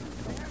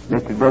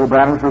lifted Brother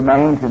Branham's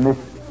remains in this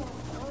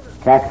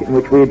casket in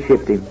which we had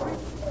shipped him,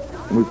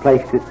 and we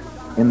placed it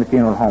in the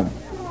funeral home.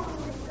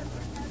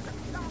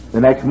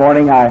 The next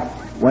morning I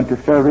went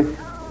to service,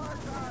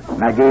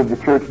 and I gave the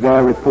church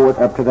their report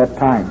up to that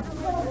time.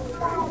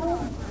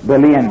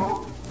 Billy and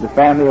the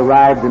family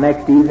arrived the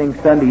next evening,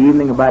 Sunday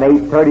evening, about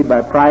 8:30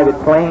 by private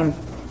plane.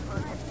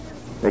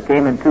 They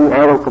came in 2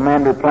 Aero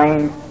Commander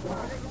planes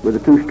with the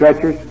 2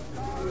 stretchers.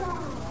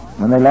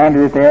 When they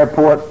landed at the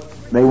airport,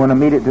 they went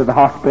immediately to the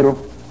hospital.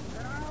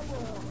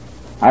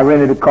 I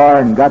rented a car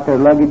and got their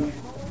luggage,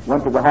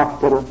 went to the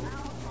hospital,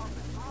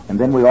 and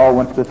then we all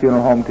went to the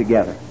funeral home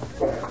together.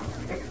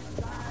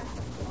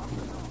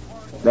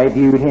 They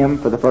viewed him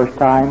for the first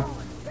time,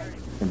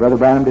 and Brother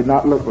Branham did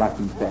not look like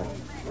himself.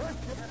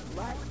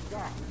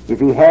 If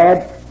he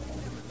had,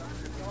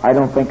 I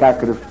don't think I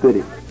could have stood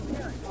it.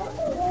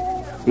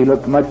 He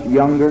looked much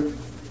younger,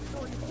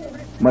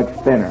 much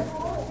thinner.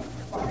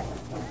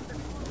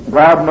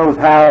 God knows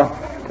how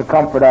to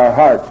comfort our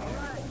hearts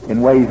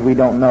in ways we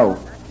don't know.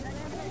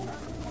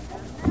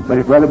 But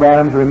if Brother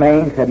Branham's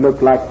remains had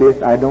looked like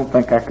this, I don't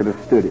think I could have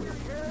stood it.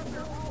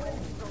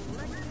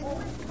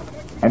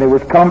 And it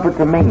was comfort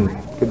to me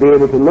to be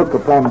able to look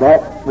upon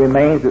that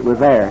remains that was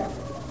there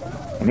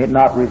and it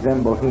not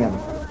resemble him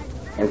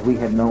as we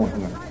had known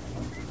him.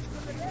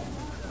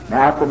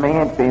 Now to me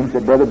it seems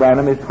that Brother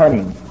Branham is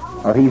hunting,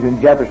 or he's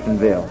in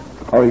Jeffersonville,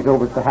 or he's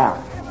over at the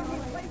house,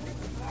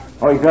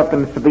 or he's up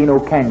in the Sabino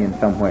Canyon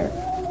somewhere.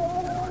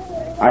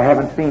 I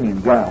haven't seen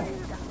him go.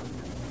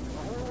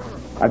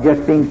 I've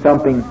just seen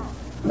something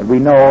that we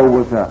know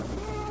was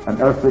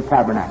an earthly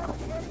tabernacle.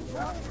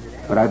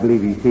 But I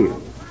believe He's here.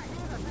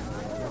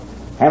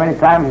 How many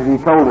times has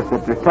He told us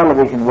that there's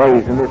television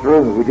waves in this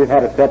room? We just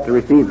had a set to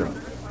receive them.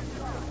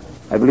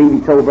 I believe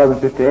He told Brother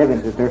and Sister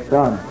Evans that their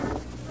son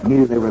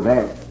knew they were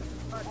there.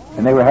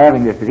 And they were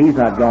having this, that He's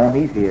not gone,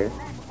 He's here.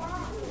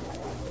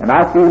 And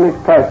I feel His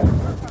presence.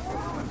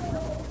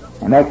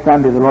 And next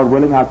Sunday, the Lord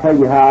willing, I'll tell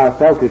you how I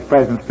felt His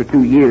presence for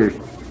 2 years,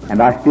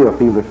 and I still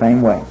feel the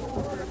same way.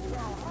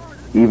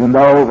 Even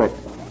though that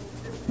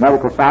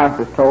medical science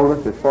has told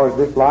us, as far as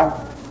this life,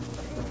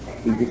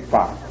 He's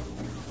expired.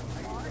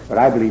 But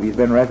I believe He's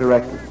been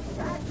resurrected.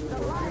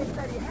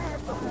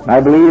 And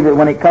I believe that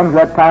when it comes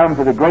that time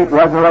for the great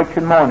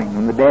resurrection morning,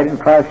 when the dead in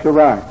Christ shall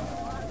rise,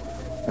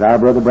 that our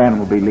Brother Branham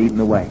will be leading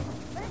the way.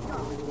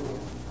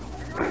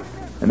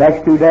 The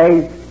next 2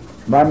 days,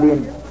 Monday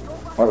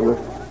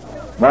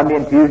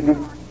and Tuesday,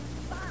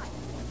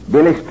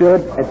 Billy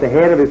stood at the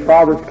head of his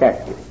father's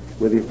casket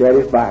with his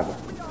daddy's Bible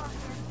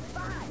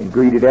and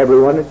greeted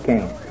everyone that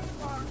came.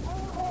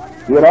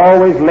 He had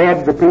always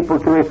led the people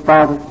to his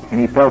father, and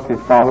he felt his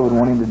father would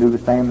want him to do the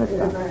same this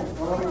time.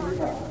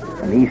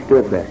 And he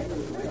stood there.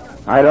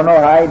 I don't know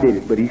how he did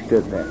it, but he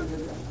stood there.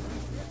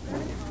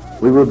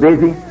 We were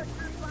busy.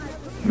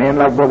 Men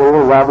like Brother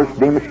Oral Roberts,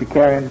 Demas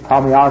Shakarian,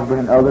 Tommy Osborne,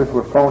 and others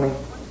were phoning,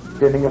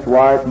 sending us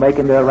wires,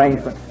 making the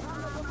arrangements.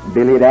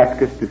 Billy had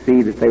asked us to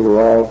see that they were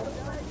all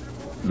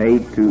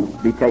made to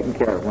be taken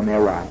care of when they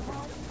arrived.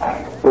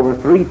 Over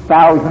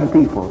 3,000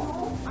 people.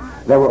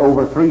 There were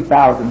over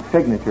 3,000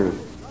 signatures.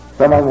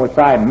 Some of them were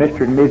signed,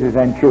 Mr. and Mrs.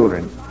 and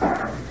children.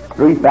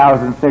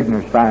 3,000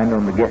 signatures signed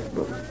on the guest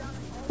book.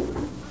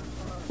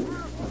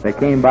 They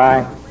came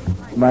by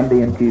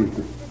Monday and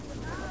Tuesday.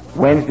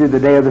 Wednesday, the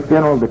day of the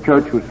funeral, the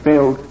church was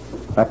filled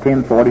by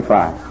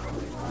 10:45.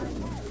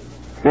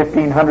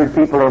 1,500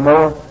 people or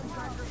more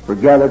were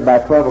gathered by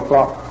 12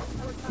 o'clock.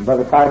 And by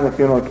the time the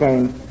funeral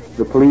came,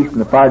 the police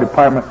and the fire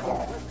department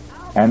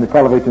and the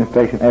television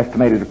station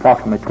estimated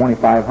approximately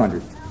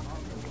 2,500.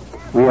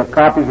 We have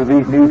copies of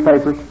these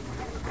newspapers.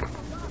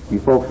 If you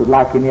folks would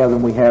like any of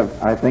them, we have,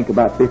 I think,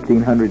 about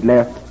 1,500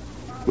 left.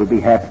 We'd be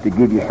happy to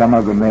give you some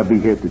of them. They'll be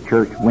here at the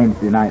church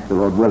Wednesday night, the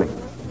Lord willing.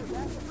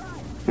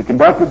 We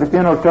conducted the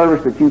funeral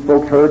service that you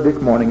folks heard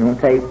this morning on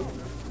tape.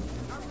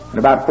 And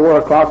about 4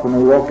 o'clock when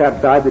we walked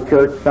outside the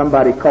church,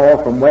 somebody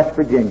called from West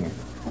Virginia.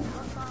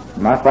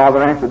 My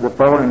father answered the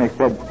phone and they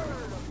said,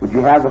 would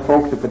you have the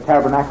folks at the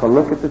tabernacle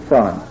look at the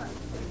sun?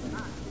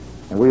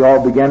 And we all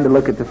began to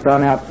look at the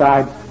sun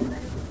outside.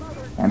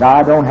 And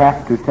I don't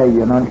have to tell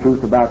you an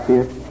untruth about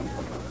this.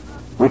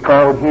 We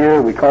called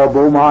here, we called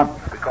Beaumont,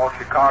 we called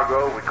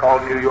Chicago, we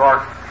called New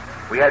York.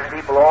 We had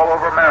people all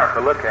over America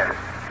look at it.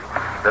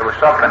 There was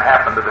something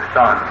happened to the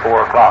sun at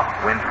 4 o'clock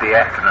Wednesday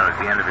afternoon at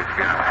the end of his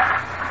funeral.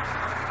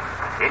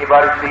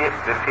 Anybody see it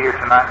that's here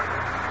tonight?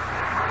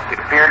 It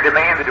appeared to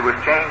me that it was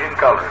changing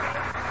colors.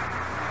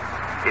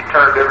 It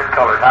turned different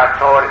colors. I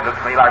saw it. It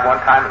looked to me like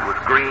one time it was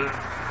green.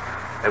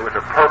 There was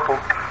a purple.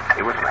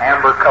 It was an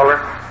amber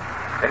color.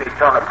 Then it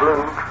turned a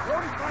blue.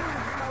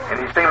 And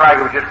it seemed like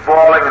it was just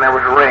falling and there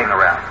was a ring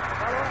around it.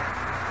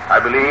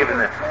 I believe in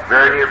the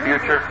very near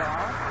future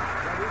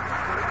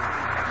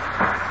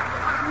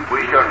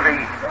we shall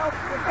see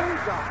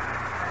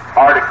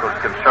articles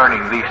concerning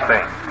these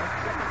things.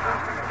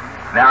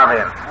 Now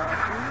then,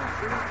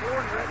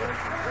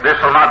 this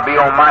will not be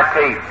on my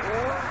tape.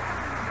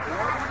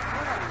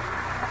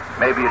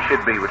 Maybe it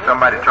should be. Would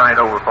somebody turn it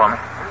over for me?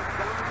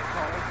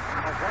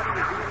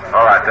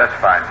 All right, that's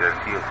fine, Judge.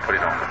 He'll put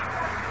it on.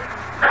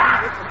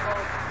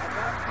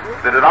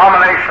 The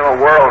denominational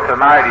world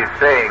tonight is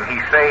saying he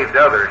saved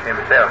others,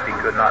 himself he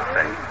could not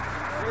save.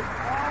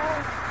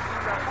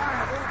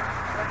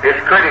 His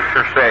critics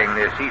are saying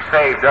this. He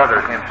saved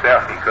others,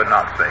 himself he could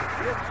not save.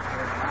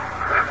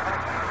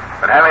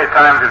 But how many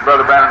times has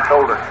Brother Branham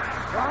told us,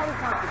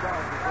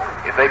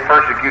 if they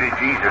persecuted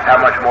Jesus,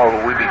 how much more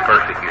will we be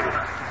persecuted?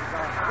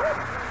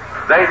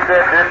 They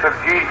said this of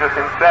Jesus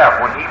himself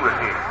when he was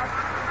here.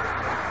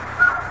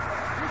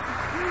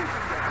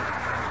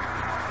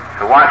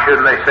 So why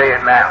shouldn't they say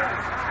it now?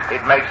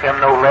 It makes him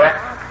no less.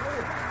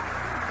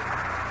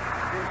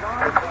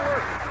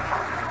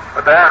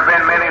 But there have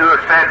been many who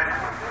have said,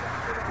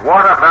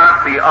 what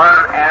about the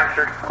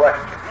unanswered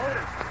question?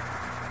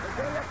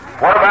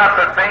 What about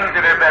the things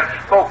that have been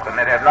spoken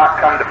that have not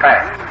come to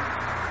pass?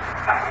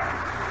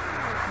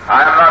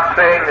 I am not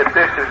saying that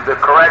this is the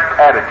correct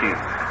attitude,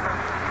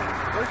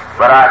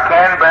 but I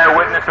can bear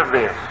witness of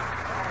this.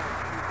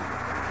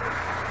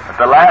 At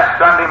the last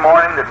Sunday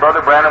morning that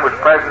Brother Branham was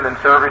present in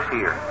service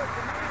here,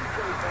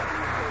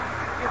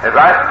 as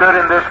I stood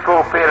in this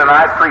pulpit and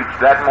I preached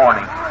that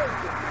morning,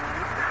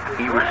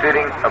 he was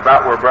sitting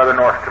about where Brother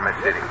Nordstrom is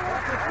sitting.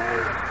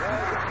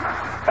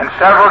 And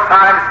several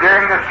times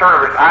during the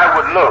service I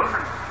would look,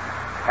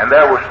 and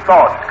there was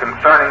thoughts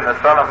concerning the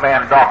Son of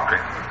Man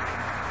doctrine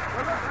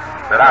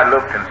that I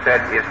looked and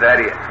said, is that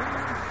it?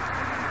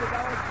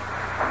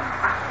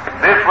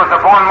 This was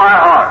upon my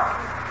heart.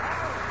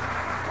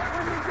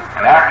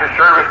 And after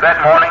service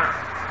that morning,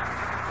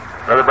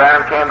 Brother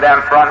Branham came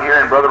down front here,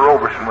 and Brother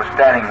Roberson was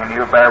standing, and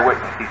he'll bear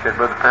witness. He said,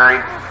 Brother Perry,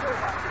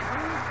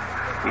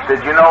 he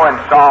said, you know in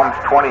Psalms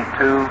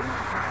 22,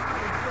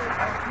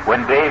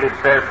 when David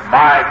says,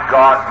 my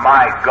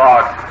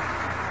God,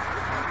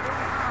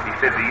 he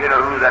said, do you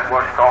know who that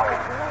was talking?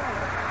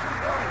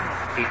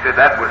 He said,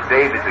 that was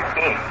David the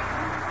king,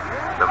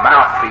 the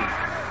mouthpiece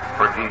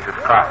for Jesus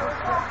Christ.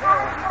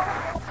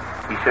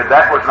 He said,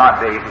 that was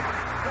not David,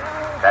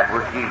 that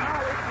was Jesus.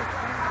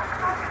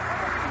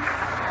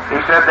 He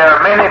said there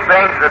are many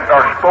things that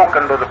are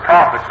spoken to the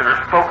prophets that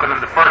are spoken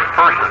in the first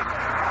person,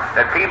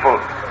 that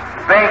people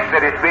think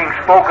that it's being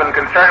spoken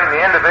concerning the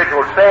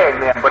individual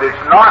saying them, but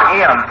it's not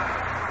him.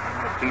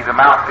 He's a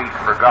mouthpiece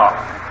for God.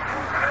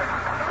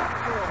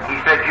 He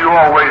said, you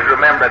always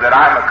remember that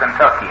I'm a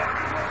Kentuckian,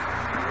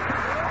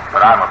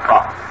 but I'm a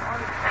prophet.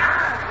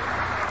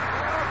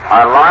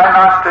 I lie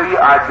not to you.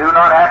 I do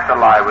not have to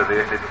lie with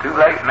this. It's too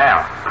late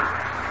now.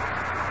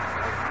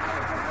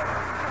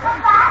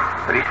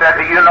 But he said,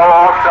 do you know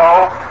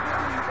also,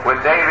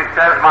 when David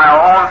says, my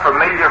own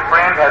familiar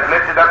friend has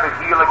lifted up his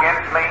heel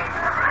against me,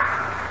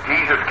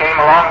 Jesus came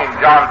along in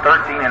John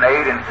 13:8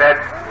 and said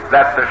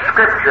that the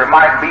Scripture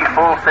might be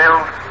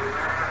fulfilled.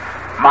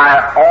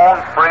 My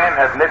own friend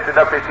has lifted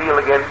up his heel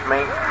against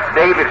me.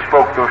 David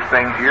spoke those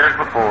things years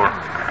before.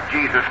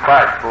 Jesus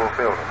Christ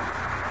fulfilled them.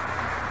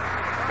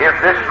 If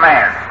this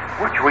man,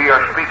 which we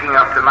are speaking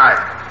of tonight,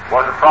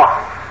 was a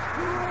prophet,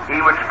 he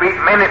would speak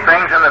many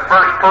things in the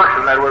first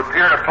person that would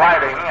appear to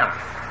apply to him.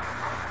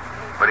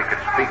 But he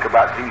could speak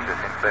about Jesus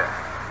himself.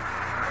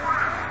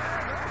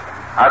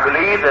 I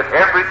believe that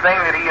everything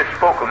that he has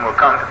spoken will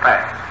come to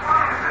pass.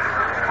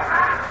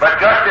 But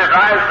just as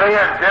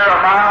Isaiah and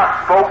Jeremiah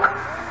spoke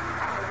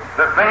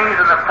the things,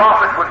 and the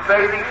prophets would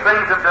say these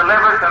things of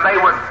deliverance, and they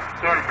would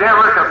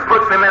endeavor to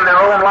put them in their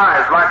own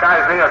lives, like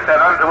Isaiah said,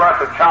 unto us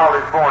a child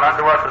is born,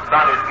 unto us a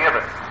son is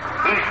given.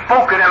 He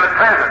spoke it in the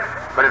present,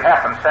 but it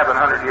happened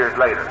 700 years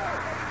later.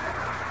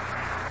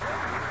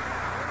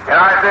 In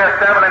Isaiah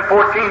 7:14,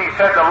 he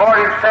said, the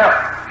Lord himself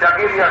shall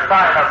give you a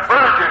sign, a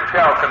virgin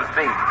shall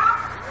conceive.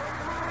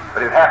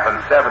 But it happened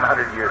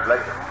 700 years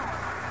later.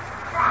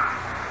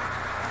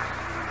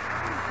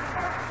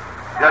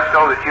 Just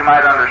so that you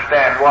might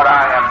understand what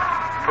I am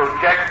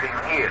projecting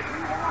here.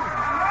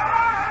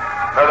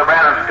 Brother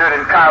Branham stood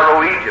in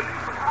Cairo, Egypt.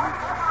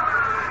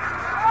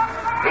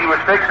 He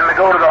was fixing to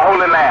go to the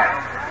Holy Land.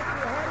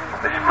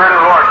 The Spirit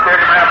of the Lord steered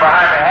him around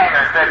behind the hangar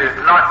and said,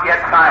 it's not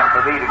yet time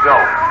for thee to go.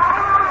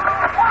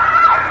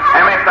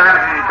 How many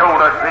times has he told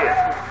us this?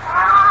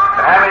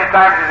 And how many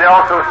times has he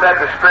also said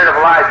the spirit of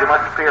Elijah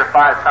must appear 5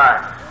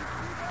 times?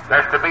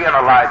 There's to be an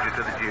Elijah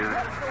to the Jews.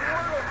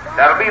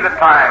 That'll be the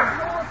time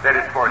that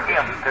it's for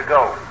him to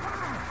go.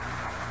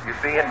 You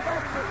see it?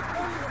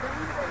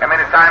 How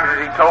many times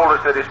has he told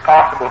us that it's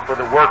possible for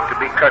the work to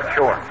be cut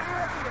short?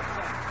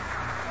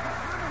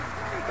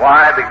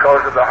 Why?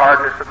 Because of the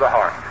hardness of the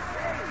heart.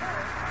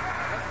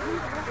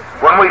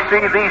 When we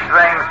see these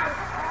things,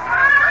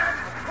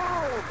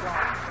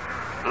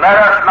 let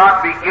us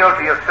not be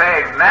guilty of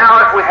saying,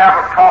 now if we have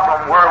a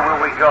problem, where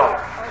will we go?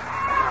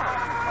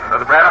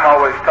 Brother Branham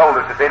always told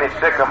us, if any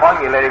sick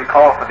among you, let him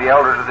call for the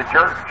elders of the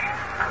church.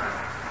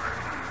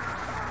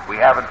 We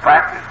haven't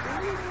practiced.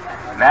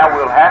 Now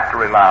we'll have to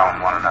rely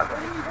on one another.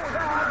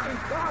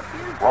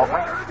 Won't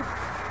we?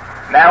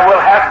 Now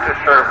we'll have to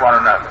serve one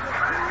another.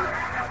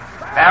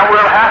 Now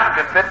we'll have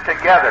to fit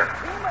together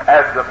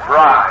as the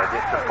bride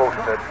is supposed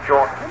to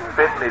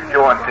fitly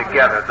join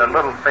together. The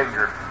little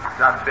finger,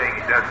 not saying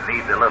he doesn't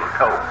need the little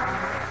toe.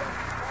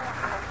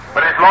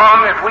 But as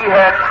long as we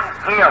had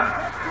him,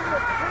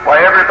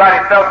 where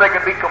everybody felt they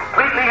could be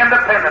completely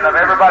independent of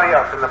everybody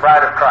else in the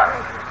bride of Christ.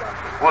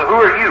 Well, who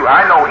are you?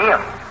 I know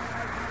him.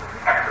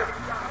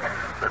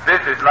 But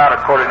this is not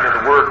according to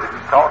the word that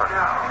he taught us.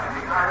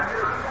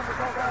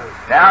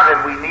 Now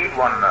then, we need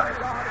one another.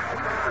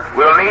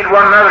 We'll need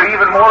one another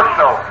even more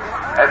so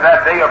as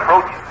that day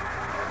approaches.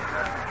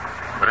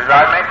 But as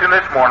I mentioned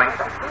this morning,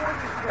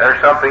 there's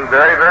something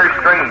very, very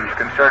strange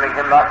concerning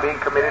him not being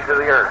committed to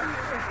the earth.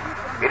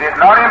 It is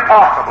not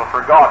impossible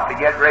for God to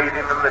yet raise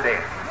him from the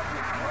dead.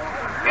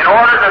 In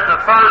order that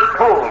the third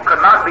pull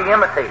could not be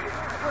imitated,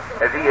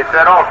 as he has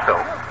said also.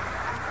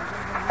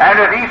 And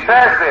if he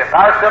says this,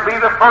 I shall be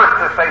the first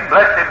to say,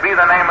 blessed be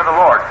the name of the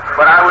Lord.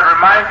 But I would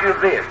remind you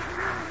of this.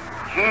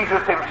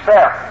 Jesus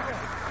himself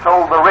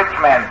told the rich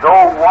man,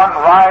 though one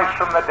rise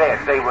from the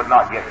dead, they would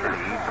not yet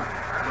believe.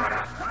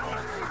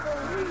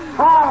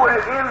 Who would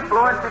have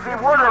influenced if he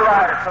were to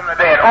rise from the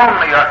dead?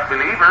 Only us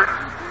believers.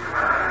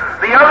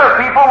 The other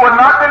people would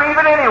not believe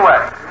it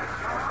anyway.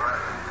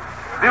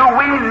 Do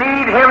we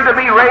need him to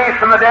be raised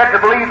from the dead to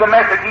believe the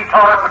message he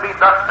taught us to be,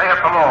 thus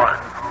saith the Lord?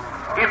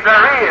 If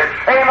there is,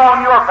 shame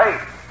on your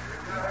faith.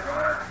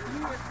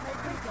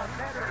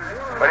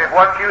 But if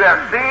what you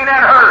have seen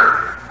and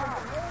heard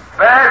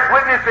bears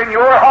witness in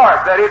your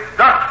heart that it's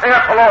thus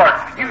saith the Lord,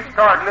 you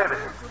start living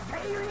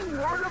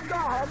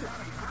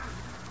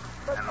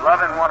and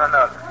loving one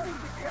another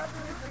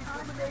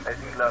as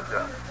he loved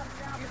us.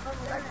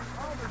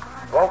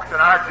 Folks, in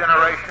our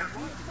generation,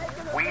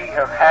 we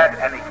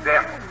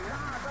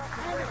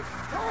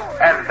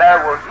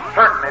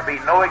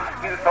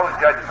excuse on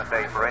Judgment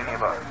Day for any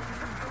of us.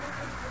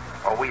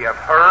 For we have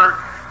heard,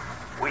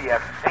 we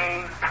have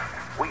seen,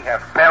 we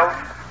have felt,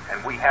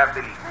 and we have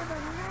believed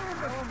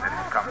that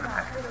it's come to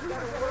pass.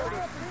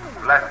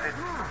 Blessed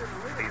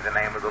be the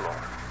name of the Lord.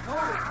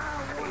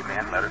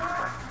 Amen. Let us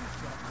pray.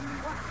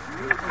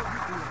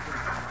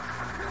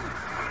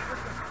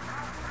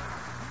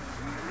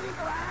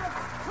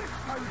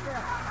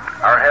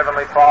 Our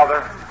Heavenly Father,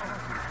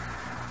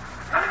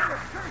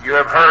 you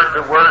have heard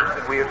the words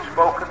that we have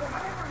spoken.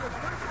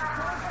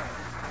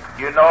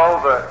 You know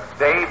the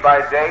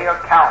day-by-day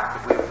account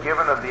that we've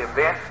given of the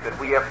events that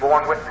we have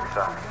borne witness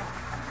of.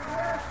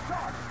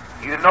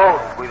 You know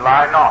that we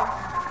lie not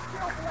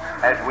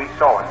as we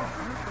saw it.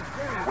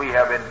 We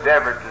have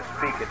endeavored to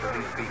speak it to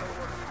these people,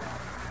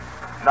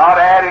 not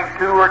adding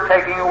to or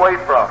taking away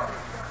from.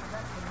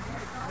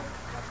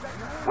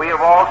 We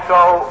have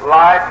also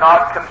lied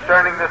not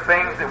concerning the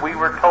things that we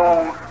were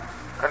told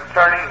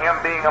concerning him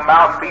being a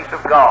mouthpiece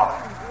of God,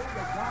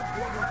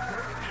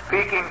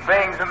 speaking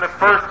things in the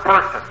first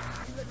person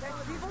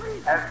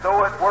as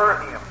though it were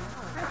him.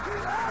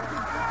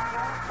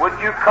 Would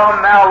you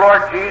come now,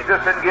 Lord Jesus,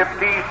 and give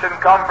peace and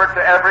comfort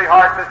to every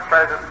heart that's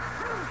present?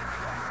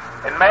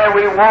 And may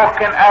we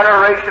walk in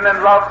adoration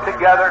and love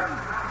together.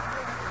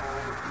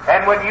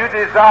 And when you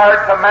desire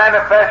to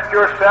manifest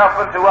yourself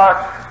unto us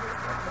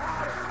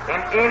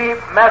in any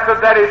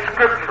method that is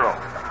scriptural,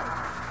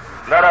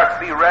 let us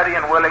be ready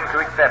and willing to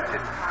accept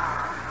it.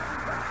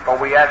 For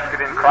we ask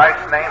it in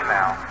Christ's name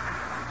now.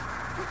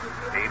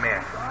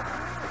 Amen.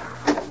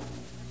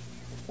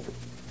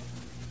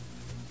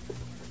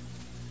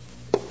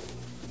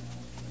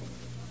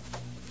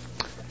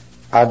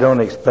 I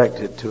don't expect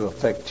it to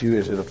affect you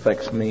as it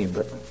affects me,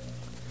 but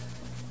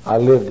I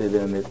lived it,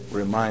 and it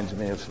reminds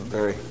me of some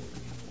very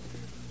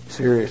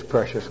serious,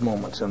 precious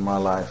moments in my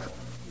life.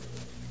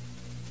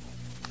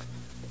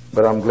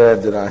 But I'm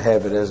glad that I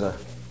have it as a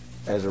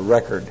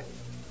record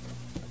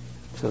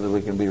so that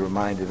we can be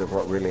reminded of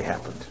what really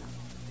happened.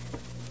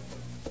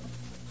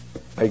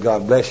 May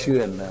God bless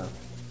you, and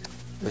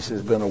this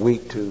has been a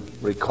week to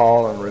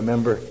recall and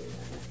remember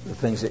the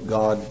things that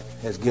God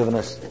has given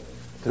us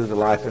through the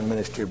life and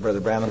ministry of Brother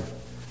Branham.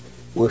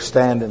 We'll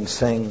stand and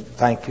sing,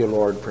 "Thank You,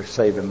 Lord, for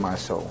Saving My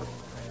Soul."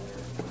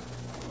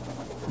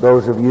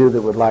 Those of you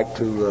that would like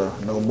to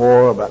know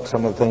more about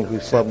some of the things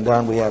we've said and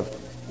done, we have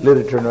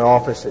literature in our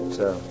office. It's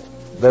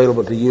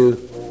available to you.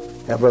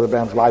 Have Brother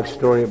Branham's life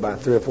story by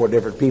 3 or 4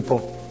 different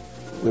people.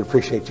 We'd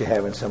appreciate you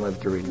having some of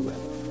it to read with.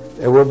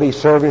 There will be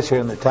service here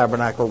in the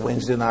Tabernacle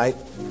Wednesday night,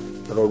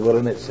 the Lord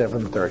willing, at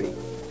 7:30.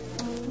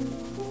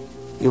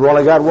 You've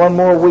only got one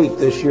more week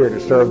this year to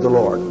serve the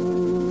Lord,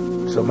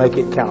 so make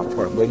it count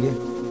for Him, will you?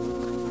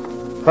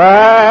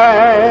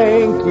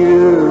 Thank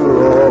you,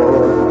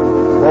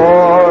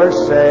 Lord, for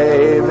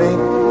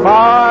saving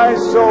my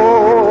soul.